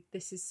actually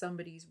this is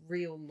somebody's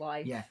real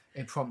life. Yeah,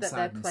 it prompts that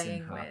they're sadness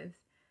playing in her. with.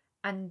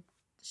 And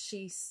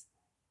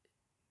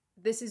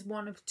this is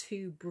one of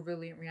 2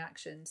 brilliant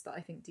reactions that I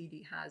think Dee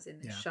Dee has in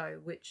this show,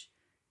 which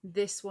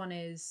this one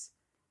is,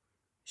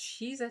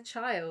 she's a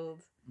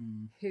child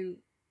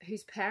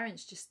whose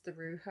parents just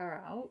threw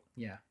her out.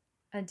 Yeah.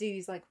 And Dee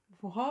Dee's like,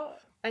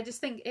 what? I just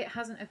think it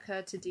hasn't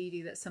occurred to Dee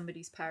Dee that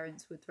somebody's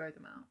parents would throw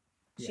them out.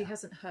 She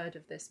hasn't heard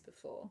of this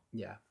before.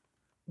 Yeah.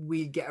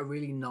 We get a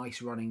really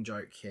nice running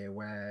joke here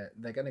where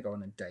they're going to go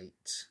on a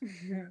date.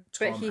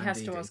 But he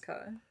has to ask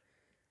her.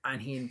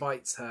 And he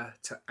invites her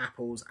to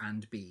Apples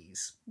and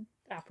Bees.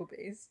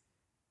 Applebee's.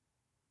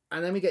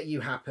 And then we get You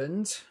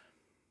Happened.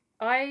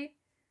 I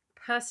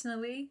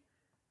personally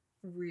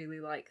really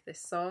like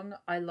this song.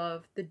 I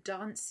love the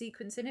dance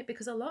sequence in it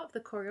because a lot of the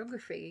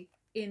choreography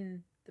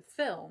in the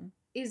film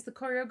is the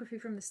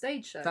choreography from the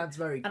stage show. That's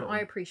very cool. And I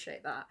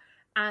appreciate that.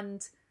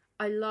 And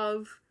I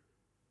love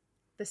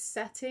the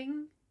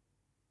setting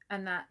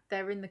and that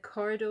they're in the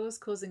corridors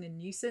causing a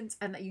nuisance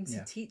and that you can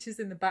see teachers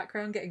in the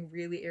background getting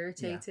really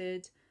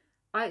irritated.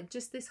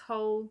 Just this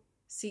whole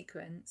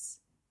sequence,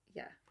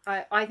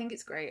 I think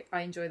it's great.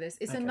 I enjoy this.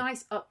 It's a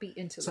nice upbeat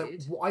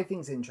interlude. So what I think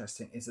is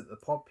interesting is that the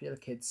popular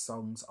kids'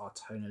 songs are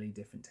tonally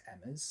different to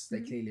Emma's. They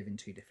clearly live in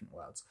 2 different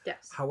worlds.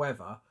 Yes.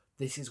 However,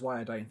 this is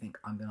why I don't think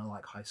I'm going to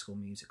like High School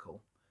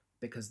Musical,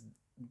 because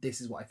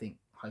this is what I think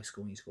High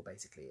School Musical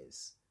basically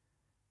is.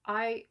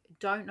 I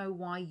don't know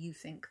why you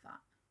think that.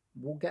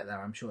 We'll get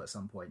there, I'm sure, at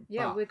some point.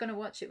 Yeah, but we're going to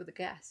watch it with a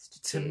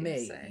guest. To too,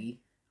 me, so.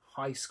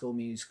 High School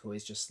Musical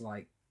is just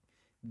like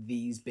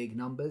these big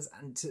numbers,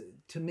 and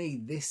to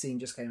me, this scene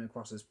just came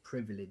across as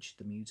Privilege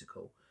the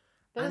musical.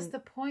 But that's the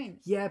point.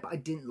 Yeah, but I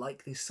didn't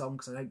like this song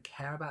because I don't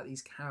care about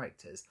these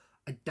characters.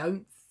 I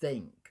don't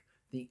think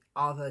the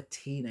other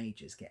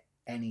teenagers get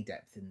any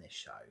depth in this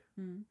show.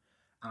 And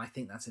I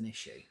think that's an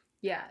issue.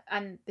 Yeah,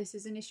 and this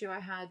is an issue I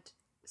had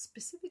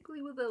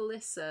specifically with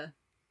Alyssa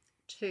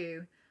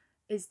too,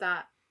 is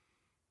that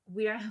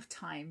we don't have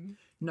time.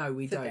 No,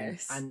 we don't.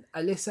 This. And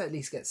Alyssa at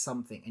least gets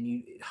something,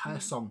 and her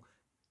song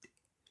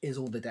is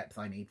all the depth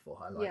I need for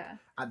her. Like, yeah.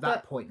 At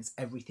that point, it's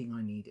everything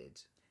I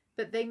needed.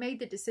 But they made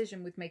the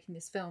decision with making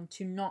this film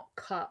to not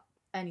cut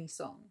any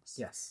songs.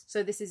 Yes.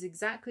 So this is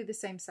exactly the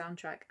same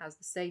soundtrack as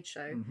the stage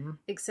show,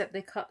 except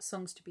they cut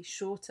songs to be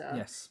shorter.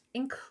 Yes.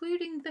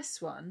 Including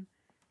this one.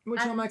 Which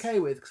I'm okay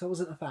with, because I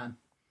wasn't a fan.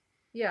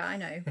 Yeah, I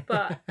know.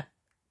 But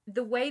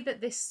the way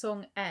that this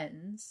song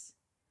ends,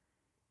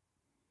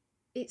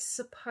 it's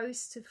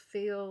supposed to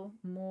feel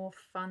more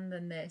fun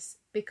than this,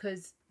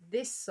 because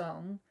this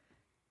song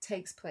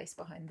takes place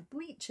behind the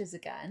bleachers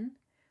again,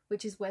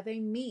 which is where they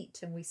meet,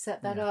 and we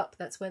set that up.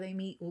 That's where they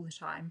meet all the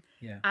time.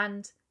 Yeah.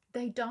 And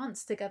they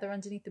dance together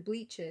underneath the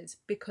bleachers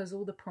because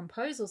all the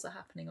promposals are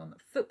happening on the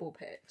football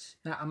pitch.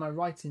 Now, am I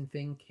right in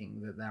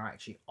thinking that they're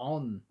actually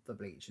on the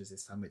bleachers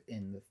this time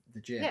within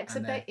the gym? Yeah,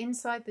 except they're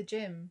inside the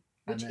gym,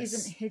 which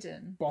isn't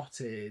hidden.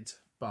 Spotted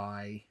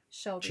by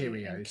Shelby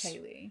Cheerios. and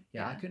Kaylee.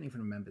 Yeah, I couldn't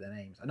even remember their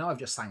names. I know I've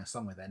just sang a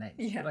song with their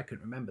names, but I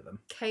couldn't remember them.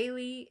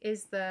 Kaylee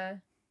is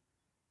the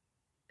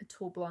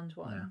tall blonde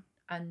one,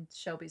 and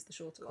Shelby's the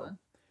shorter one.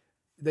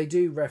 They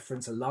do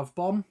reference a love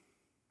bomb.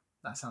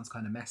 That sounds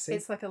kind of messy.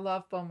 It's like a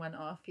love bomb went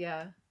off,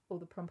 all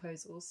the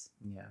promposals.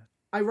 Yeah.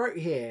 I wrote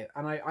here,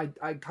 and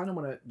I kind of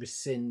want to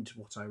rescind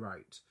what I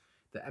wrote,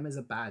 that Emma's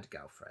a bad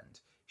girlfriend.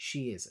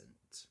 She isn't.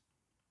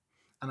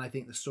 And I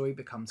think the story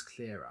becomes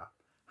clearer.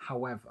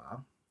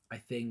 However, I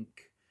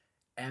think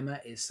Emma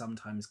is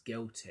sometimes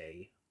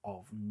guilty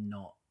of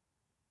not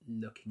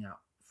looking out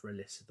for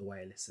Alyssa the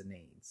way Alyssa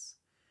needs.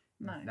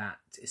 No. That,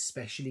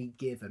 especially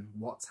given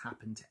what's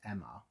happened to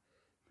Emma,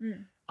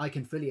 I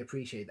can fully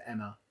appreciate that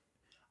Emma,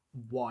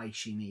 why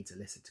she needs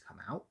Alyssa to come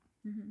out,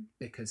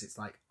 because it's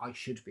like, I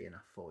should be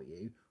enough for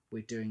you.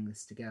 We're doing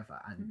this together,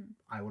 and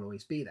I will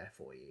always be there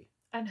for you.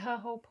 And her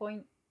whole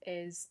point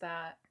is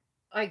that,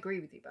 I agree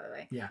with you, by the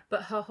way. Yeah.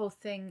 But her whole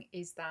thing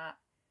is that,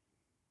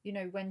 you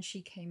know, when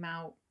she came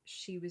out,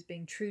 she was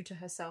being true to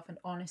herself and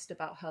honest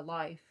about her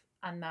life,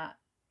 and that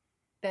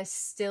there's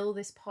still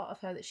this part of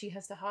her that she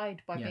has to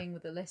hide by being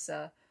with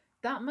Alyssa.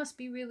 That must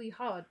be really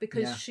hard,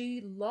 because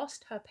she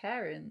lost her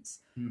parents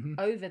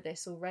over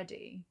this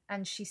already,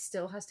 and she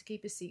still has to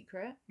keep a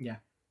secret. Yeah.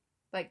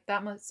 Like,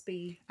 that must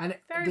be and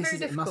very, this very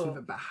is, difficult. It must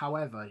be, but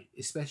however,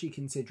 especially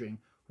considering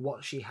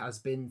what she has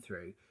been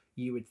through,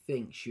 you would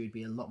think she would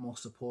be a lot more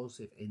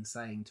supportive in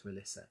saying to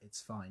Alyssa,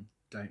 it's fine,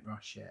 don't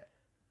rush it.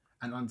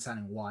 And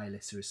understanding why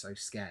Alyssa is so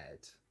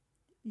scared.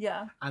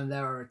 Yeah. And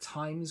there are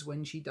times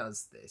when she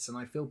does this, and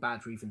I feel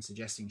bad for even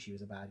suggesting she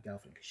was a bad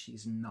girlfriend, because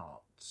she's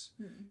not.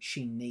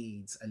 She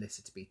needs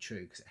Alyssa to be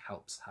true, because it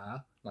helps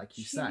her, like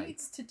you say. She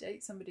needs to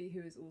date somebody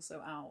who is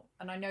also out.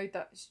 And I know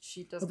that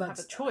she doesn't have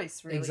a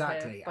choice, really.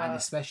 Exactly. Here, but... And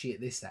especially at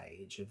this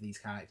age of these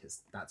characters,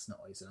 that's not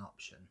always an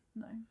option.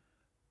 No.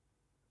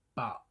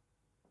 But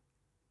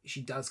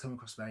she does come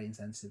across very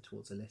insensitive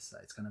towards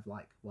Alyssa. It's kind of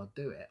like, well,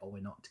 do it, or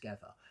we're not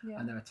together. Yeah.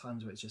 And there are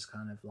times where it's just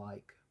kind of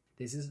like,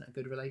 this isn't a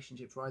good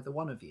relationship for either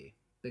one of you,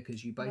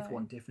 because you both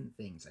want different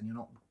things, and you're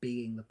not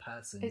being the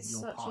person your partner needs.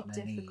 It's such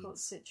a difficult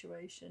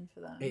situation for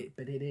them.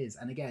 But it is.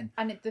 And again...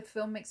 And the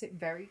film makes it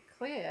very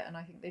clear, and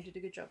I think they did a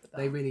good job with that.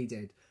 They really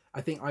did.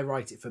 I think I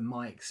write it from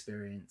my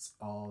experience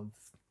of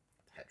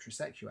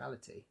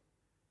heterosexuality,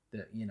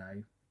 that, you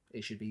know,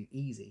 it should be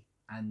easy.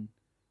 And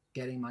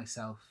getting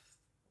myself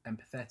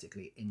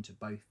empathetically into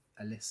both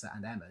Alyssa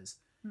and Emma's,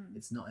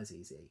 it's not as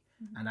easy.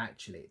 And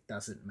actually, it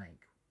doesn't make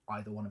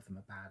either one of them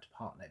a bad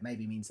partner. It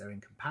maybe means they're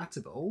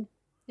incompatible.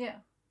 Yeah.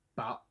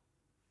 But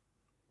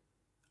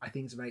I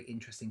think it's a very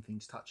interesting thing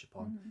to touch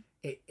upon.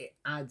 It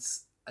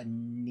adds a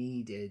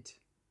needed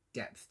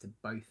depth to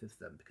both of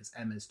them, because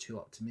Emma's too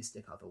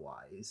optimistic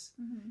otherwise.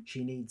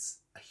 She needs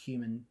a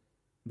human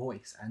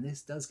voice, and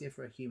this does give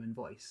her a human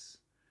voice.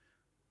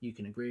 You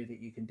can agree with it,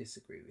 you can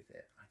disagree with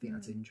it. I think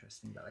that's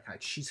interesting about the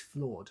character. She's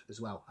flawed as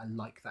well. I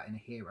like that in a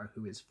hero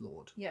who is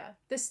flawed. Yeah.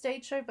 The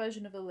stage show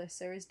version of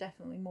Alyssa is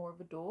definitely more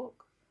of a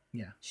dork.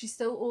 Yeah. She's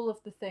still all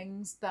of the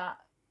things that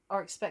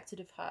are expected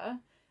of her,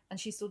 and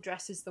she still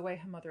dresses the way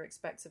her mother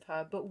expects of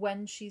her. But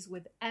when she's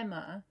with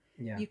Emma,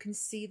 you can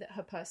see that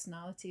her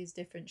personality is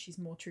different. She's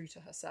more true to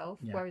herself,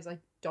 whereas I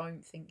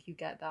don't think you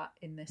get that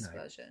in this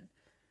version.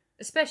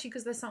 Especially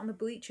because they're sat on the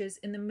bleachers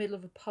in the middle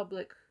of a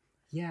public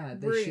room.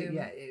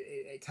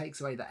 It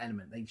takes away that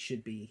element. They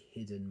should be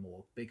hidden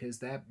more, because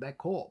they're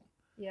caught.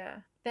 Yeah.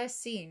 Their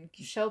scene,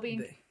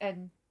 Shelby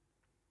and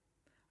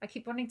I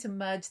keep wanting to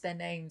merge their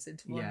names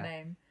into one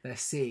name. They're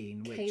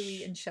seen, which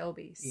Kaylee and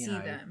Shelby, see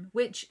them.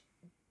 Which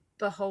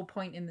the whole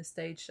point in the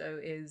stage show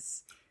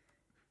is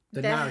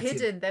they're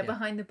hidden. They're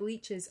behind the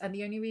bleachers, and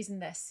the only reason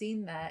they're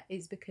seen there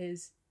is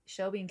because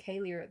Shelby and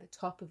Kaylee are at the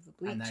top of the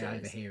bleachers. And they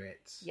overhear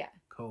it. Yeah.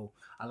 Cool.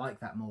 I like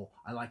that more.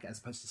 I like it as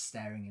opposed to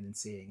staring in and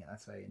seeing it.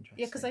 That's very interesting.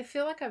 Yeah, because I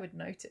feel like I would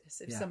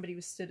notice if somebody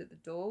was stood at the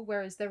door,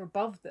 whereas they're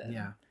above them.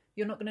 Yeah.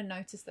 You're not going to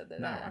notice that they're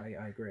there.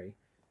 No, I agree.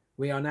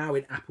 We are now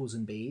in Apples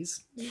and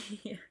Bees.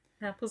 Yeah.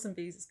 Apples and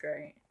Bees is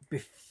great.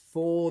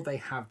 Before they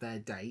have their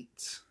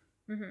date,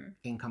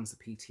 in comes the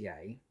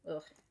PTA.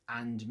 Ugh.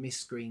 And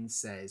Miss Green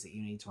says that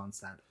you need to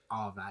understand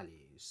our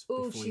values.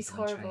 Oh, she's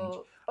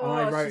horrible.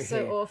 She's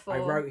so awful. I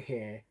wrote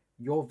here,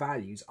 your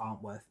values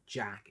aren't worth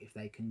jack if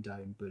they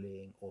condone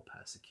bullying or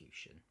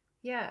persecution.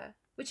 Yeah,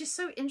 which is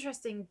so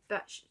interesting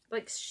that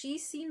she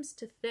seems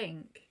to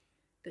think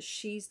that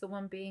she's the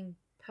one being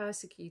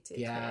persecuted.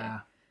 Yeah.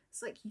 Here.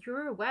 It's like,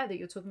 you're aware that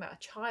you're talking about a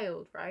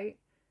child, right?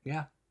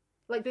 Yeah.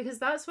 Like, because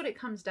that's what it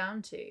comes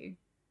down to.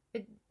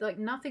 It, like,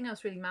 nothing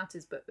else really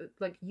matters, but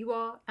like, you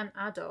are an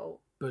adult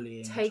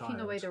bullying taking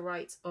away the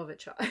rights of a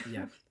child.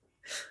 Yeah.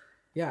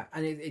 Yeah,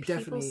 and it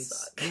definitely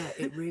is. Yeah,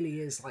 it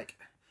really is. Like,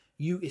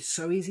 it's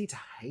so easy to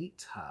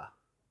hate her.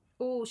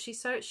 Oh,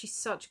 she's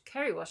such.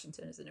 Kerry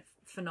Washington is a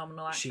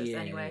phenomenal actress. She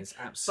anyway, is,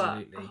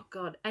 absolutely. But, oh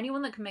god,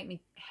 anyone that can make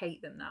me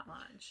hate them that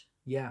much.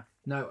 Yeah,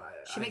 no.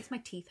 She makes my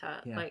teeth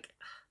hurt. Yeah. Like,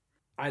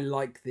 I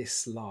like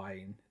this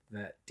line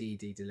that Dee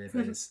Dee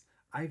delivers.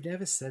 I've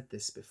never said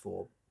this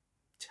before.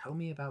 Tell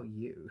me about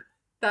you.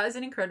 That is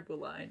an incredible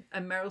line,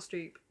 and Meryl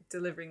Streep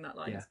delivering that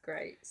line is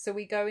great. So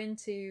we go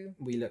into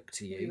We look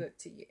to you. We look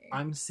to you.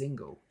 I'm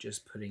single,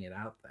 just putting it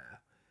out there.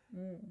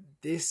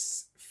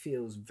 This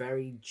feels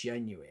very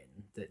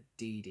genuine that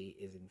Dee Dee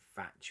is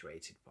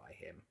infatuated by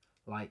him.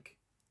 Like,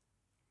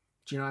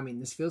 do you know what I mean?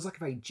 This feels like a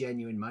very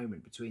genuine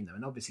moment between them.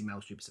 And obviously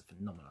Meryl Streep is a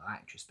phenomenal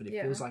actress, but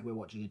it feels like we're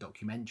watching a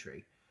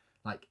documentary.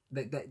 Like,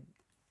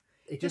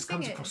 it just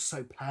comes across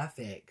so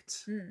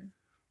perfect.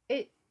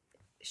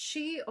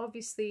 She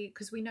obviously,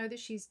 because we know that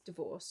she's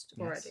divorced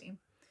already,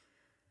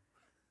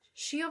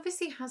 she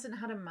obviously hasn't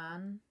had a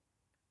man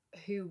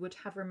who would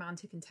have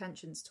romantic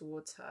intentions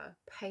towards her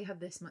pay her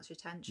this much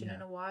attention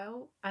in a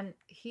while, and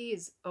he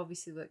is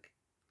obviously like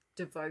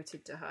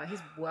devoted to her. He's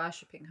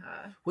worshipping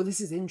her. Well,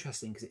 this is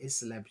interesting because it is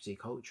celebrity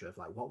culture of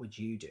like, what would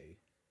you do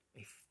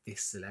if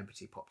this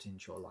celebrity popped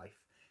into your life?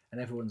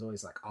 And everyone's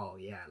always like, oh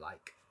yeah,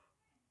 like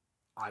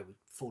I would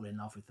fall in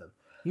love with them.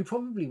 You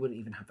probably wouldn't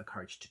even have the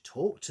courage to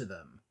talk to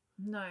them.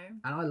 No.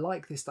 And I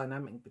like this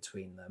dynamic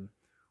between them.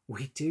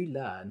 We do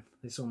learn,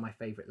 this is one of my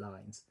favourite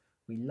lines,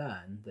 we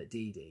learn that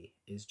Dee Dee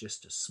is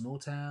just a small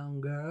town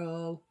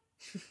girl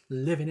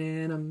living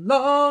in a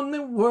lonely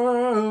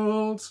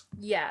world.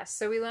 Yeah,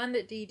 so we learned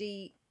that Dee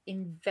Dee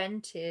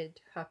invented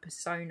her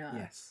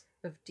persona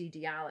of Dee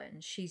Dee Allen.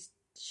 She's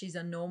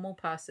a normal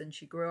person.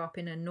 She grew up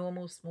in a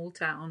normal small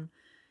town,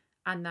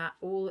 and that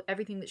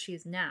everything that she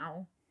is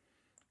now,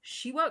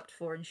 she worked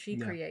for and she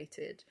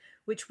created,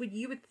 which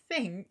you would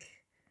think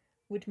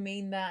would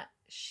mean that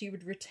she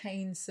would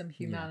retain some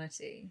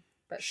humanity,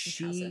 but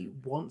she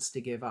hasn't. Wants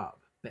to give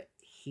up, but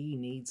he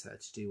needs her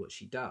to do what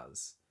she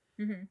does.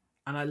 And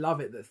I love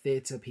it that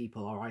theatre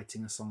people are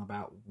writing a song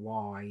about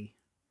why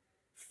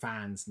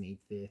fans need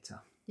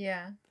theatre.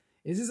 Yeah.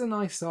 This is a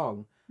nice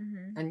song.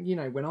 And, you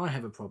know, when I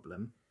have a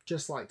problem,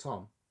 just like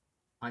Tom,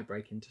 I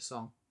break into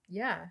song.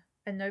 Yeah,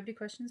 and nobody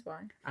questions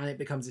why. And it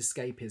becomes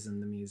Escapism,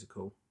 the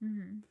musical.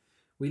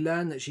 We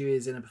learn that she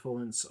is in a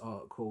performance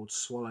called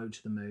Swallow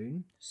to the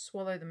Moon.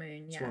 Swallow the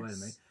Moon, yes. Swallow the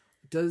Moon.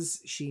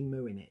 Does she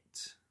moo in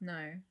it?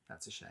 No.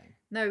 That's a shame.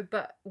 No,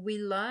 but we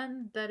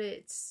learn that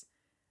it's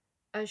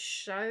a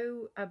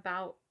show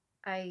about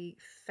a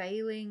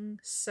failing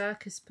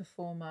circus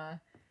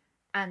performer,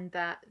 and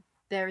that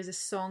there is a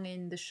song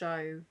in the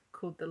show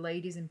called The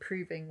Lady's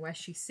Improving where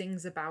she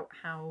sings about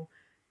how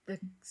the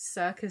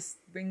circus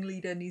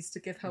ringleader needs to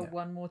give her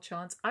one more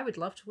chance. I would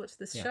love to watch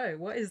this show.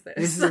 What is this?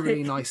 This is a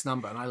really nice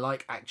number, and I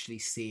like actually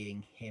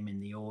seeing him in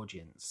the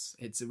audience.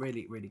 It's a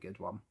really, really good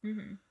one.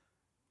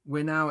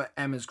 We're now at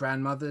Emma's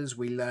grandmother's.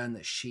 We learn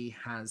that she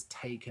has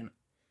taken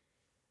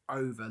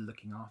over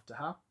looking after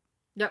her.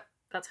 Yep,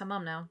 that's her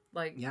mum now.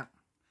 Yep.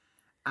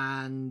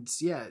 And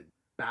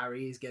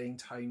Barry is getting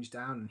toned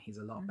down, and he's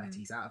a lot better.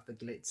 He's out of the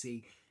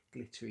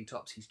glittery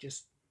tops. He's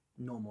just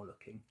normal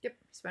looking. Yep,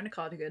 he's wearing a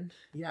cardigan.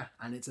 Yeah,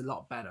 and it's a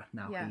lot better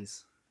now. Yeah.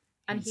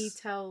 And he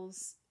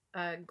tells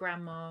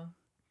Grandma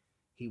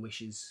he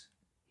wishes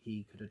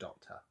he could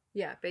adopt her.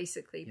 Yeah,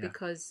 basically,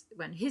 because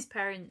when his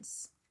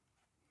parents,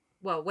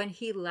 when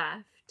he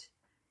left,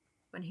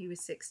 when he was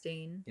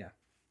 16,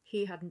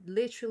 he had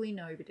literally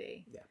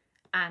nobody. Yeah.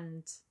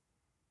 And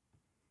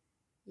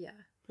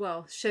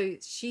so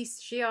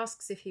she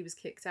asks if he was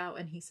kicked out,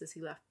 and he says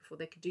he left before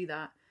they could do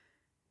that.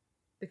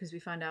 Because we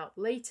find out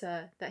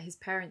later that his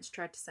parents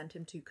tried to send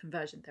him to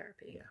conversion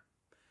therapy. Yeah.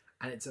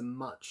 And it's a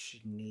much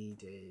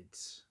needed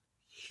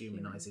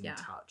humanising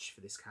touch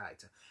for this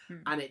character.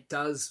 And it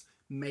does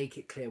make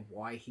it clear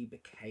why he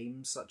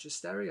became such a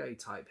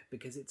stereotype,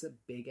 because it's a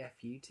big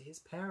FU to his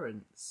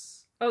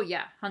parents. Oh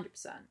yeah,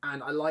 100%.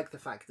 And I like the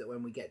fact that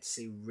when we get to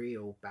see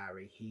real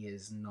Barry, he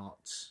is not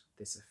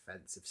this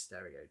offensive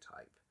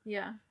stereotype.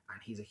 Yeah.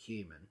 And he's a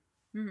human.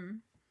 Mm-hmm.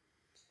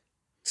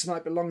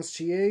 Tonight belongs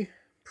to you.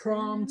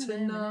 Prom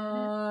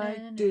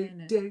tonight. Do,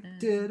 do,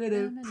 do, do,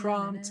 do.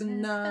 Prom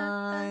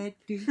tonight.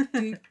 Do,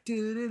 do,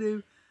 do, do,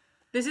 do.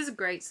 This is a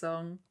great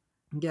song.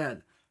 Yeah.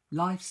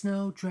 Life's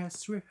no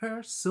dress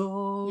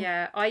rehearsal.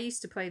 Yeah, I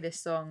used to play this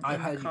song. I've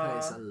heard you play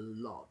this a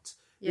lot.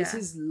 Yeah.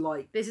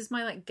 This is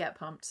my like get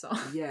pumped song.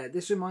 Yeah,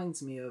 this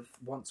reminds me of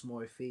Once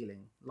More a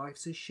Feeling.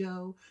 Life's a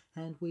show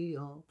and we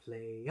all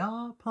play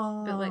our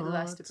part. But like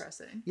less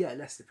depressing. Yeah,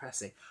 less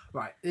depressing.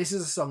 Right, this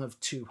is a song of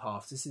two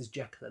halves. This is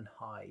Jekyll and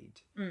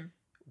Hyde.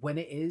 When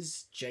it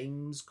is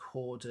James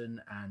Corden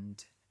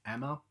and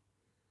Emma,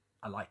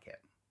 I like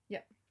it. Yeah.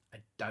 I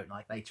don't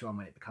like later on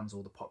when it becomes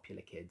all the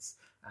popular kids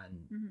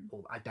and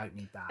all, I don't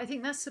need that. I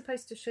think that's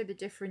supposed to show the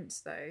difference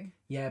though.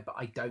 Yeah, but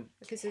I don't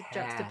because of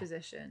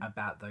juxtaposition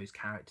about those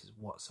characters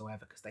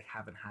whatsoever because they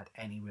haven't had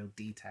any real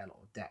detail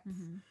or depth.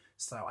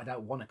 So I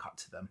don't want to cut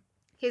to them.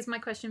 Here's my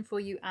question for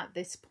you at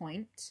this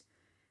point.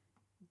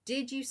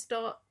 Did you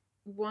start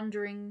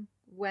wondering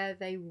where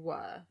they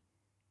were?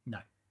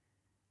 No.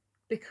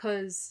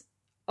 Because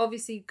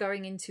obviously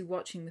going into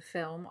watching the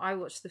film, I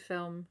watched the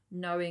film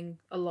knowing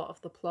a lot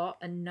of the plot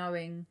and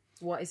knowing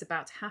what is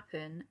about to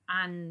happen.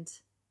 And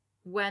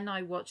when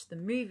I watched the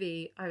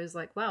movie, I was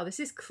like, wow, this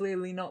is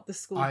clearly not the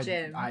school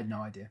gym. I had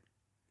no idea.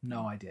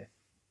 No idea.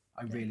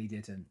 I really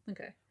didn't.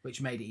 Okay.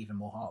 Which made it even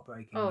more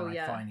heartbreaking when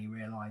I finally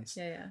realised.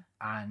 Yeah.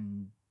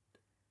 And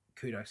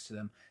kudos to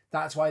them.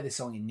 That's why this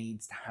song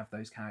needs to have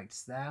those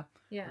characters there.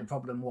 Yeah. The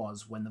problem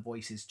was when the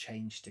voices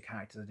changed to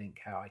characters I didn't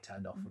care, I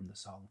turned off from the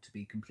song, to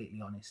be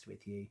completely honest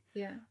with you.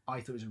 Yeah.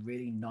 I thought it was a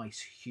really nice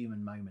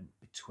human moment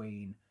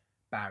between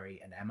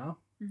Barry and Emma.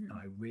 And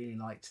I really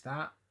liked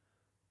that.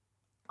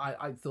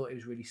 I thought it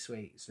was really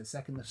sweet. So the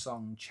second the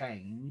song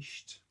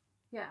changed...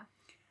 Yeah.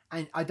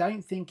 And I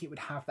don't think it would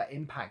have that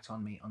impact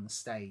on me on the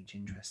stage,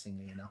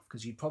 interestingly enough,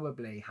 because you'd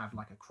probably have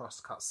like a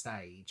cross-cut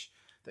stage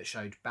that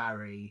showed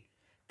Barry...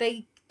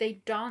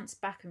 They dance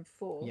back and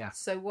forth. Yeah.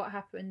 So what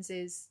happens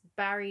is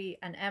Barry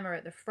and Emma are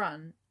at the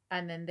front,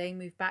 and then they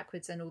move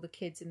backwards, and all the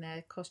kids in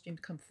their costumes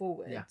come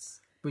forwards. Yeah.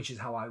 Which is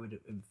how I would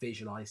have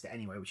visualised it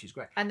anyway, which is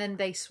great. And then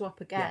they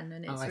swap again,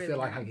 and it's I really feel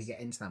like nice. I could get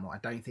into that more. I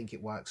don't think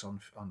it works on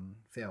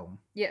film.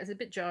 Yeah, it's a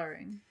bit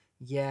jarring.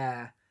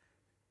 Yeah.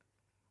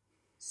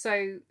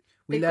 So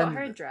they got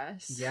her a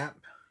dress. Yep.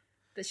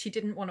 That she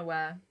didn't want to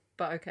wear,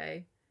 but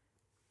okay.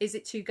 Is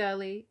it too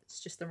girly? It's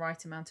just the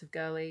right amount of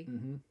girly.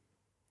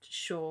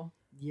 Sure.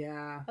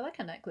 Yeah. I like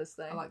her necklace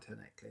though. I liked her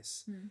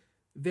necklace.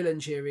 Villain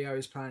Cheerio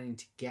is planning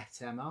to get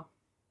Emma.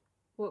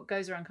 What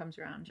goes around comes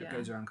around. What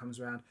goes around comes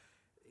around.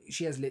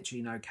 She has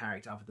literally no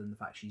character other than the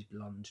fact she's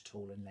blonde,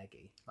 tall, and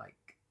leggy.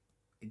 Like,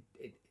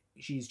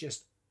 she's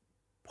just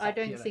popular. I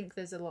don't think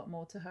there's a lot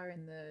more to her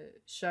in the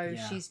show.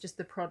 Yeah. She's just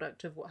the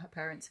product of what her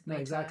parents have made.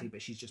 No, exactly. Her.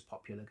 But she's just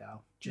popular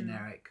girl,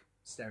 generic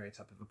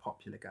stereotype of a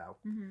popular girl.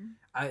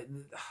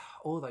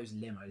 All those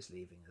limos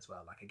leaving as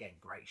well. Like again,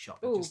 great shot.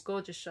 Oh,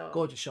 gorgeous shot.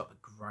 Gorgeous shot,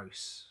 but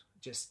gross.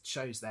 Just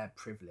shows their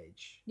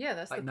privilege. Yeah,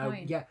 that's like, the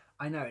point. Yeah,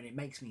 I know, and it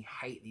makes me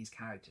hate these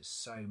characters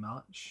so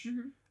much.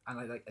 And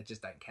I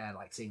just don't care.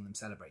 Like seeing them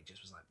celebrate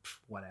just was like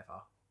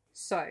whatever.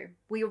 So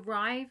we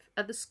arrive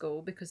at the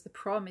school because the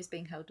prom is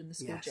being held in the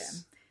school gym,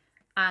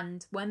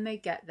 and when they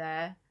get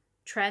there,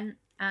 Trent,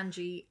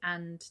 Angie,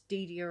 and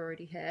Dee Dee are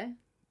already here.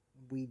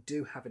 We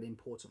do have an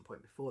important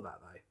point before that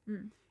though.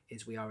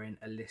 Is we are in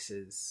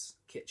Alyssa's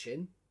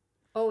kitchen.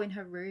 Oh, in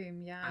her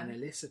room, yeah. And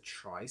Alyssa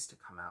tries to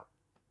come out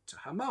to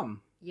her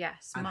mum.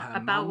 Yes,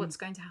 about what's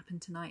going to happen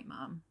tonight,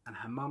 Mum. And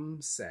her mum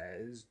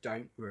says,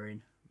 "Don't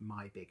ruin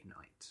my big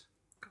night."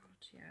 God,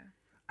 yeah.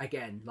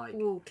 Again, like...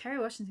 Oh, Kerry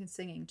Washington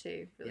singing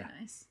too. Really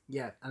nice.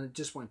 Yeah, and I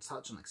just want to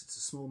touch on it because it's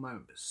a small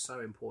moment, but so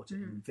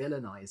important in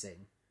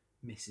villainising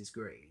Mrs.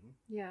 Green.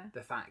 Yeah.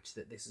 The fact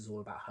that this is all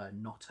about her,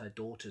 not her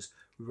daughter's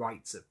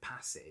rites of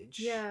passage.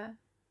 Yeah.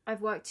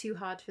 I've worked too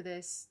hard for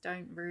this.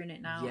 Don't ruin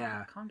it now.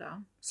 Yeah. Calm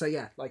down. So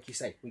yeah, like you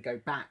say, we go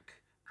back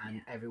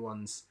and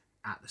everyone's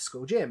at the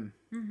school gym.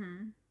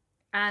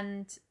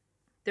 And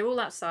they're all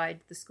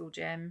outside the school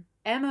gym.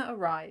 Emma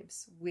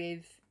arrives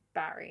with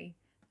Barry.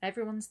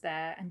 Everyone's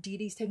there, and Dee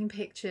Dee's taking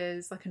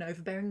pictures like an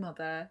overbearing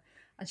mother.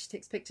 And she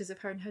takes pictures of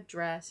her in her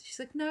dress. She's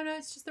like, no,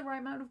 it's just the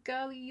right amount of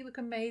girly. You look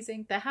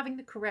amazing. They're having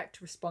the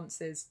correct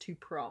responses to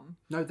prom.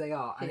 No, they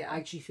are. And it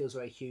actually feels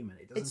very human.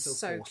 It doesn't feel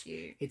so forced.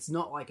 Cute. It's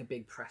not like a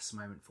big press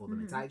moment for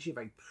them. It's actually a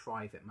very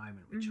private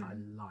moment, which I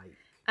like.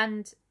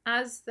 And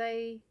as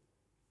they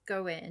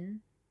go in,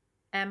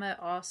 Emma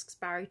asks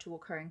Barry to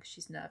walk her in because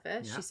she's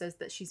nervous. Yeah. She says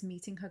that she's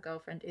meeting her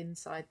girlfriend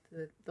inside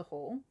the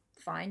hall.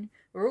 Fine.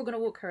 We're all going to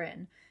walk her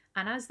in.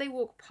 And as they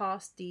walk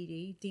past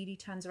Dee Dee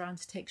turns around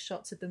to take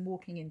shots of them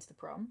walking into the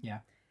prom.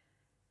 Yeah.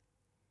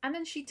 And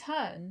then she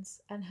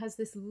turns and has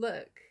this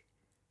look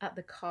at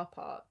the car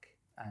park.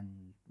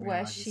 and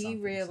where she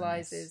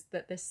realizes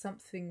that there's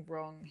something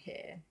wrong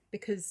here,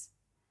 because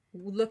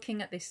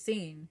looking at this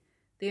scene,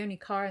 the only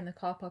car in the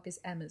car park is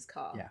Emma's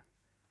car. Yeah.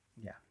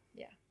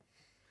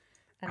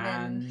 And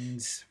then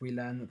we we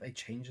learn that they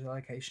changed the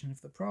location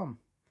of the prom.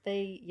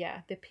 the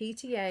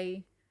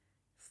PTA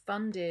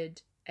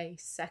funded a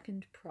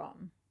second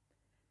prom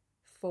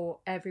for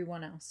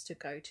everyone else to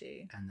go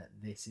to, And that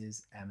this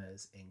is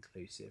Emma's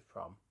inclusive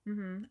prom.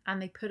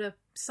 and they put a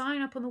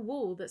sign up on the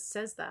wall that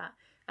says that.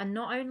 And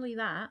not only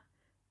that,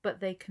 but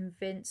they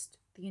convinced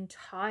the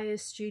entire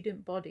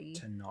student body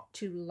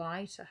to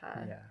lie to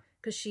her. Yeah.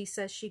 Because she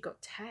says she got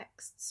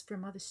texts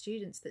from other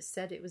students that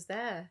said it was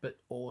there. But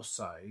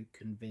also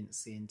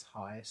convince the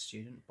entire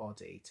student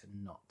body to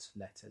not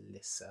let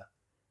Alyssa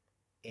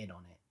in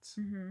on it.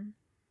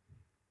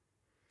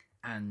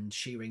 And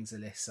she rings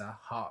Alyssa,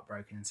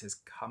 heartbroken, and says,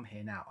 "Come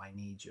here now, I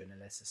need you." And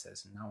Alyssa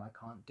says, "No, I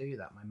can't do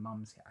that. My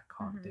mum's here. I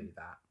can't do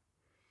that."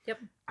 Yep.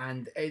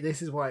 And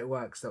this is why it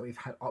works, that we've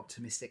had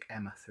optimistic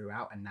Emma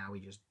throughout, and now we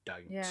just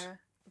don't. Yeah.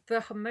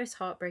 The most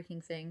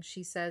heartbreaking thing,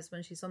 she says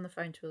when she's on the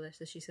phone to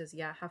Alyssa, she says,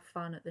 "Yeah, have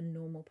fun at the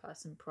normal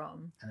person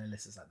prom." And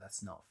Alyssa's like,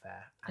 "That's not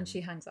fair." And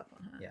she hangs up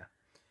on her. Yeah.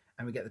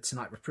 And we get the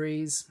Tonight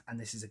reprise, and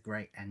this is a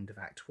great end of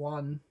Act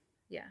 1.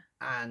 Yeah.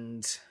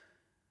 And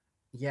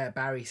yeah,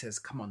 Barry says,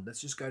 "Come on, let's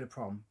just go to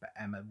prom." But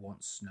Emma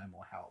wants no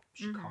more help.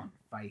 She can't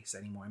face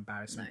any more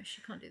embarrassment. No,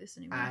 she can't do this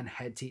anymore. And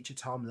head teacher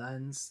Tom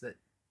learns that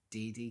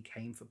Dee Dee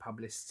came for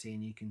publicity,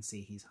 and you can see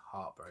he's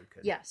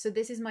heartbroken. Yeah, so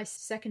this is my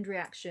second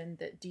reaction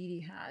that Dee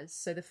Dee has.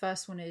 So the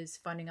first one is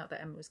finding out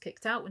that Emma was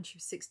kicked out when she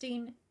was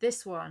 16.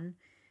 This one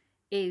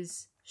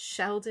is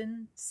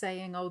Sheldon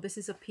saying, "Oh, this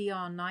is a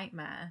PR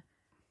nightmare."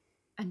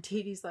 And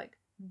Dee Dee's like,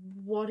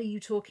 "What are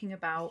you talking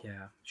about?"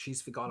 Yeah, she's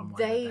forgotten why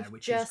They've they're there,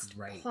 which just is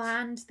great.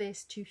 planned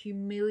this to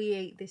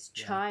humiliate this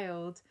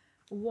child.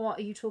 What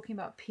are you talking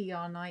about,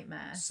 PR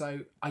nightmare?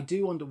 So I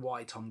do wonder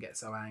why Tom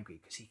gets so angry,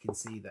 because he can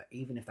see that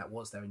even if that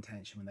was their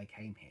intention when they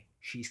came here,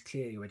 she's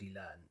clearly already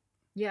learned.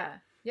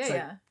 Yeah. So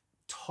Yeah.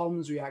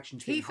 Tom's reaction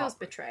to He feels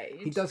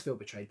betrayed. He does feel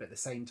betrayed, but at the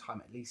same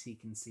time, at least he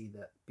can see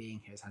that being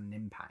here has had an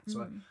impact.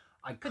 So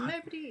But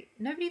nobody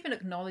even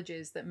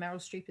acknowledges that Meryl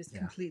Streep is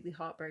completely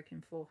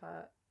heartbroken for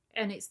her.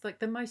 And it's like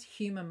the most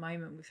human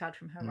moment we've had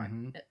from her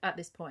right at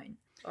this point.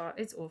 Oh,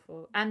 it's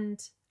awful.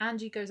 And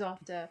Angie goes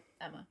after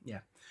Emma.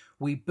 Yeah.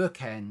 We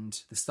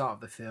bookend the start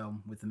of the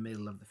film with the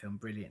middle of the film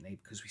brilliantly,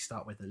 because we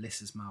start with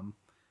Alyssa's mum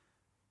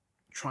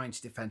trying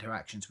to defend her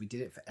actions. We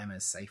did it for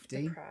Emma's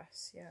safety. The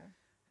press, yeah.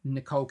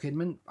 Nicole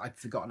Kidman, I'd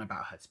forgotten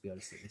about her, to be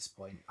honest, at this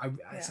point.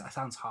 It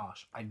sounds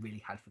harsh. I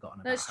really had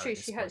forgotten about her. That's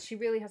true. She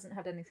really hasn't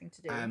had anything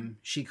to do.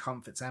 She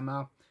comforts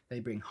Emma. They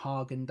bring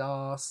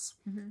Haagen-Dazs.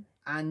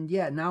 And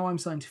yeah, now I'm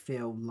starting to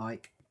feel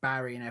like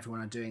Barry and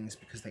everyone are doing this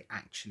because they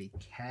actually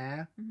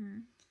care.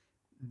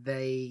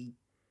 They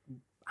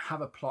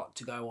have a plot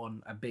to go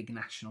on a big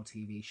national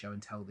TV show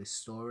and tell this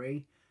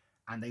story.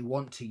 And they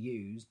want to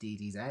use Dee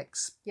Dee's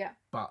ex. Yeah.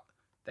 But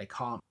they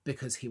can't,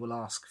 because he will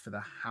ask for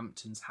the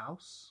Hamptons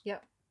house.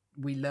 Yep.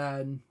 We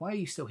learn, why are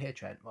you still here,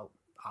 Trent? Well,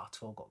 our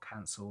tour got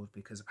cancelled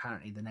because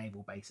apparently the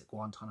naval base at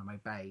Guantanamo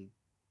Bay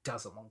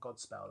doesn't want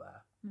Godspell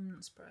there. I'm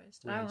not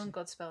surprised. I don't want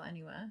Godspell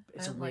anywhere.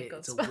 It's I a don't weird, like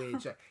it's a Godspell.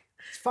 weird joke.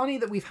 It's funny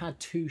that we've had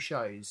two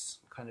shows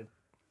kind of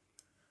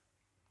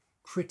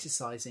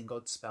criticising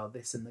Godspell,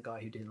 this and The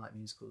Guy Who Didn't Like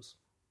Musicals.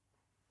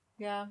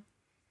 Yeah.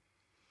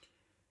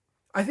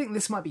 I think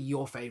this might be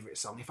your favourite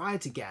song. If I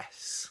had to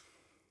guess,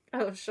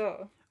 Oh,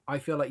 sure. I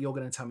feel like you're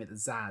going to tell me that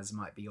Zaz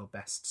might be your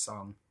best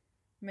song.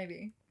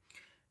 Maybe.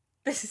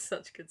 This is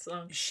such a good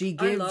song. She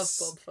gives, I love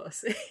Bob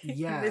Fosse.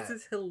 Yeah. This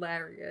is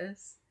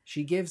hilarious.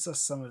 She gives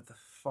us some of the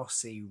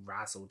Fosse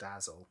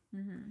razzle-dazzle.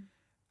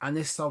 And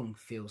this song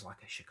feels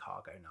like a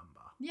Chicago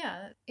number.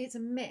 Yeah, it's a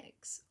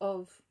mix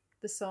of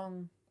the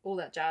song All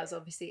That Jazz,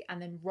 obviously,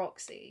 and then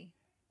Roxy.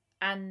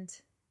 And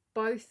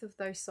both of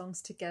those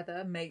songs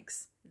together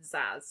makes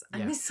Zaz.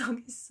 And this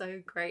song is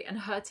so great. And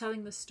her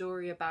telling the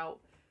story about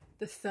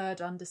the third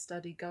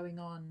understudy going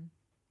on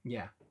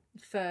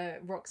for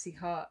Roxy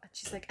Hart. And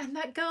she's like, "And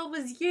that girl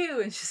was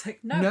you." And she's like,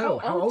 no,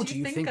 how old do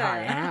you think I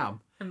am?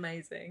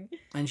 Amazing.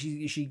 And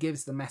she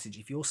gives the message,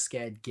 if you're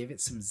scared, give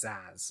it some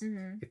Zaz.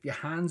 If your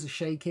hands are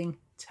shaking,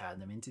 turn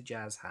them into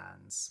jazz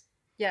hands.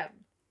 Yeah.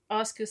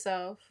 Ask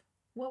yourself,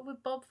 what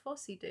would Bob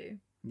Fosse do?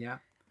 Yeah.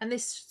 And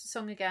this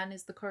song, again,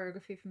 is the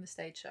choreography from the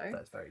stage show.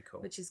 That's very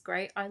cool. Which is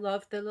great. I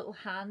love the little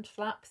hand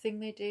flap thing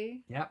they do.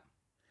 Yep.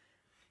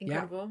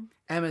 Incredible.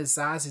 Yep. Emma's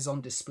Zaz is on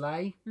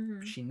display.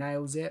 She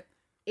nails it.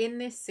 In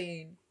this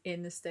scene,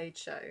 in the stage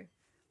show,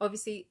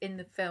 obviously in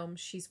the film,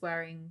 she's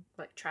wearing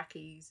like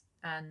trackies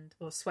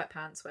or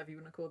sweatpants, whatever you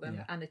want to call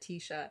them, and a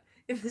t-shirt.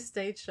 In the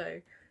stage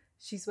show,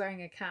 she's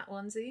wearing a cat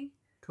onesie.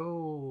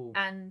 Cool.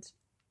 And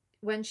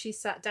when she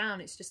sat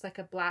down, it's just like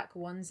a black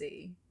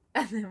onesie.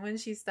 And then when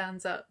she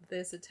stands up,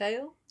 there's a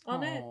tail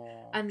on it.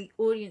 And the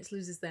audience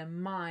loses their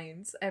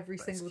minds every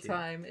single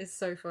time. It's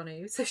so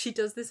funny. So she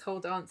does this whole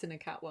dance in a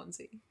cat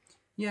onesie.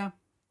 Yeah.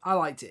 I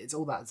liked it. It's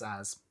all that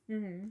Zaz.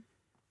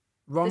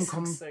 This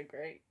song's so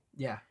great.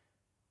 Yeah.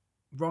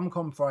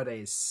 Rom-Com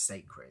Friday is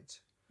sacred.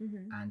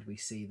 and we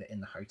see that in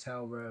the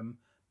hotel room,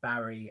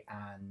 Barry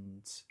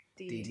and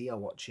Dee Dee are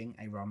watching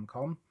a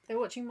rom-com. They're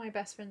watching My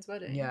Best Friend's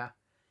Wedding. Yeah.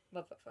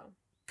 Love that film.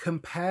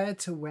 Compared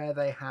to where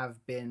they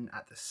have been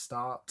at the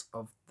start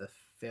of the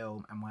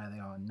film and where they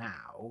are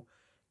now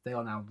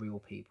real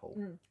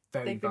people.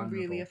 They've been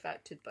really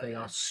affected by They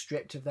are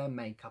stripped of their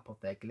makeup,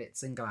 of their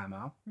glitz and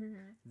glamour.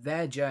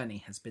 Their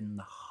journey has been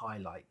the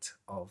highlight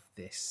of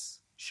this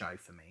show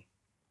for me.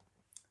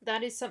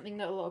 That is something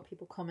that a lot of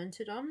people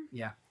commented on.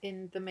 Yeah.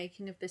 In the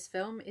making of this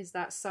film, is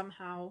that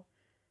somehow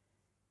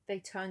they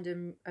turned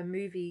a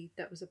movie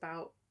that was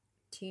about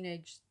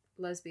teenage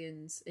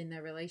lesbians in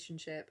their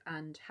relationship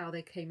and how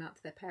they came out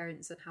to their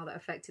parents and how that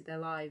affected their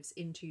lives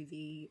into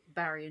the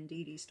Barry and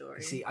Dee Dee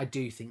story. See, I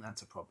do think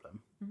that's a problem.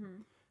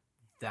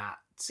 That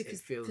because it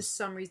feels, for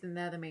some reason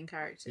they're the main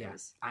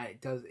characters. Yeah, and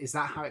it does. Is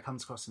that how it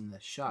comes across in the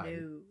show?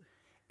 No.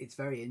 It's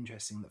very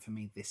interesting that for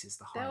me this is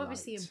the highlight. They're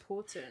obviously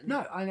important.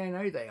 No, I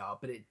know they are,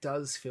 but it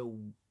does feel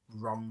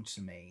wrong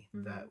to me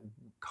that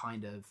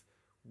kind of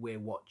we're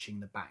watching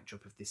the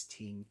backdrop of this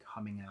teen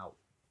coming out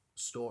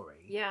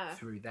story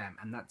through them,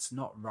 and that's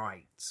not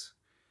right.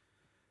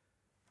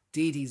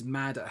 Dee Dee's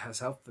mad at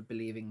herself for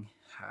believing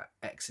her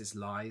ex's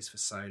lies for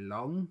so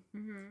long.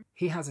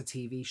 He has a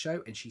TV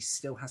show and she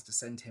still has to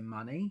send him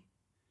money.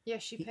 Yeah,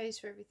 she pays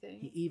for everything.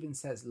 He even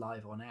says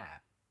live on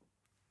air,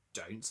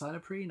 don't sign a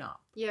prenup.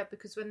 Yeah,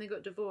 because when they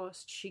got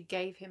divorced, she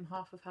gave him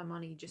half of her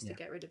money just to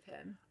get rid of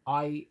him.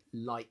 I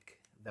like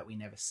that we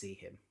never see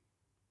him.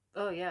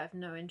 Oh yeah, I have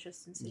no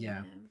interest in seeing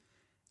him.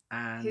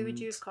 And who would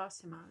you have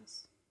cast him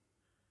as?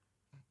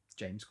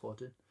 James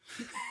Corden.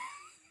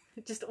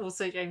 Just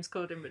also James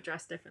Corden, but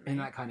dressed differently. In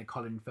that kind of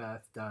Colin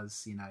Firth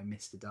does,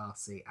 Mr.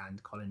 Darcy,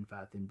 and Colin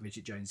Firth in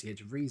Bridget Jones' The Edge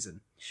of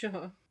Reason.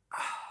 Sure.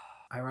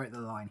 I wrote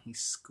the line, he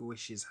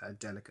squishes her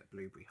delicate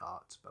blueberry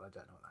heart, but I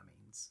don't know what that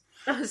means.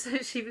 Oh,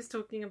 so she was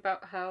talking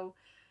about how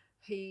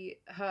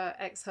her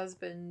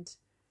ex-husband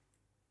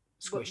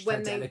squished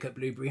her delicate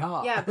blueberry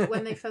heart. Yeah, but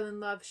when they fell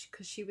in love,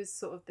 because she was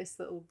sort of this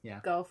little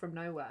girl from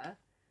nowhere,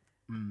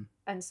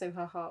 and so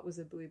her heart was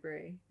a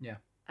blueberry. Yeah.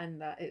 And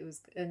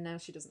now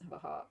she doesn't have a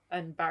heart.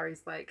 And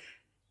Barry's like,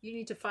 you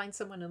need to find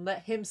someone and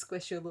let him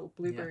squish your little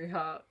blueberry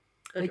heart.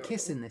 Adorable. They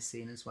kiss in this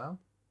scene as well.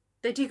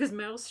 They do, because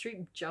Meryl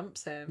Streep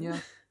jumps him. Yeah.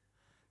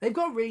 They've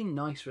got a really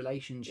nice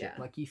relationship.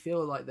 Yeah. Like, you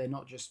feel like they're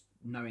not just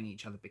knowing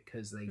each other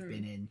because they've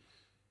been in...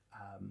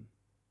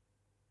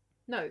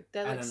 no,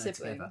 they're like Eleanor siblings.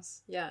 Together.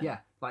 Yeah. Yeah,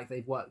 like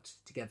they've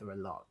worked together a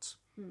lot.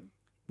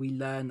 We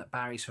learn that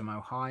Barry's from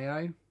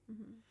Ohio.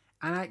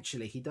 And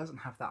actually, he doesn't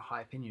have that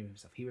high opinion of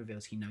himself. He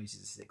reveals he knows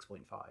he's a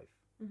 6.5.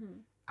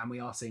 And we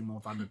are seeing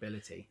more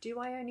vulnerability. Do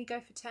I only go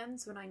for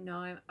 10s when I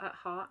know at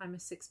heart I'm a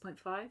 6.5?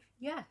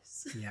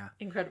 Yes. Yeah.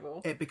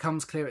 Incredible. It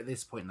becomes clear at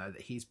this point, though,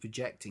 that he's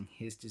projecting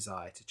his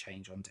desire to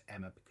change onto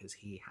Emma because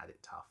he had it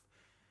tough.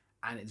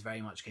 And it's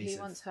very much a case he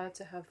wants her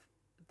to have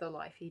the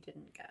life he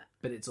didn't get.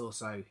 But it's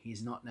also,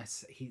 he's not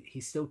necessarily...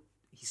 He's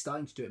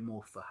starting to do it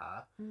more for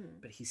her,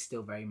 but he's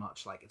still very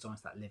much like, it's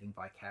almost that living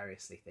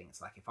vicariously thing.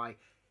 It's like,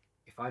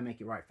 if I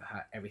make it right for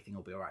her, everything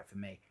will be all right for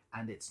me.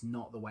 And it's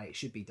not the way it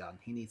should be done.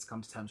 He needs to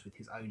come to terms with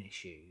his own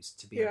issues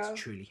to be able to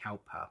truly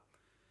help her.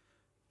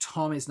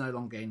 Tom is no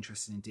longer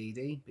interested in Dee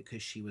Dee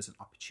because she was an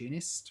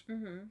opportunist.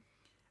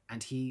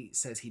 And he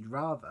says he'd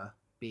rather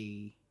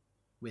be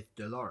with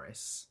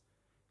Dolores,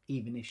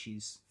 even if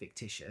she's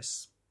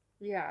fictitious.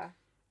 Yeah.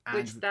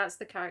 And that's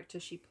the character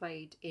she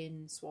played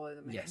in Swallow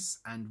the Moon. Yes,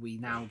 and we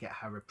now get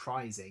her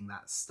reprising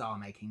that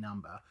star-making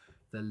number,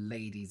 The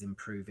Lady's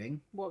Improving.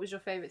 What was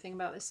your favourite thing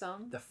about this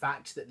song? The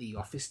fact that the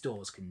office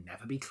doors can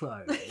never be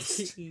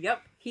closed.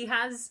 Yep. He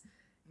has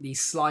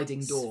these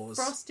sliding doors.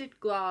 Frosted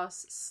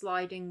glass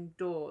sliding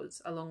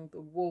doors along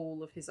the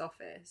wall of his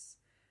office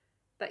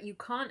that you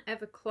can't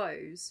ever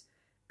close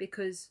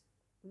because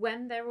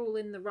when they're all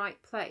in the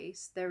right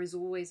place, there is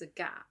always a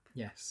gap.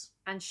 Yes.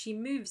 And she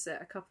moves it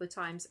a couple of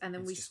times and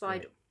then It's we just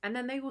slide... great. And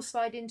then they will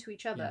slide into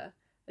each other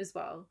as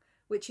well,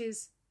 which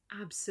is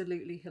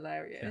absolutely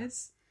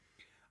hilarious.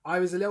 I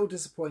was a little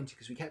disappointed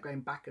because we kept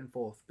going back and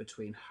forth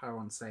between her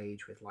on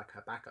stage with like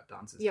her backup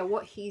dancers. Yeah,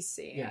 what he's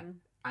seeing. Yeah.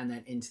 And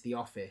then into the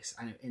office.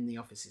 And in the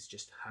office it's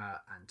just her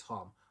and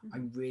Tom. I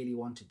really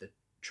wanted the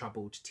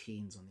troubled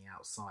teens on the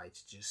outside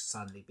to just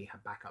suddenly be her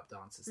backup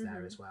dancers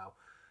there as well.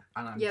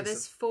 And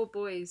there's 4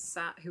 boys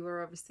sat who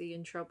are obviously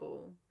in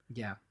trouble.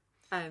 Yeah.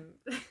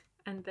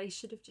 And they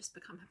should have just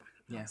become her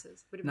backup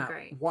dancers. Would have Now, been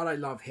great. what I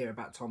love here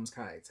about Tom's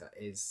character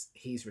is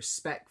he's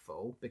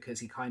respectful because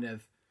he kind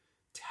of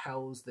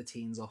tells the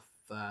teens off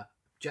for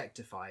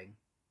objectifying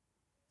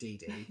Dee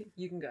Dee.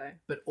 You can go.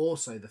 But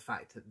also the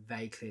fact that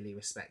they clearly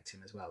respect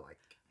him as well. Like,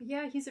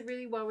 yeah, he's a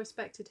really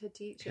well-respected head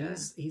teacher.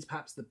 He's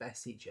perhaps the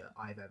best teacher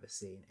I've ever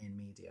seen in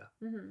media.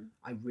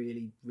 I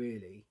really,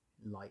 really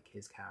like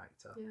his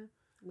character. Yeah.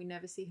 We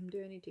never see him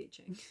do any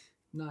teaching.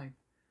 No,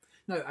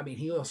 I mean,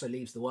 he also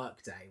leaves the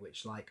work day,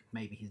 which, like,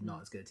 maybe he's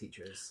not as good a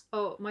teacher as...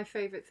 Oh, my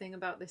favourite thing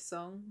about this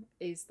song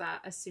is that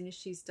as soon as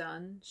she's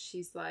done,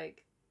 she's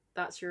like,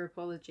 that's your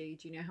apology.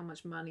 Do you know how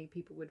much money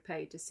people would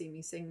pay to see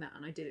me sing that?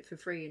 And I did it for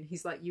free. And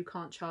he's like, you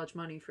can't charge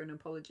money for an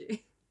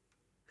apology.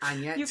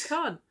 And yet, you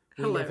can't.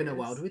 We live in a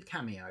world with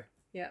Cameo.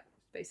 Yeah,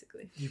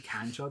 basically. You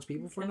can charge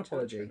people for an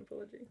apology.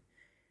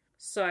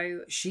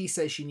 So she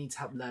says she needs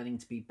help learning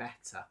to be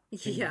better.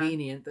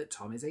 Convenient that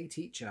Tom is a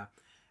teacher.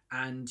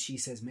 And she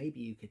says, maybe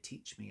you could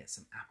teach me at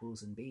some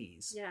apples and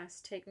bees.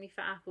 Yes, take me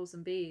for apples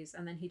and bees.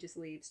 And then he just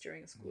leaves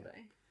during a school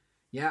day.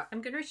 Yeah.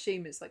 I'm going to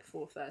assume it's like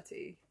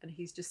 4:30 and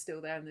he's just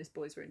still there and those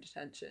boys were in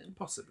detention.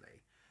 Possibly.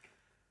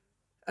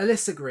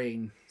 Alyssa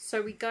Green.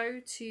 So we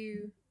go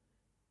to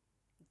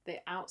the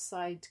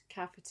outside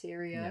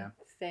cafeteria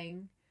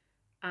thing,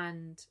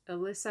 and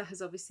Alyssa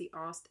has obviously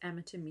asked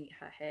Emma to meet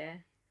her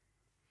here.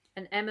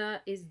 And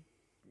Emma is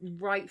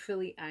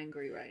rightfully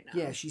angry right now.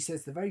 Yeah, she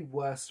says the very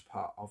worst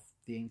part of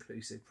the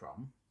inclusive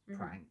prom,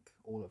 prank,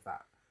 all of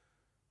that,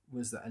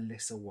 was that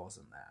Alyssa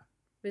wasn't there.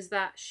 Was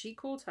that she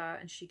called her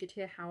and she could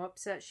hear how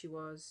upset she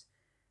was,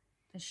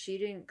 and she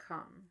didn't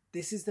come.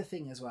 This is the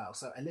thing as well.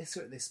 So Alyssa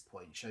at this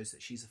point shows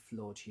that she's a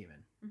flawed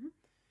human.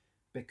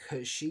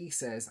 Because she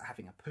says that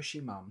having a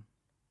pushy mum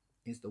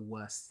is the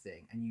worst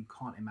thing, and you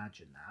can't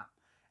imagine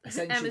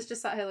that. Emma's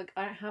just sat here like,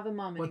 I don't have a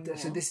mum anymore.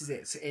 So this is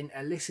it. So in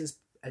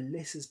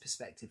Alyssa's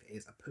perspective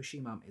is a pushy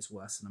mum is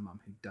worse than a mum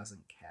who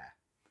doesn't care.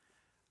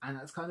 And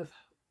that's kind of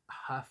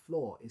her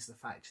flaw, is the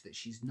fact that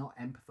she's not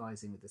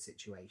empathising with the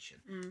situation.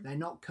 They're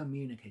not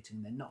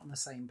communicating. They're not on the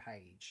same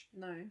page.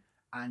 No.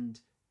 And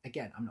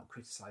again, I'm not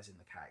criticising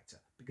the character,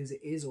 because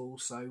it is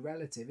also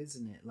relative,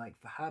 isn't it? Like,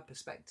 for her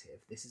perspective,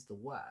 this is the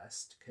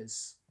worst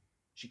because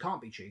she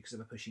can't be true because of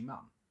a pushy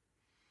mum.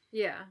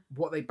 Yeah.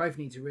 What they both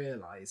need to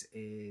realise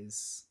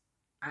is,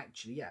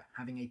 actually,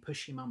 having a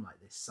pushy mum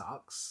like this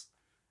sucks.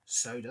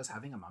 So does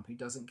having a mum who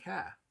doesn't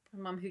care. A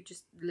mum who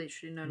just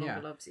literally no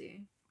longer loves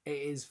you. It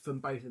is, from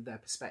both of their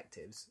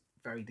perspectives,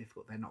 very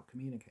difficult. They're not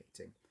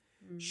communicating.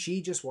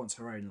 She just wants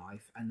her own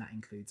life, and that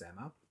includes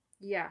Emma.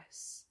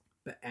 Yes.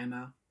 But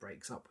Emma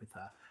breaks up with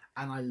her.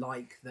 And I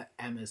like that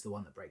Emma's the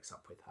one that breaks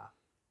up with her.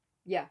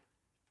 Yeah.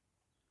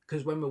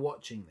 Because when we're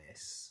watching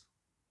this,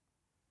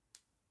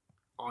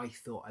 I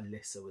thought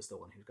Alyssa was the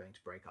one who was going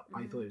to break up.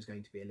 I thought it was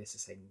going to be Alyssa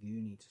saying,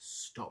 you need to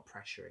stop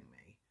pressuring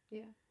me.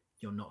 Yeah.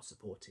 You're not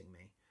supporting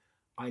me.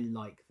 I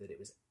like that it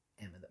was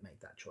Emma that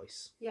made that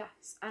choice.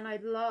 Yes. And I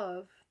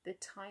love the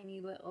tiny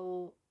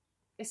little...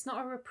 It's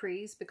not a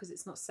reprise because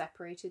it's not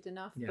separated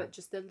enough, but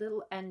just the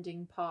little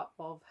ending part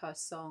of her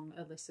song,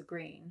 Alyssa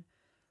Green,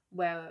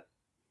 where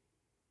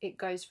it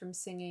goes from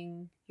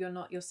singing, you're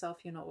not yourself,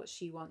 you're not what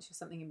she wants, you're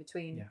something in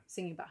between,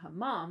 singing about her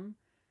mum,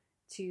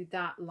 to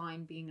that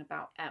line being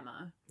about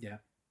Emma. Yeah.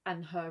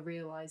 And her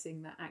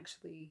realising that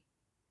actually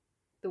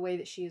the way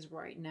that she is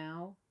right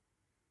now,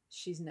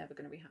 she's never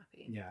going to be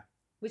happy. Yeah.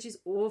 Which is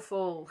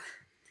awful.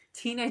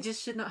 Teenagers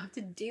should not have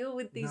to deal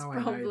with these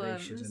problems. I know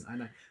they shouldn't. I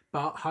know.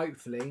 But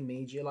hopefully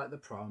media like the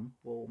prom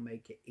will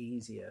make it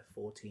easier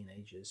for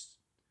teenagers.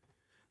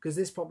 Because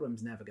this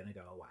problem's never going to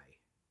go away,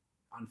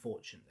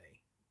 unfortunately.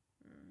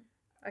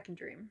 I can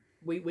dream.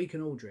 We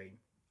can all dream.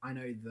 I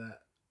know that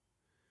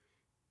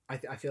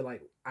I feel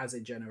like as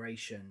a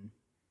generation,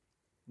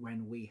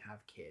 when we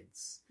have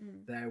kids,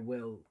 there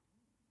will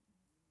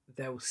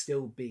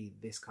still be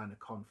this kind of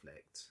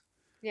conflict.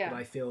 Yeah. But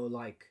I feel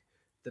like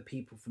the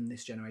people from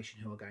this generation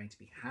who are going to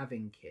be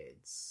having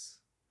kids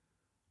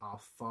are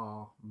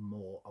far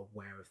more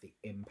aware of the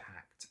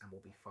impact and will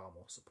be far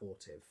more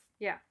supportive.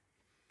 Yeah,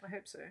 I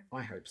hope so.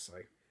 I hope so.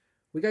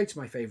 We go to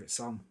my favourite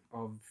song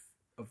of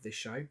this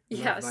show.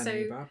 Yeah, Love Thy so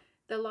Neighbour.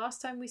 The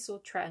last time we saw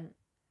Trent,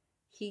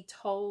 he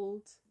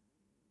told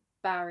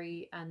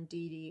Barry and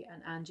Dee Dee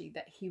and Angie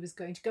that he was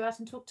going to go out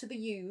and talk to the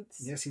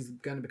youths. Yes, he's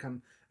going to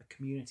become a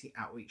community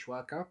outreach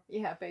worker.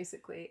 Yeah,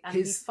 basically. And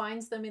he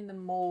finds them in the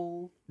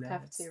mall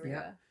cafeteria.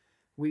 Yeah.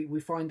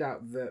 We find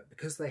out that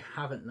because they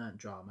haven't learnt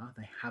drama,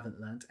 they haven't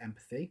learnt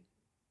empathy.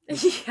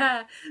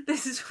 Yeah,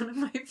 this is one of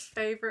my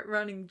favourite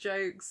running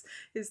jokes,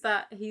 is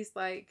that he's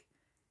like...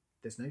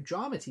 There's no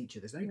drama teacher,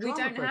 there's no drama We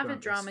don't have a program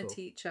drama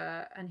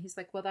teacher. And he's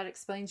like, well, that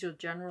explains your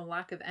general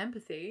lack of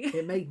empathy.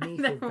 It made me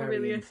feel very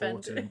really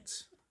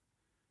important.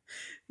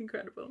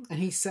 Incredible. And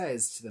he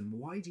says to them,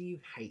 why do you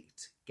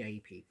hate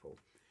gay people?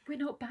 We're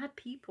not bad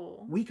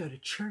people. We go to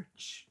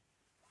church.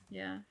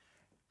 Yeah.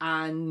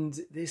 And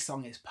this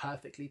song is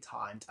perfectly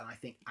timed. And I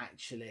think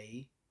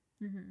actually,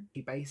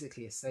 he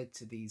basically has said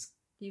to these...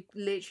 You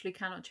literally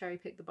cannot cherry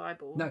pick the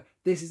Bible. No,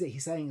 this is it.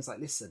 He's saying, it's like,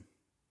 listen,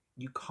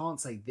 you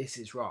can't say this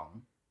is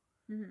wrong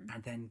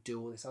and then do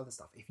all this other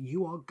stuff. If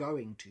you are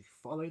going to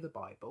follow the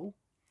Bible...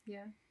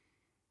 Yeah.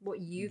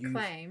 What you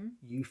claim.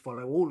 You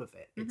follow all of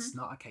it. It's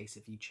not a case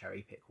of you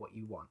cherry pick what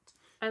you want.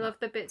 I love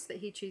the bits that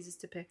he chooses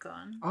to pick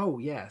on. Oh,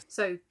 yes.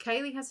 So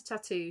Kaylee has a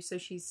tattoo, so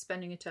she's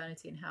spending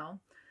eternity in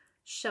hell.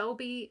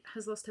 Shelby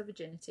has lost her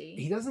virginity.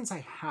 He doesn't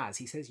say has.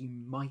 He says you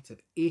might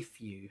have if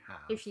you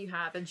have. If you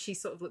have. And she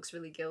sort of looks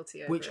really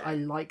guilty over Which it. I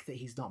like that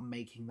he's not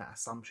making that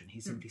assumption.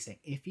 He's simply saying,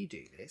 if you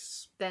do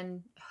this...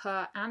 Then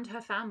her and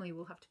her family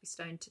will have to be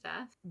stoned to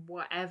death.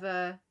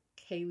 Whatever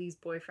Kaylee's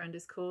boyfriend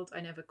is called. I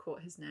never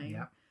caught his name.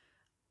 Yeah.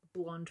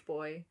 blonde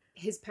boy.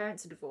 His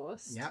parents are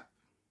divorced. Yep.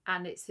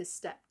 And it's his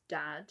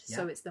stepdad.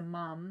 So it's the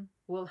mum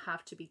will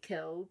have to be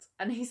killed.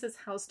 And he says,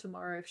 "How's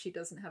tomorrow if she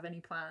doesn't have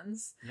any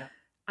plans?" Yep.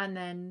 And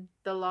then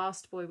the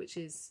last boy, which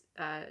is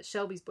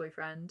Shelby's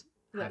boyfriend.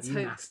 Have you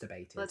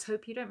masturbated? Let's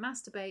hope you don't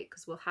masturbate,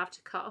 because we'll have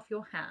to cut off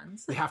your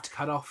hands. We have to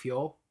cut off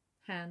your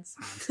hands.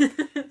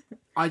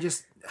 I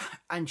just...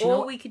 And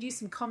or we could use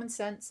some common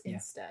sense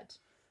instead.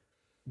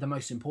 The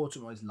most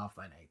important one is Love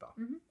Thy Neighbour.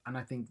 Mm-hmm. And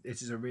I think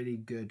this is a really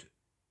good,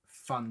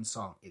 fun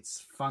song.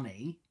 It's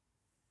funny,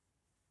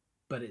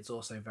 but it's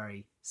also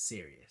very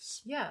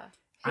serious. Yeah.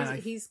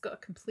 He's got a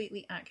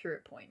completely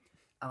accurate point.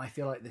 And I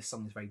feel like this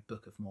song is very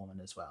Book of Mormon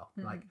as well.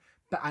 Mm.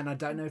 And I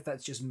don't know if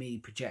that's just me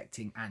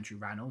projecting Andrew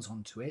Rannells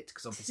onto it,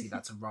 because obviously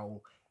that's a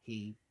role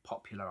he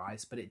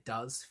popularised, but it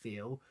does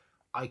feel,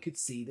 I could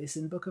see this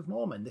in Book of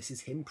Mormon. This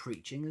is him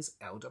preaching as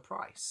Elder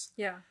Price.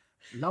 Yeah.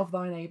 Love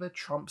Thy Neighbour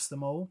trumps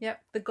them all.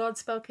 Yep. The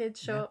Godspell kids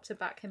show up to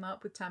back him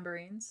up with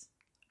tambourines.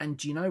 And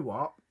do you know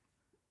what?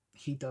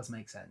 He does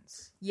make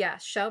sense. Yeah.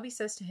 Shelby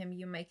says to him,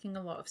 "You're making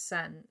a lot of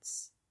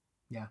sense."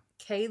 Yeah.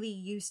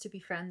 Kaylee used to be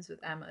friends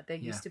with Emma. They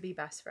used to be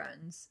best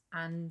friends.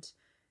 And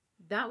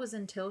that was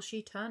until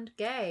she turned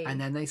gay. And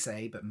then they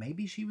say, but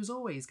maybe she was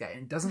always gay.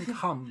 And it doesn't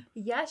come...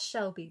 Yes,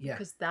 Shelby,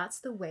 because that's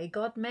the way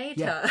God made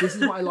her. This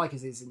is what I like,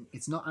 is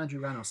it's not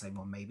Andrew Rannells saying,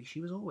 well, maybe she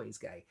was always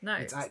gay. No,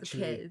 it's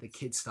actually the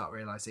kids start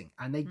realising.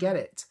 And they get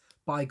it.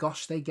 By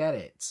gosh, they get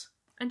it.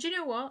 And do you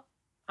know what?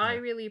 I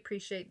really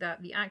appreciate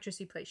that the actress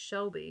who plays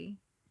Shelby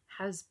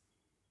has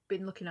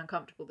been looking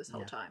uncomfortable this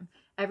whole time.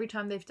 Every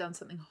time they've done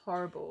something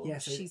horrible,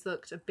 she's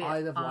looked a bit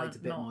I'd have liked a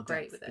bit more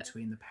depth with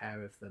between the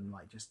pair of them,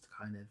 like just to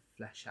kind of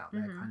flesh out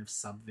their kind of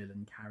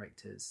sub-villain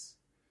characters.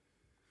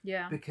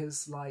 Yeah.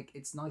 Because, like,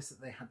 it's nice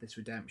that they had this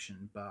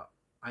redemption, but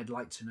I'd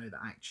like to know that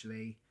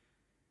actually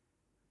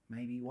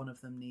maybe one of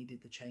them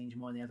needed the change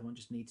more and the other one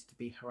just needed to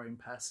be her own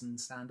person and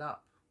stand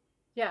up.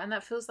 Yeah, and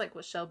that feels like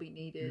what Shelby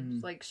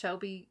needed. Like,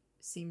 Shelby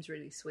seems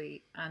really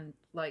sweet, and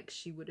like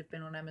she would have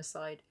been on Emma's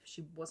side if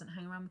she wasn't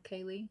hanging around with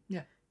Kaylee.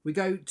 Yeah. We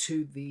go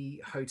to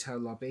the hotel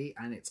lobby,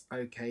 and it's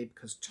okay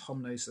because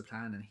Tom knows the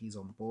plan and he's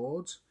on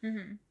board.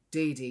 Mm-hmm.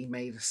 Dee Dee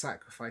made a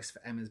sacrifice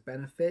for Emma's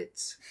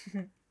benefit.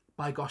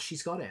 By gosh,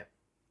 she's got it.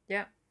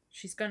 Yeah.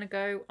 She's going to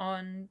go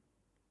on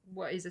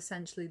what is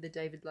essentially the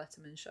David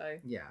Letterman show.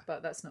 Yeah.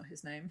 But that's not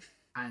his name.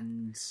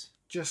 And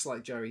just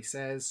like Joey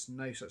says,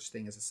 no such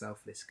thing as a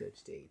selfless good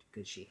deed,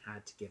 because she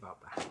had to give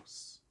up the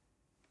house.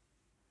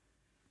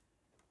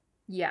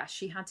 Yeah,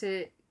 she had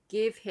to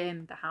give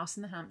him the house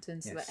in the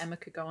Hamptons so that Emma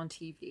could go on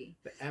TV.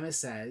 But Emma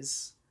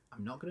says,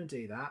 I'm not going to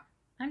do that.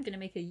 I'm going to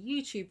make a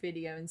YouTube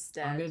video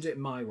instead. I'm going to do it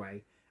my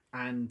way.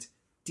 And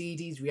Dee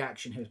Dee's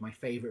reaction here is my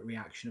favourite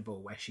reaction of all,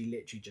 where she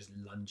literally just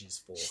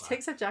lunges for her. She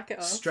takes her jacket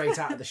off. Straight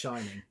out of The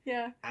Shining.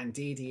 Yeah. And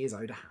Dee Dee is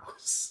owed a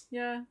house.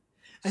 Yeah.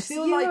 I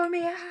feel you like... owe me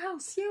a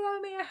house! You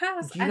owe me a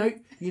house!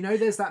 You know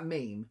there's that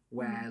meme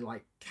where,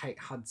 like, Kate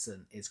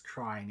Hudson is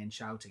crying and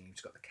shouting and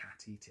she's got the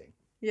cat eating.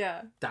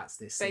 Yeah. That's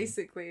this scene.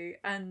 Basically.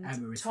 And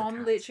Emma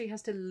Tom literally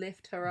has to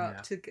lift her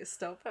up to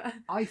stop her.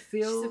 I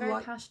feel she's a very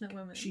like passionate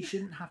woman. She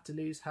shouldn't have to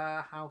lose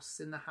her house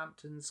in the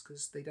Hamptons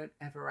because they don't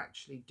ever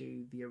actually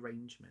do the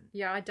arrangement.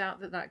 Yeah, I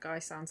doubt that guy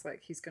sounds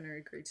like he's going to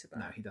agree to that.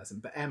 No, he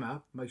doesn't. But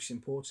Emma, most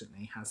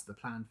importantly, has the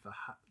plan for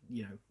her,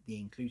 the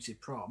inclusive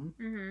prom.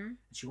 Mm-hmm. And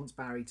she wants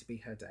Barry to be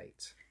her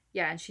date.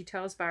 Yeah, and she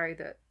tells Barry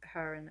that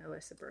her and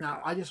Alyssa broke up.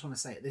 Now, I just want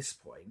to say at this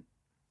point,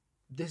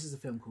 this is a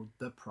film called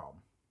The Prom.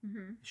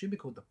 Mm-hmm. It should be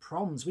called The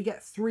Proms. We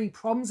get 3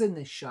 proms in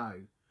this show.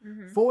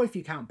 4 if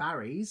you count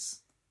Barry's.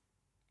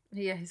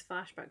 Yeah, his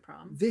flashback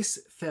prom. This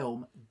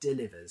film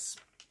delivers.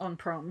 On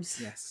proms.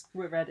 Yes.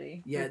 We're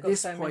ready. Yeah, We've got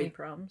so many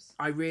proms.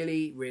 I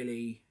really,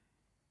 really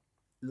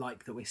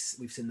like that we've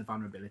seen the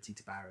vulnerability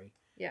to Barry.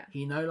 Yeah.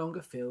 He no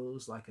longer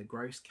feels like a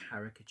gross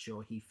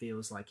caricature. He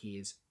feels like he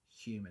is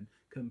human.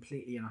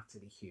 Completely and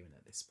utterly human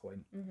at this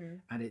point. Mm-hmm.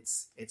 And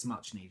it's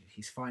much needed.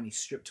 He's finally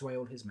stripped away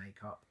all his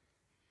makeup.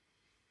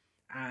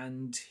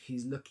 And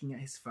he's looking at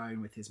his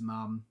phone with his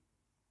mum.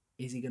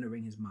 Is he going to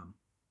ring his mum?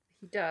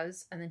 He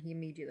does, and then he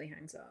immediately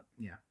hangs up.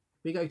 Yeah.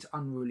 We go to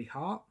Unruly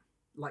Heart.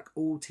 Like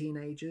all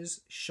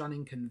teenagers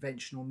shunning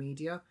conventional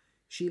media,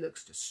 she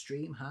looks to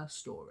stream her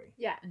story.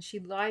 Yeah, and she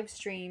live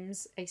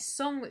streams a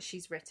song that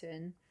she's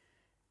written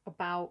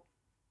about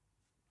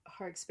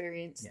her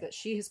experience that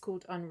she has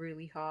called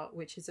Unruly Heart,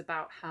 which is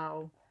about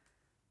how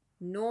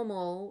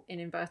normal, in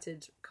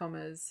inverted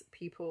commas,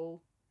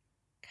 people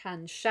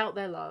can shout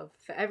their love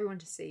for everyone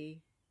to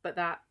see, but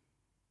that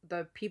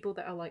the people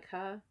that are like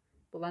her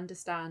will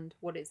understand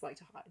what it's like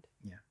to hide.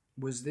 Yeah.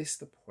 Was this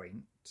the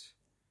point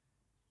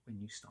when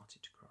you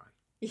started to cry?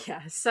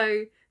 Yeah,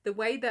 so the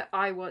way that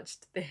I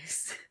watched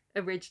this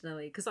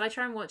originally, because I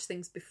try and watch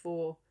things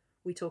before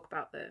we talk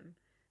about them,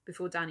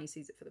 before Danny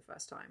sees it for the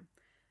first time.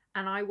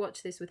 And I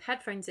watched this with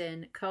headphones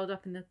in, curled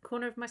up in the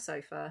corner of my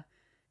sofa,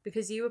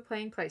 because you were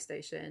playing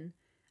PlayStation.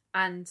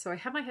 And so I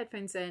had my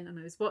headphones in and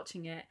I was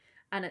watching it.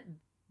 And at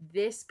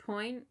this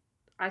point,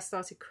 I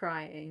started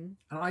crying.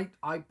 And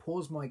I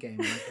paused my game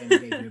and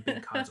gave you a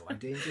big cuddle. I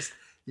didn't just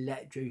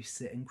let Drew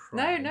sit and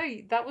cry.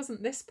 No, that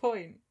wasn't this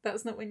point.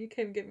 That's not when you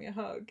came and gave me a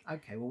hug.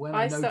 Okay, well, when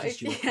I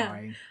noticed you were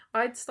crying.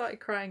 I'd started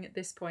crying at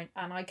this point,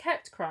 and I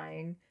kept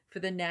crying for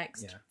the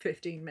next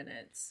 15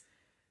 minutes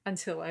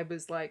until I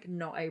was, like,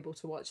 not able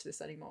to watch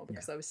this anymore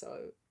because I was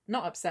so,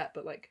 not upset,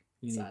 but, like,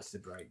 you sad. needed a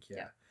break,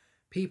 yeah.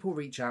 People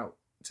reach out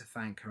to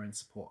thank her and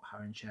support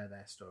her and share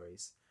their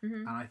stories.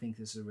 And I think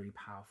this is a really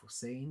powerful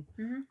scene.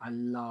 I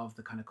love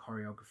the kind of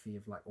choreography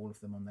of like all of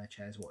them on their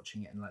chairs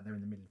watching it and like they're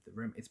in the middle of the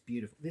room. It's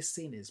beautiful. This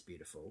scene is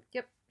beautiful.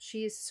 Yep.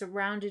 She is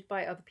surrounded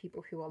by other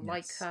people who are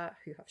like her,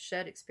 who have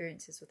shared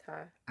experiences with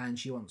her. And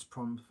she wants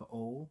prom for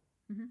all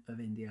of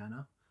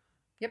Indiana.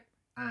 Yep.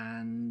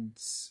 And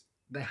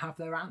they have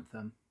their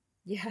anthem.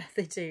 Yeah,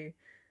 they do.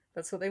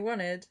 That's what they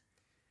wanted.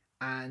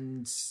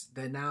 And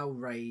they're now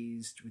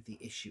raised with the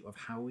issue of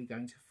how are we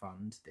going to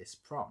fund this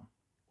prom?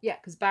 Yeah,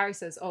 because Barry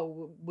says,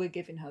 oh, we're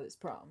giving her this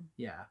prom.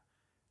 Yeah.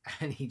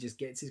 And he just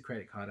gets his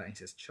credit card out and he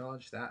says,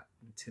 charge that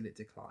until it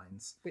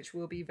declines. Which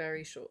will be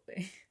very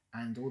shortly.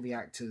 And all the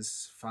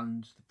actors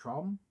fund the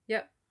prom.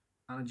 Yep.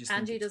 And I just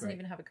Angie doesn't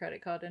even have a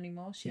credit card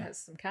anymore. She has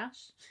some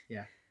cash.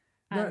 Yeah.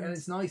 No, and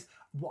it's nice.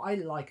 What I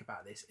like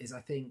about this is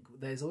I think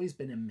there's always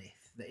been a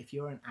myth that if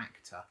you're an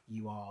actor,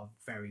 you are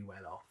very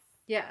well off.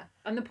 Yeah.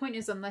 And the point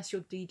is, unless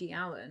you're Didi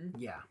Allen.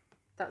 Yeah.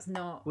 That's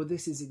not... Well,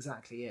 this is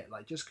exactly it.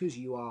 Like, just because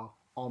you are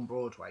on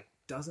Broadway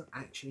doesn't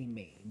actually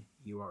mean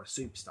you are a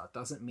superstar,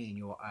 doesn't mean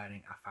you're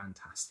earning a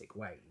fantastic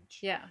wage.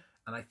 Yeah.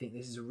 And I think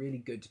this is a really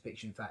good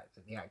depiction of the fact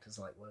that the actors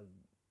are like, well,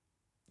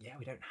 yeah,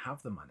 we don't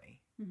have the money.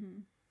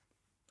 And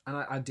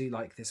I do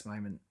like this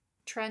moment.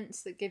 Trent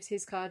that gives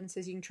his card and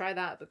says, you can try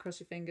that, but cross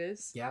your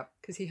fingers. Yeah.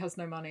 Because he has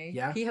no money.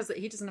 Yeah. He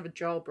doesn't have a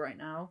job right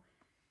now.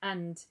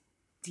 And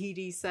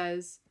Didi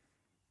says,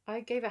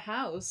 I gave a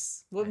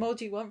house. What more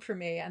do you want from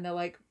me? And they're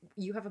like,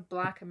 you have a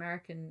black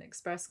American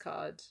Express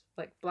card,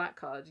 like black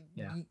card.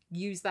 Yeah.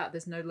 Use that.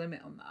 There's no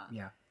limit on that.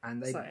 Yeah.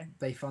 And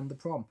they fund the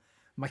prom.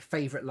 My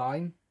favourite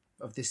line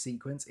of this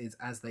sequence is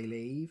as they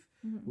leave,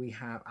 we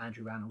have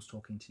Andrew Rannells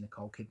talking to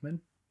Nicole Kidman.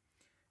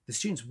 The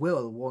students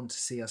will want to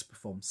see us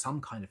perform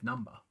some kind of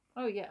number.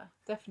 Oh, yeah,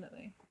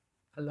 definitely.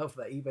 I love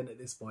that even at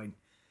this point.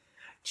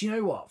 Do you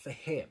know what? For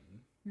him,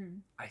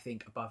 I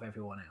think above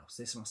everyone else,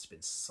 this must have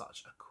been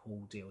such a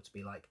cool deal to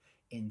be like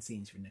in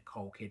scenes with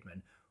Nicole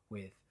Kidman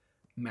with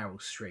Meryl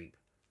Streep.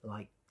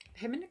 Like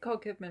him and Nicole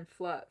Kidman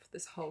flirt for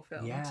this whole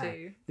film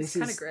too. This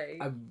is kind of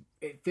great.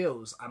 It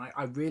feels, and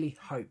I really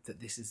hope that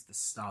this is the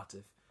start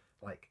of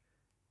like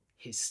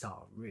his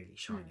star really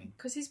shining.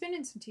 Because he's been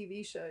in some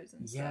TV shows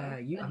and stuff. Yeah,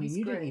 you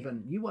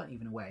weren't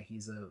even aware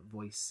he's a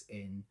voice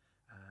in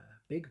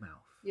Big Mouth.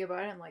 Yeah, but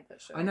I don't like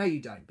that show. I know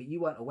you don't, but you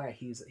weren't aware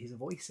he's a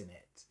voice in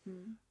it.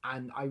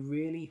 And I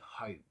really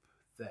hope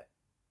that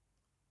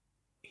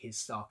his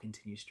star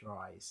continues to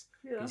rise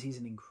because he's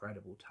an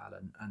incredible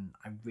talent and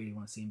I really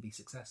want to see him be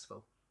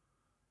successful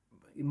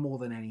more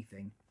than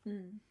anything.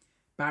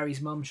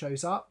 Barry's mum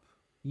shows up.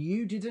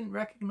 You didn't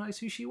recognise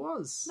who she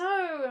was.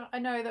 No, I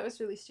know, that was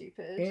really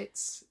stupid.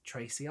 It's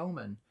Tracey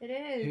Ullman. It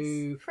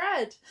is.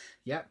 Fred.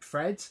 Yep,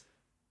 Fred.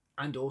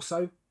 And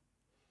also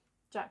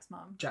Jack's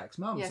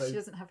mum. Yeah, so she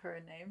doesn't have her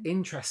own name.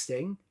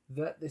 Interesting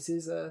that this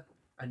is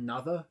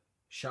another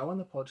show on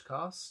the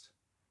podcast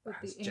that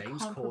has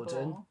James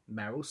Corden,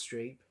 Meryl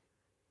Streep,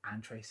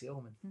 and Tracey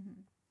Ullman.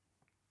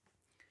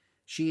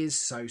 She is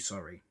so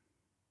sorry.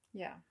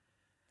 Yeah.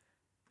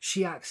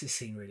 She acts this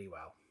scene really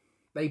well.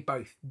 They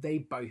both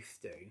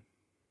do.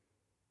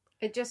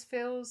 It just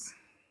feels...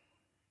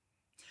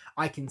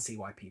 I can see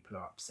why people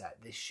are upset.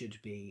 This should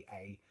be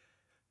a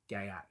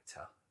gay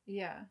actor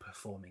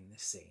performing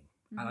this scene.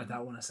 And I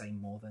don't want to say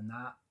more than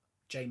that.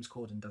 James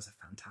Corden does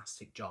a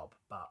fantastic job,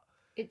 but...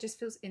 It just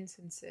feels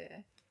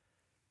insincere.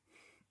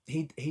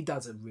 He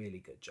does a really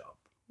good job.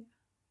 Yeah.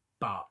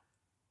 But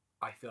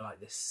I feel like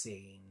this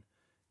scene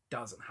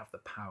doesn't have the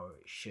power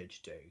it should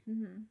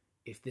do.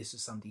 If this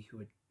was somebody who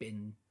had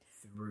been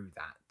through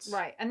that.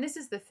 Right, and this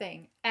is the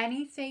thing.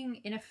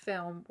 Anything in a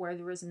film where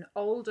there is an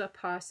older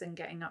person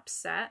getting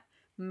upset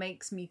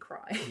makes me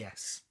cry.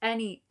 Yes.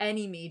 Any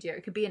media.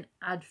 It could be an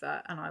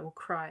advert and I will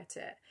cry at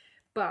it.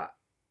 But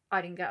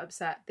I didn't get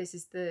upset. This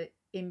is the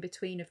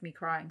in-between of me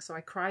crying. So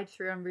I cried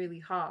through them really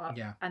hard.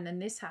 Yeah. And then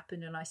this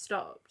happened and I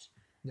stopped.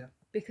 Yeah.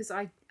 Because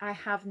I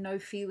have no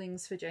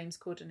feelings for James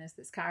Corden as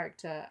this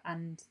character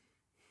and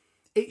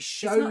it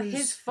shows... It's not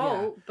his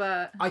fault,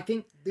 but... I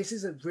think this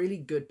is a really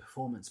good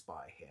performance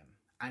by him.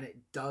 And it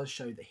does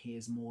show that he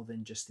is more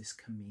than just this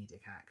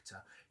comedic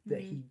actor.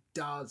 That he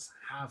does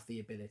have the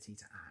ability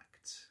to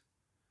act.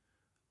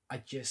 I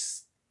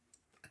just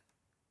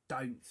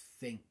don't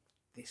think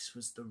this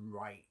was the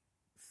right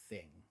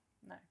thing.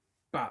 No.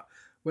 But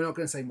we're not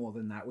going to say more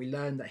than that. We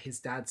learn that his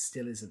dad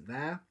still isn't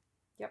there.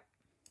 Yep.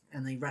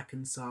 And they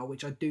reconcile,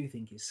 which I do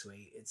think is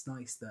sweet. It's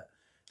nice that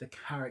the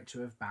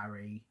character of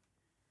Barry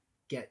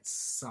gets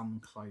some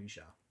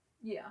closure.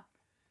 Yeah.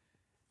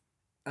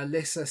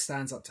 Alyssa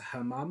stands up to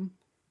her mum.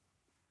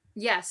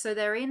 Yeah, so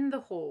they're in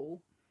the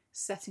hall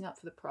setting up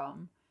for the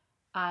prom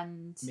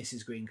And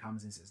Mrs. Green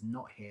comes and says,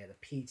 not here.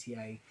 The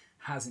PTA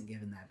hasn't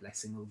given their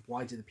blessing. Well,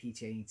 why do the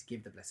PTA need to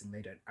give the blessing?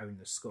 They don't own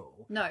the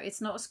school. No,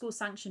 it's not a school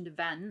sanctioned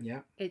event.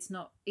 Yeah. It's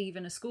not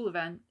even a school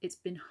event. It's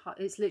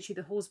literally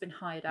the hall's been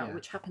hired out,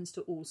 which happens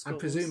to all schools. And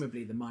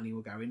presumably the money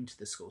will go into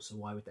the school, so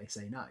why would they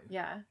say no?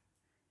 Yeah.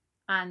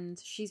 And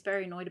she's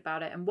very annoyed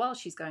about it. And while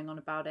she's going on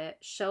about it,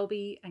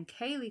 Shelby and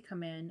Kaylee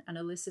come in and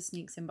Alyssa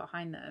sneaks in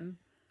behind them.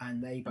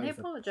 And they both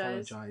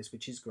apologise,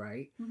 which is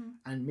great. Mm-hmm.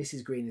 And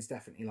Mrs. Green is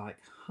definitely like,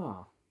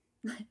 huh.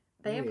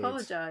 They weird.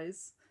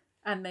 apologise.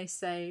 And they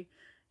say,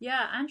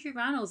 yeah, Andrew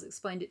Rannells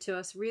explained it to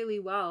us really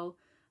well.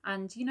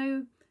 And, you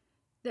know,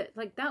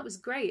 that was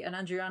great. And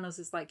Andrew Rannells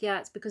is like, yeah,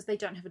 it's because they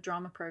don't have a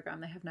drama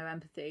programme. They have no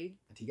empathy.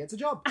 And he gets a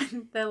job.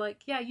 And they're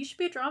like, yeah, you should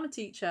be a drama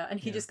teacher. And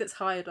he just gets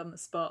hired on the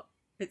spot.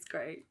 It's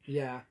great.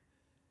 Yeah.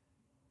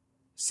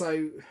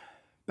 So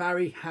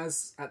Barry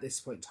has, at this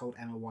point, told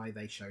Emma why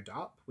they showed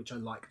up, which I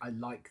like. I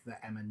like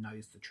that Emma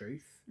knows the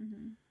truth.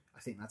 Mm-hmm. I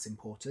think that's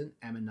important.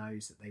 Emma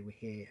knows that they were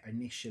here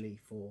initially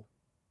for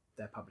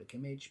their public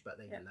image, but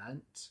they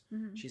learnt.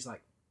 Mm-hmm. She's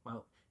like,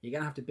 well, you're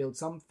going to have to build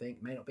something.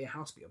 It may not be a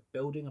house, but you're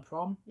building a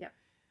prom. Yep.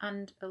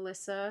 And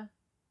Alyssa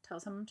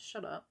tells him to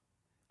shut up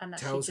and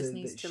that she just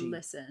needs to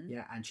listen.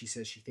 Yeah, and she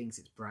says she thinks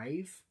it's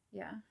brave.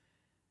 Yeah.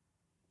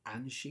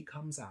 And she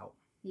comes out.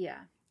 Yeah.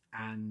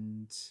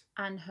 And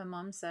her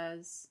mum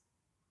says,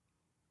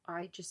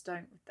 I just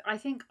don't... I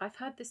think I've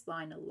heard this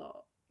line a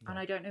lot. Yeah. And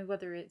I don't know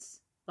whether it's...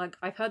 Like,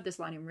 I've heard this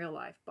line in real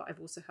life, but I've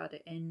also heard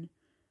it in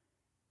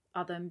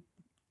other,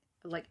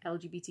 like,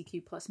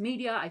 LGBTQ plus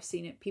media. I've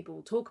seen it.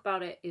 People talk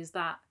about it, is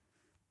that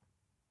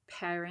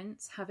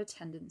parents have a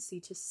tendency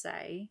to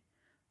say,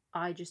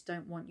 I just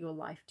don't want your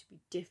life to be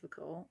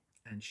difficult.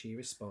 And she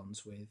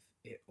responds with,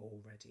 it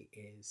already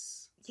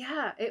is.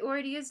 Yeah, it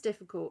already is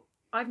difficult.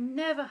 I've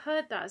never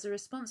heard that as a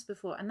response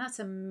before, and that's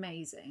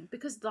amazing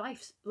because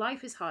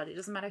life is hard. It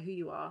doesn't matter who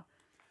you are.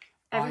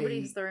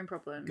 Everybody has their own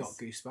problems. Got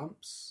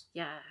goosebumps.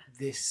 Yeah.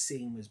 This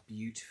scene was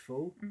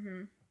beautiful.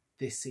 Mm-hmm.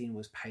 This scene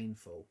was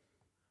painful.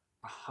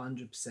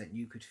 100%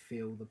 you could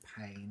feel the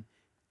pain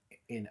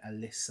in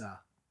Alyssa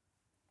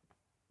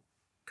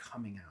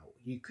coming out.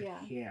 You could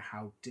hear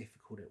how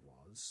difficult it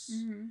was.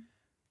 Mm-hmm.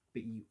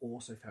 But you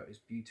also felt it was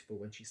beautiful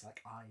when she's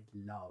like, I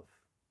love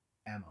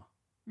Emma.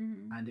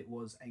 Mm-hmm. And it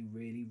was a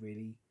really,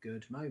 really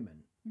good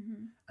moment.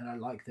 Mm-hmm. And I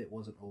like that it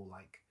wasn't all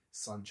like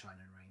sunshine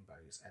and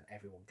rainbows and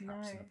everyone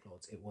claps and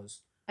applauds. It was...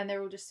 And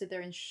they're all just stood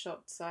there in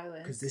shocked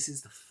silence. Because this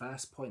is the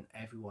first point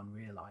everyone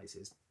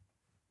realises.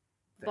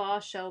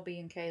 Bar Shelby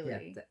and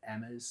Kaylee. Yeah, that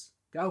Emma's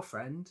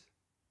girlfriend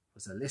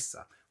was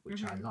Alyssa,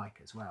 which I like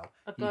as well.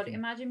 Oh God,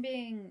 imagine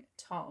being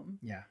Tom.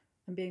 Yeah.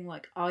 And being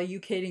like, are you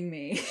kidding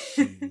me?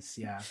 Jeez,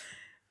 yeah.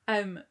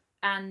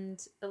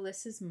 And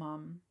Alyssa's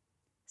mum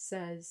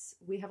says,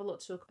 we have a lot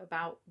to talk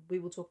about. We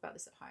will talk about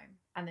this at home.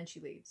 And then she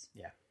leaves.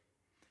 Yeah.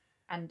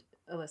 And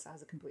Alyssa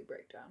has a complete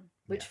breakdown,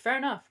 which fair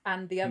enough.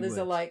 And the others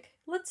are like,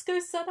 let's go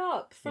set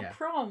up for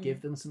prom.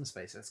 Give them some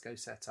space. Let's go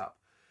set up.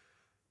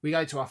 We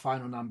go to our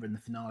final number in the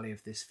finale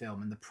of this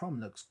film, and the prom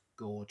looks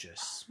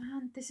gorgeous. Oh,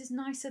 man, this is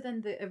nicer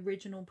than the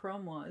original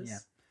prom was. Yeah.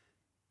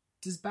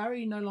 Does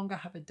Barry no longer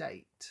have a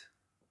date?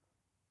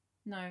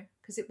 No,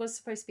 because it was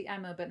supposed to be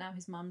Emma, but now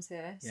his mum's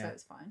here, so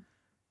it's fine.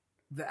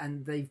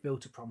 And they've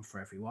built a prom for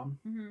everyone.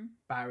 Mm-hmm.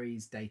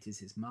 Barry's date is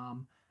his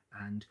mum,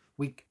 and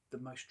the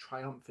most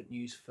triumphant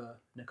news for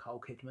Nicole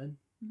Kidman.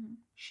 Mm-hmm.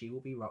 She will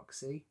be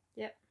Roxy.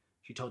 Yep.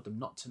 She told them,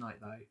 not tonight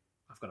though.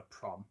 I've got a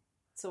prom.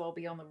 So I'll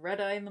be on the red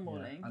eye in the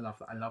morning. Yeah, I love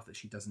that. I love that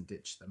she doesn't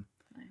ditch them.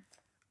 No.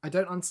 I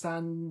don't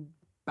understand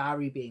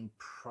Barry being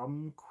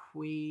prom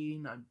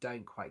queen. I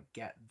don't quite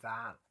get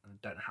that. I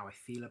don't know how I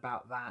feel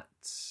about that.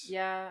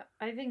 Yeah,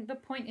 I think the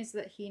point is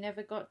that he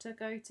never got to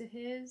go to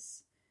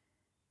his,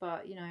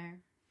 but you know,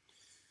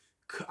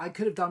 I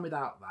could have done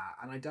without that,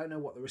 and I don't know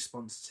what the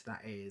response to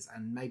that is,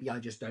 and maybe I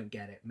just don't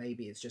get it.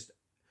 Maybe it's just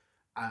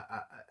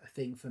a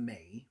thing for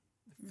me.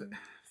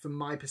 From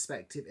my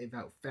perspective, it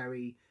felt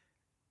very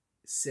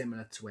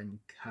similar to when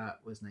Kurt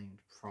was named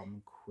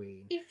prom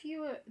queen.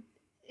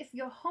 If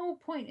your whole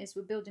point is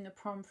we're building a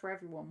prom for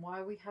everyone, why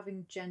are we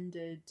having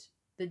gender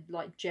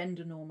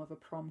norm of a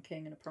prom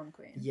king and a prom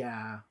queen?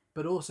 Yeah,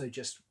 but also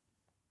just,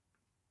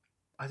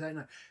 I don't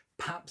know.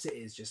 Perhaps it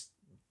is just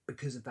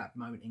because of that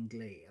moment in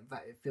Glee,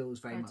 that it feels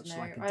very much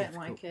like a difficult... I don't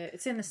like it.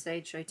 It's in the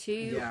stage show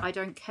too. Yeah. I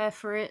don't care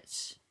for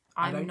it.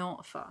 I'm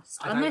not fussed.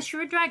 Unless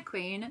you're a drag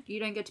queen, you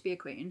don't get to be a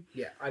queen.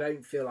 Yeah, I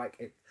don't feel like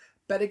it.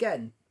 But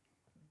again,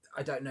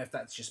 I don't know if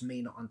that's just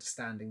me not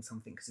understanding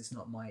something because it's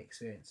not my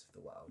experience of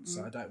the world.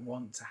 So I don't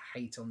want to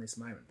hate on this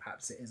moment.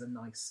 Perhaps it is a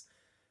nice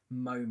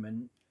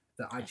moment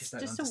that I just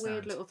don't understand. Just a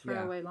weird little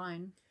throwaway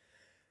line.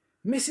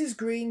 Mrs.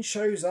 Green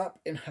shows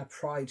up in her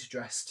pride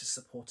dress to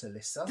support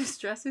Alyssa. This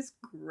dress is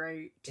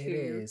great too.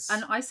 It is.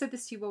 And I said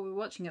this to you while we were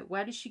watching it.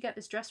 Where did she get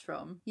this dress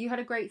from? You had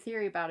a great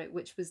theory about it,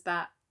 which was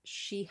that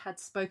she had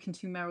spoken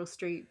to Meryl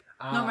Streep.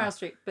 Not Meryl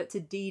Streep, but to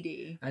Dee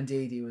Dee. And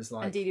Dee Dee was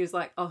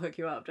like... I'll hook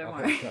you up, don't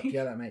worry.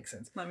 Yeah, that makes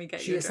sense. Let me get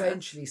She you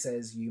essentially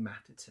says, you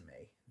matter to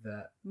me.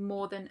 that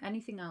more than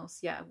anything else,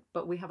 yeah.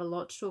 But we have a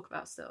lot to talk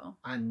about still.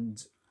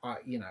 And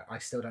I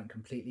still don't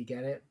completely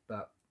get it,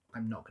 but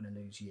I'm not going to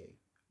lose you,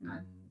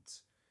 and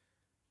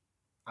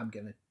I'm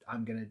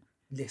gonna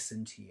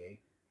listen to you.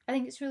 I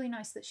think it's really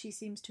nice that she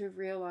seems to have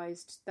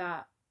realised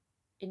that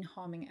in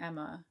harming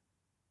Emma,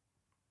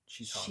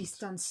 she's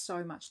done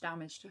so much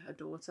damage to her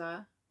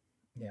daughter.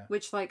 Yeah.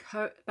 Which, like,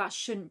 that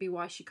shouldn't be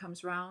why she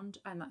comes round,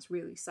 and that's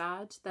really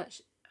sad. That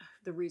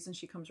the reason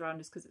she comes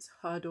around is because it's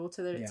her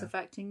daughter that it's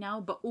affecting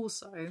now, but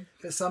also...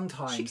 But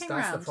sometimes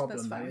that's the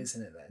problem, though,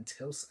 isn't it? That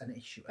until an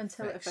issue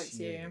affects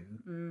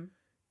you,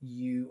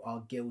 you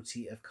are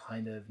guilty of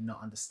kind of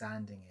not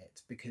understanding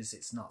it because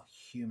it's not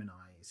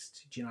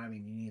humanised. Do you know what I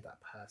mean? You need that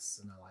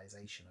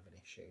personalisation of an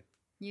issue.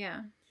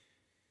 Yeah.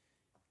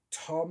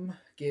 Tom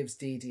gives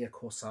Dee Dee a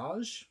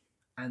corsage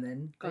and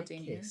then a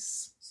Gardenia.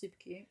 kiss. Super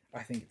cute.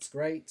 I think it's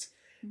great.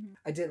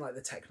 I didn't like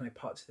the techno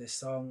part to this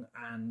song,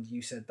 and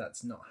you said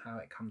that's not how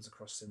it comes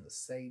across in the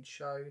stage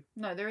show.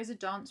 No, there is a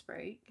dance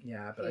break.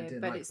 Yeah, but here, I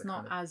didn't but like it's the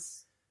not kind of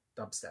as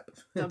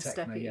dubsteppy.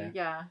 Techno,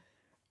 yeah.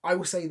 I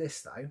will say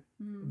this though,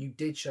 you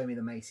did show me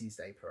the Macy's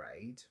Day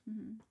Parade.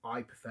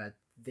 I preferred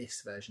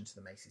this version to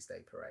the Macy's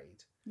Day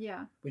Parade.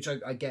 Yeah. Which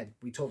again,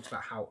 we talked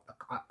about how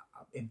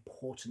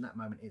important that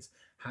moment is,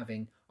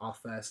 having our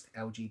first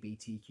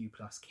LGBTQ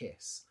plus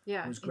kiss.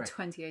 Yeah, was great.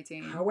 In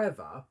 2018.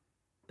 However,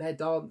 they're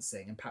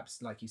dancing, and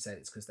perhaps like you said,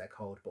 it's because they're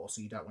cold, but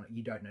also you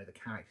don't know the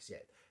characters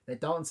yet. Their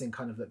dancing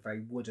kind of look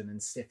very wooden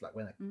and stiff, like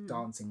when they're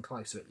dancing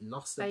close, so it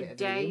lost a bit of the They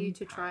dare you impact.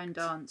 to try and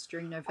dance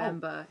during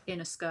November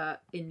in a skirt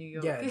in New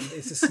York. Yeah,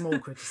 it's a small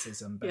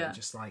criticism, but Yeah.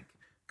 just like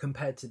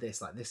compared to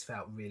this, like this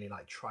felt really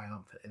like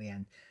triumphant at the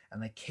end,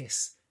 and they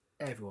kiss,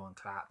 everyone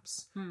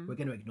claps. We're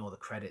going to ignore the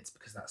credits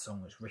because that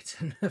song was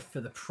written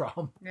for the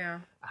prom,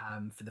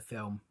 for the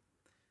film.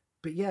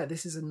 But yeah,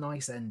 this is a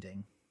nice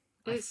ending.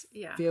 I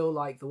feel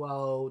like the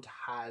world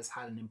has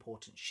had an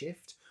important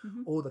shift.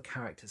 All the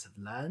characters have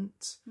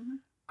learnt.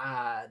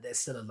 There's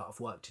still a lot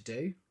of work to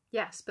do.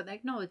 Yes, but they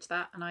acknowledge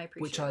that, and I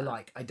appreciate Which I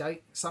that.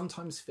 like.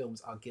 Sometimes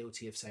films are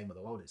guilty of saying, well,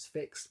 the world is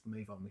fixed,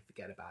 move on, we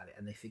forget about it.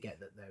 And they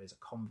forget that there is a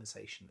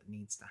conversation that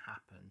needs to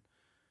happen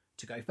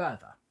to go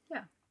further.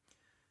 Yeah.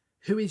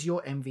 Who is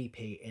your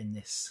MVP in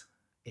this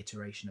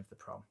iteration of the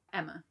prom?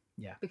 Emma.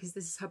 Yeah. Because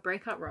this is her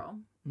breakout role.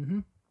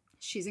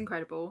 She's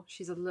incredible.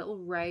 She's a little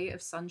ray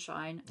of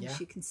sunshine, and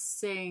she can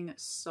sing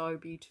so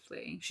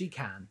beautifully. She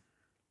can.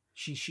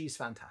 She's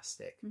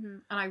fantastic.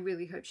 And I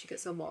really hope she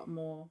gets a lot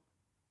more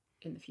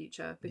in the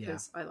future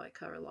because I like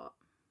her a lot.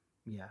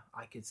 Yeah,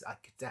 I could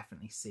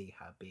definitely see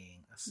her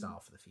being a star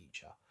for the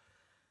future.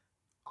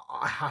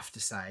 I have to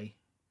say,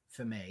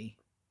 for me,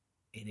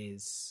 it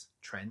is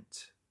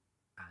Trent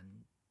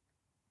and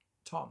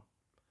Tom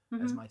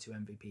as my two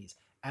MVPs.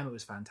 Emma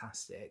was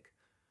fantastic.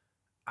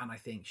 And I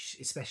think,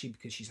 especially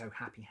because she's so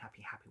happy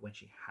when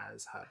she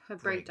has her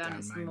breakdown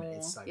is moment, more,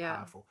 it's so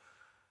powerful.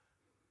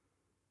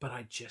 But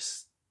I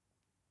just,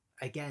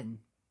 again,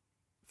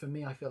 for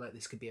me, I feel like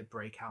this could be a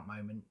breakout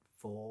moment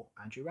for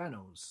Andrew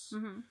Rannells.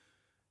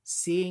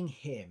 Seeing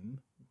him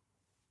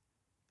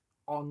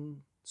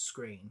on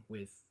screen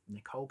with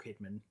Nicole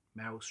Kidman,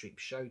 Meryl Streep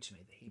showed to me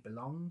that he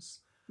belongs.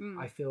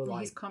 I feel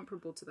like he's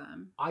comparable to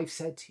them. I've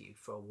said to you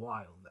for a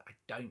while that I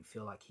don't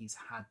feel like he's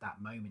had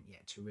that moment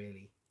yet to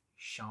really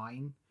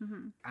shine.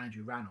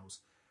 Andrew Rannells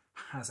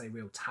has a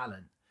real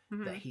talent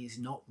that he's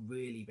not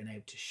really been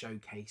able to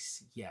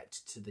showcase yet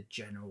to the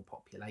general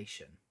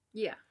population.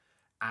 Yeah.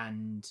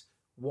 And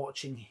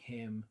watching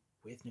him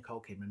with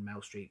Nicole Kidman,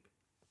 Meryl Streep,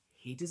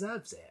 he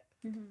deserves it.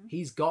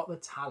 He's got the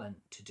talent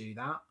to do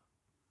that.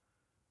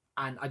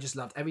 And I just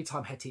loved every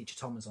time Head Teacher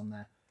Tom was on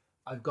there.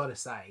 I've got to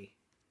say,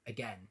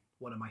 again,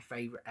 one of my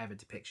favourite ever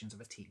depictions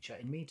of a teacher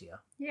in media.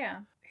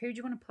 Yeah. Who do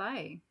you want to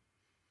play?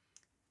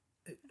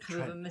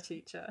 Trent, Other than the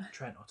teacher.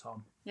 Trent or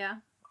Tom. Yeah.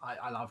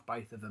 I love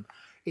both of them.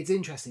 It's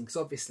interesting because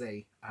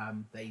obviously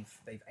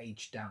they've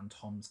aged down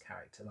Tom's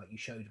character. Like you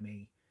showed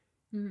me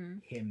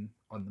him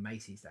on the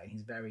Macy's Day.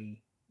 He's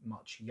very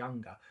much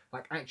younger,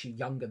 like actually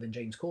younger than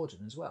James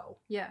Corden as well.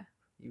 Yeah.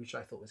 Which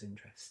I thought was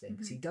interesting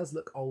because he does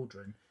look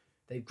older, and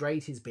they've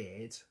greyed his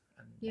beard.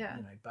 And,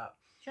 but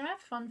do you know a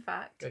fun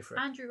fact? Go for it.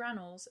 Andrew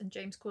Rannells and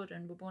James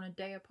Corden were born a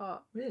day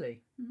apart.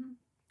 Really?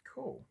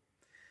 Cool.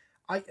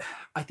 I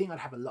think I'd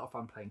have a lot of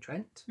fun playing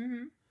Trent.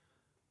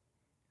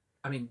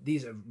 I mean,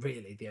 these are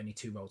really the only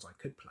two roles I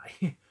could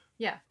play.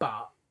 Yeah.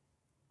 But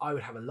I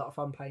would have a lot of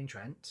fun playing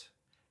Trent,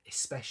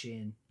 especially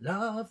in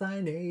Love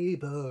Thy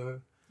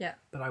Neighbour. Yeah.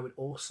 But I would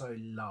also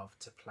love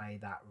to play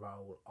that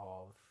role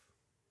of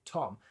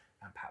Tom.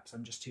 And perhaps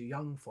I'm just too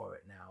young for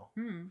it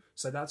now.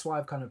 So that's why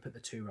I've kind of put the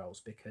two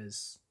roles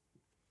because,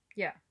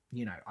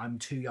 I'm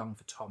too young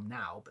for Tom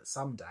now, but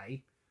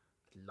someday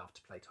I'd love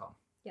to play Tom.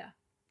 Yeah.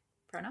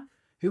 Fair enough.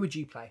 Who would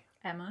you play?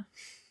 Emma.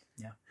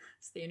 Yeah.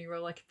 It's the only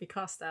role I could be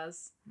cast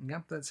as.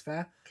 Yeah, that's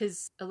fair.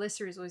 Because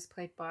Alyssa is always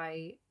played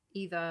by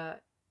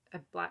either a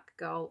black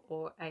girl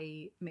or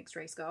a mixed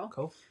race girl.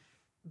 Cool.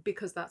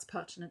 Because that's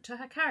pertinent to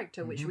her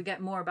character, which we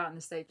get more about in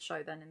the stage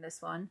show than in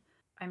this one.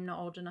 I'm not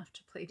old enough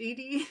to play Dee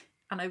Dee.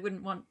 and I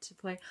wouldn't want to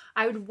play.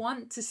 I would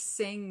want to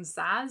sing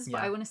Zaz,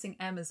 but I want to sing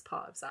Emma's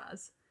part of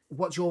Zaz.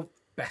 What's your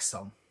best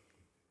song?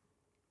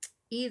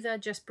 Either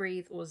Just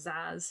Breathe or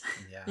Zaz.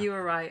 Yeah. You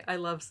were right. I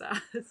love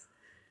Zaz.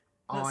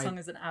 That song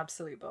is an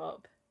absolute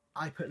bop.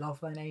 I put Love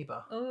Thy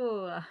Neighbour.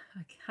 Oh,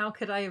 how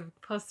could I have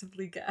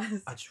possibly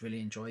guessed? I just really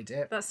enjoyed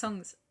it. That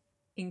song's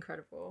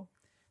incredible.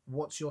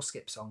 What's your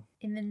skip song?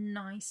 In the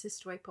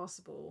nicest way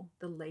possible,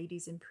 The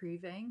Lady's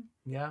Improving.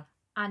 Yeah.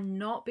 And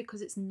not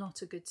because it's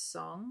not a good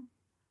song.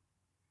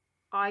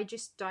 I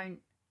just don't...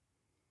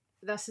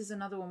 This is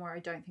another one where I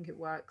don't think it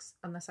works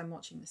unless I'm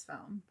watching this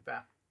film.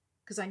 Fair.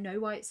 Because I know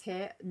why it's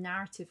here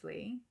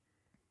narratively.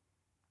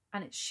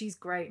 And she's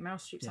great. Meryl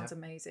Streep sounds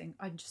amazing.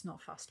 I'm just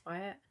not fussed by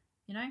it,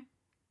 you know?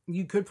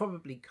 You could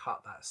probably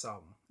cut that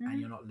song and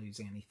you're not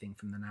losing anything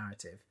from the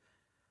narrative.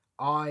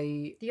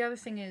 The other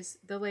thing is,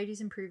 The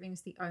Lady's Improving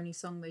is the only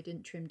song they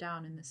didn't trim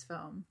down in this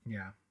film.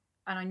 Yeah.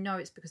 And I know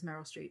it's because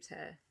Meryl Streep's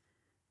here.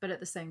 But at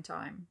the same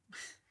time...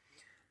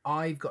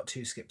 I've got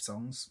 2 skip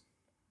songs.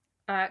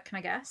 Can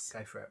I guess?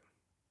 Go for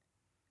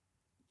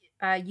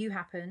it. You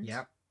Happened.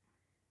 Yep.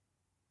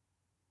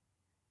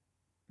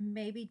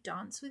 Maybe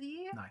Dance With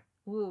You? No.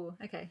 Ooh,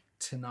 okay.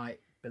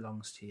 Tonight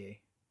Belongs to You.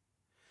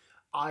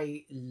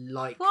 I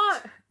like...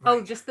 What? Right.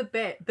 Oh, just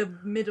the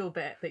middle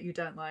bit that you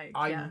don't like.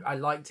 I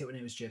liked it when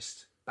it was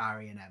just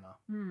Barry and Emma.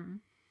 Mm.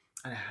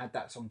 And it had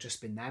that song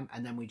just been them,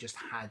 and then we just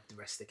had the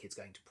rest of the kids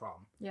going to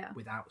prom. Yeah.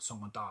 Without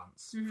song or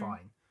dance. Mm-hmm.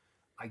 Fine.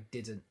 I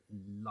didn't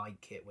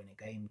like it when it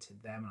came to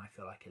them, and I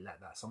feel like it let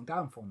that song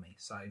down for me.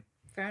 So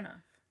fair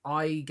enough.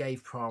 I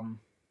gave Prom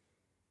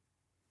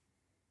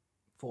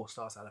 4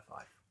 stars out of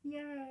 5.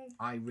 Yay.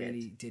 I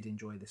really did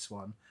enjoy this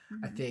one.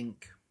 Mm-hmm. I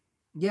think,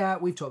 yeah,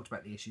 we've talked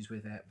about the issues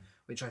with it,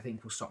 which I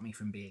think will stop me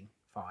from being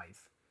 5,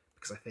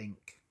 because I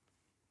think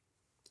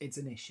it's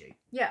an issue.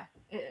 Yeah,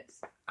 it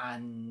is.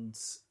 And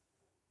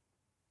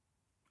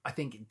I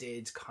think it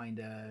did kind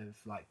of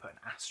like put an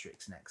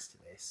asterisk next to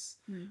this.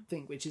 I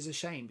think, which is a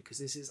shame, because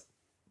this is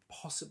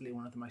possibly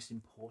one of the most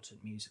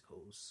important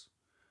musicals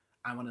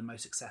and one of the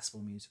most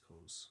accessible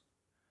musicals.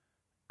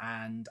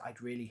 And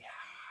I'd really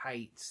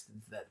hate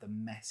that the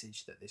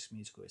message that this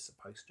musical is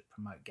supposed to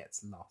promote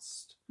gets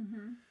lost.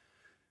 Mm-hmm.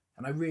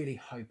 And I really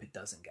hope it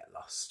doesn't get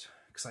lost,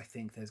 because I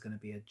think there's going to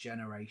be a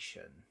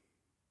generation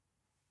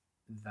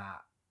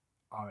that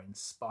are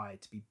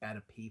inspired to be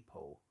better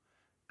people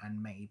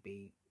and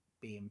maybe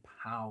be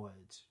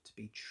empowered to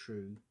be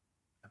true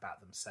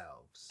about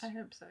themselves. I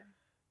hope so.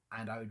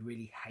 And I would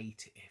really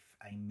hate if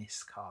a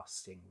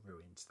miscasting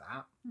ruins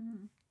that.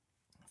 Mm-hmm.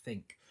 I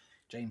think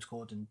James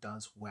Corden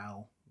does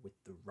well with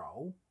the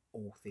role,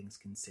 all things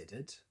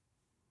considered.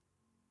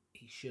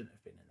 He shouldn't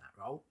have been in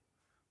that role.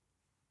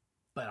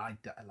 But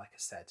like I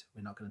said,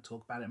 we're not going to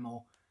talk about it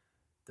more.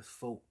 The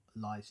fault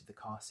lies with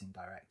the casting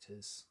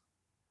directors,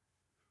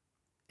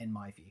 in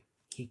my view.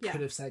 He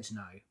could have said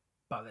no,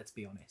 but let's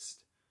be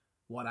honest.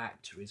 What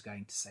actor is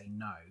going to say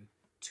no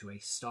to a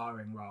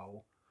starring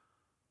role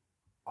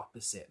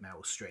opposite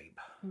Meryl Streep?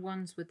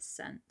 Ones with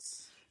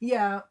sense.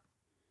 Yeah,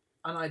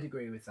 and I'd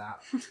agree with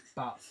that.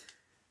 But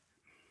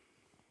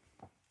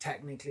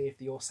technically,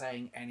 if you're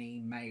saying any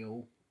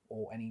male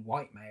or any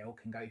white male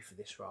can go for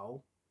this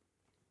role,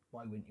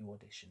 why wouldn't you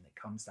audition? It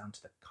comes down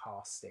to the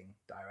casting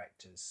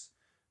directors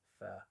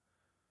for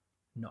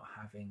not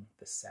having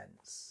the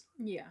sense.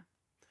 Yeah.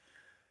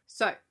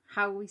 So,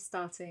 how are we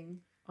starting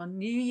our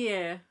new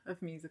year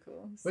of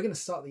musicals? We're going to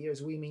start the year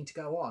as we mean to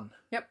go on.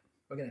 Yep.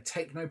 We're going to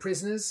take no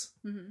prisoners.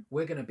 Mm-hmm.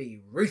 We're going to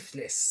be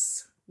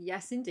ruthless.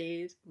 Yes,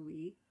 indeed.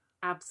 We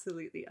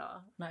absolutely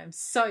are. And I am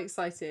so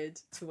excited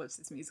to watch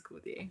this musical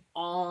with you.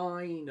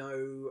 I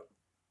know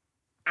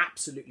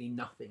absolutely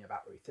nothing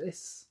about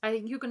Ruthless. I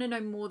think you're going to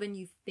know more than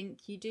you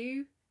think you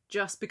do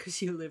just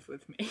because you live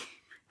with me.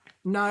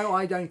 No,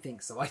 I don't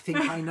think so. I think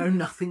I know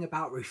nothing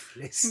about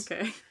Ruthless.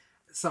 Okay.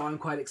 So I'm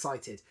quite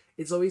excited.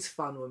 It's always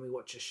fun when we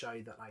watch a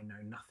show that I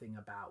know nothing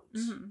about,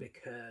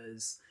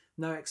 because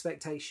no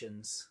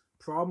expectations.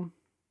 Prom,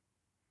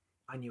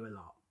 I knew a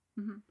lot.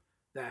 Mm-hmm.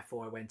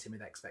 Therefore, I went in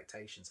with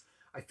expectations.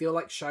 I feel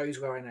like shows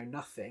where I know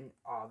nothing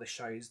are the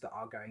shows that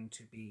are going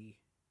to be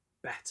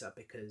better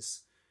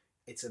because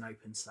it's an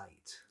open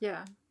slate.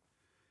 Yeah.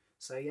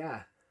 So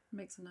yeah.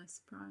 Makes a nice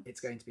surprise. It's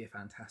going to be a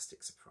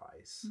fantastic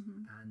surprise.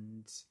 Mm-hmm.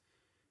 And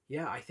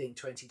yeah, I think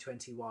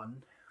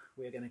 2021,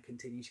 we're going to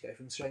continue to go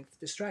from strength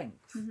to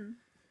strength. Mm-hmm.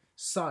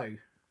 So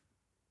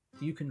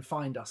you can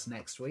find us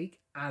next week,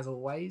 as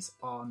always,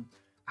 on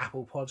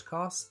Apple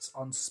Podcasts,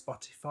 on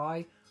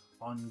Spotify,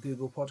 on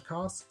Google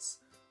Podcasts,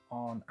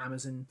 on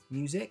Amazon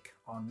Music,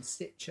 on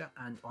Stitcher,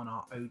 and on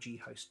our OG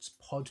hosts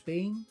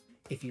Podbean.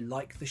 If you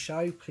like the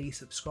show, please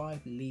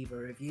subscribe, leave a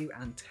review,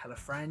 and tell a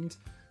friend.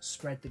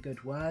 Spread the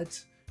good word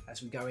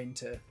as we go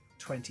into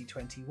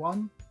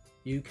 2021.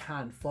 You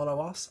can follow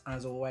us,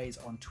 as always,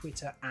 on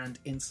Twitter and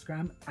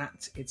Instagram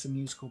at It's a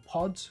Musical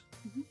Pod.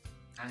 Mm-hmm.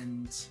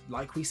 And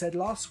like we said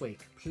last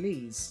week,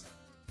 please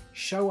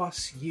show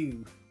us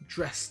you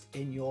dressed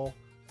in your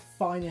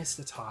finest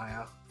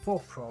attire for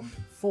prom,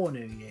 for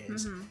New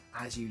Year's,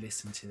 as you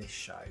listen to this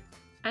show.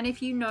 And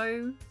if you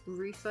know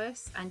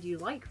Ruthless and you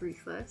like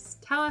Ruthless,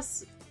 tell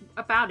us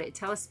about it.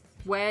 Tell us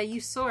where you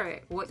saw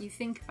it, what you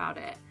think about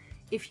it.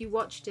 If you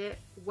watched it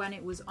when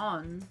it was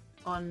on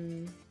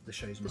The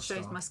Shows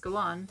Must Go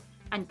On,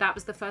 and that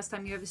was the first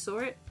time you ever saw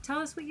it, tell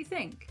us what you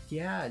think.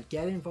 Yeah,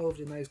 get involved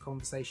in those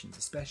conversations,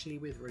 especially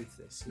with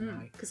Ruthless, you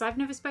know. Because I've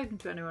never spoken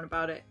to anyone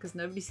about it, because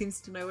nobody seems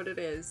to know what it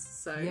is.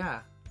 So yeah,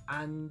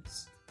 and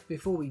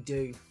before we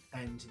do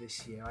end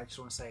this year, I just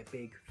want to say a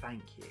big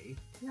thank you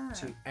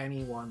to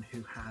anyone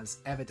who has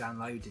ever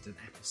downloaded an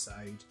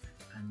episode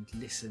and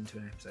listened to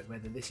an episode,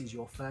 whether this is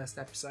your first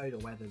episode or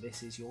whether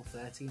this is your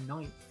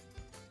 39th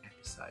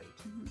episode.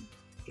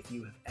 If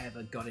you have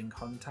ever got in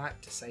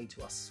contact to say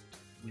to us,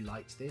 we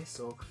liked this,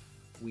 or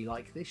we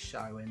like this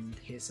show and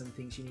here's some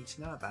things you need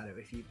to know about it.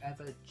 If you've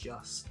ever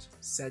just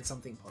said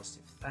something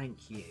positive,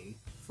 thank you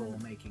for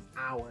making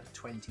our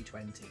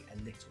 2020 a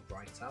little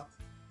brighter.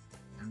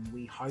 And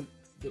we hope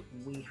that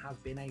we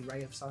have been a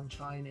ray of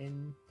sunshine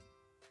in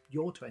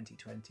your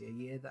 2020, a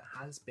year that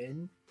has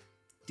been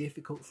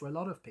difficult for a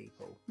lot of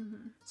people.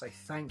 So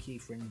thank you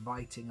for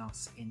inviting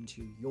us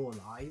into your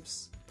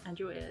lives. And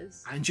your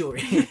ears. And your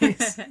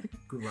ears.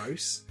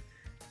 Gross.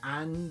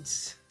 And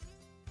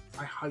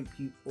I hope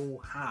you all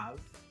have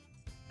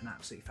an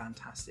absolutely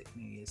fantastic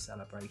New Year's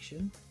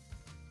celebration.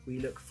 We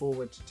look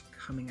forward to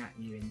coming at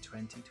you in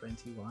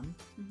 2021.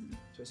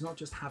 So it's not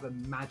just have a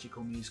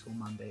magical musical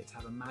Monday, it's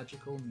have a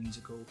magical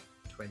musical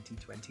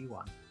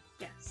 2021.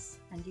 Yes.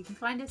 And you can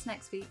find us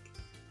next week,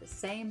 the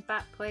same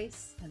bat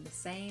place and the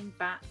same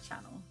bat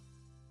channel.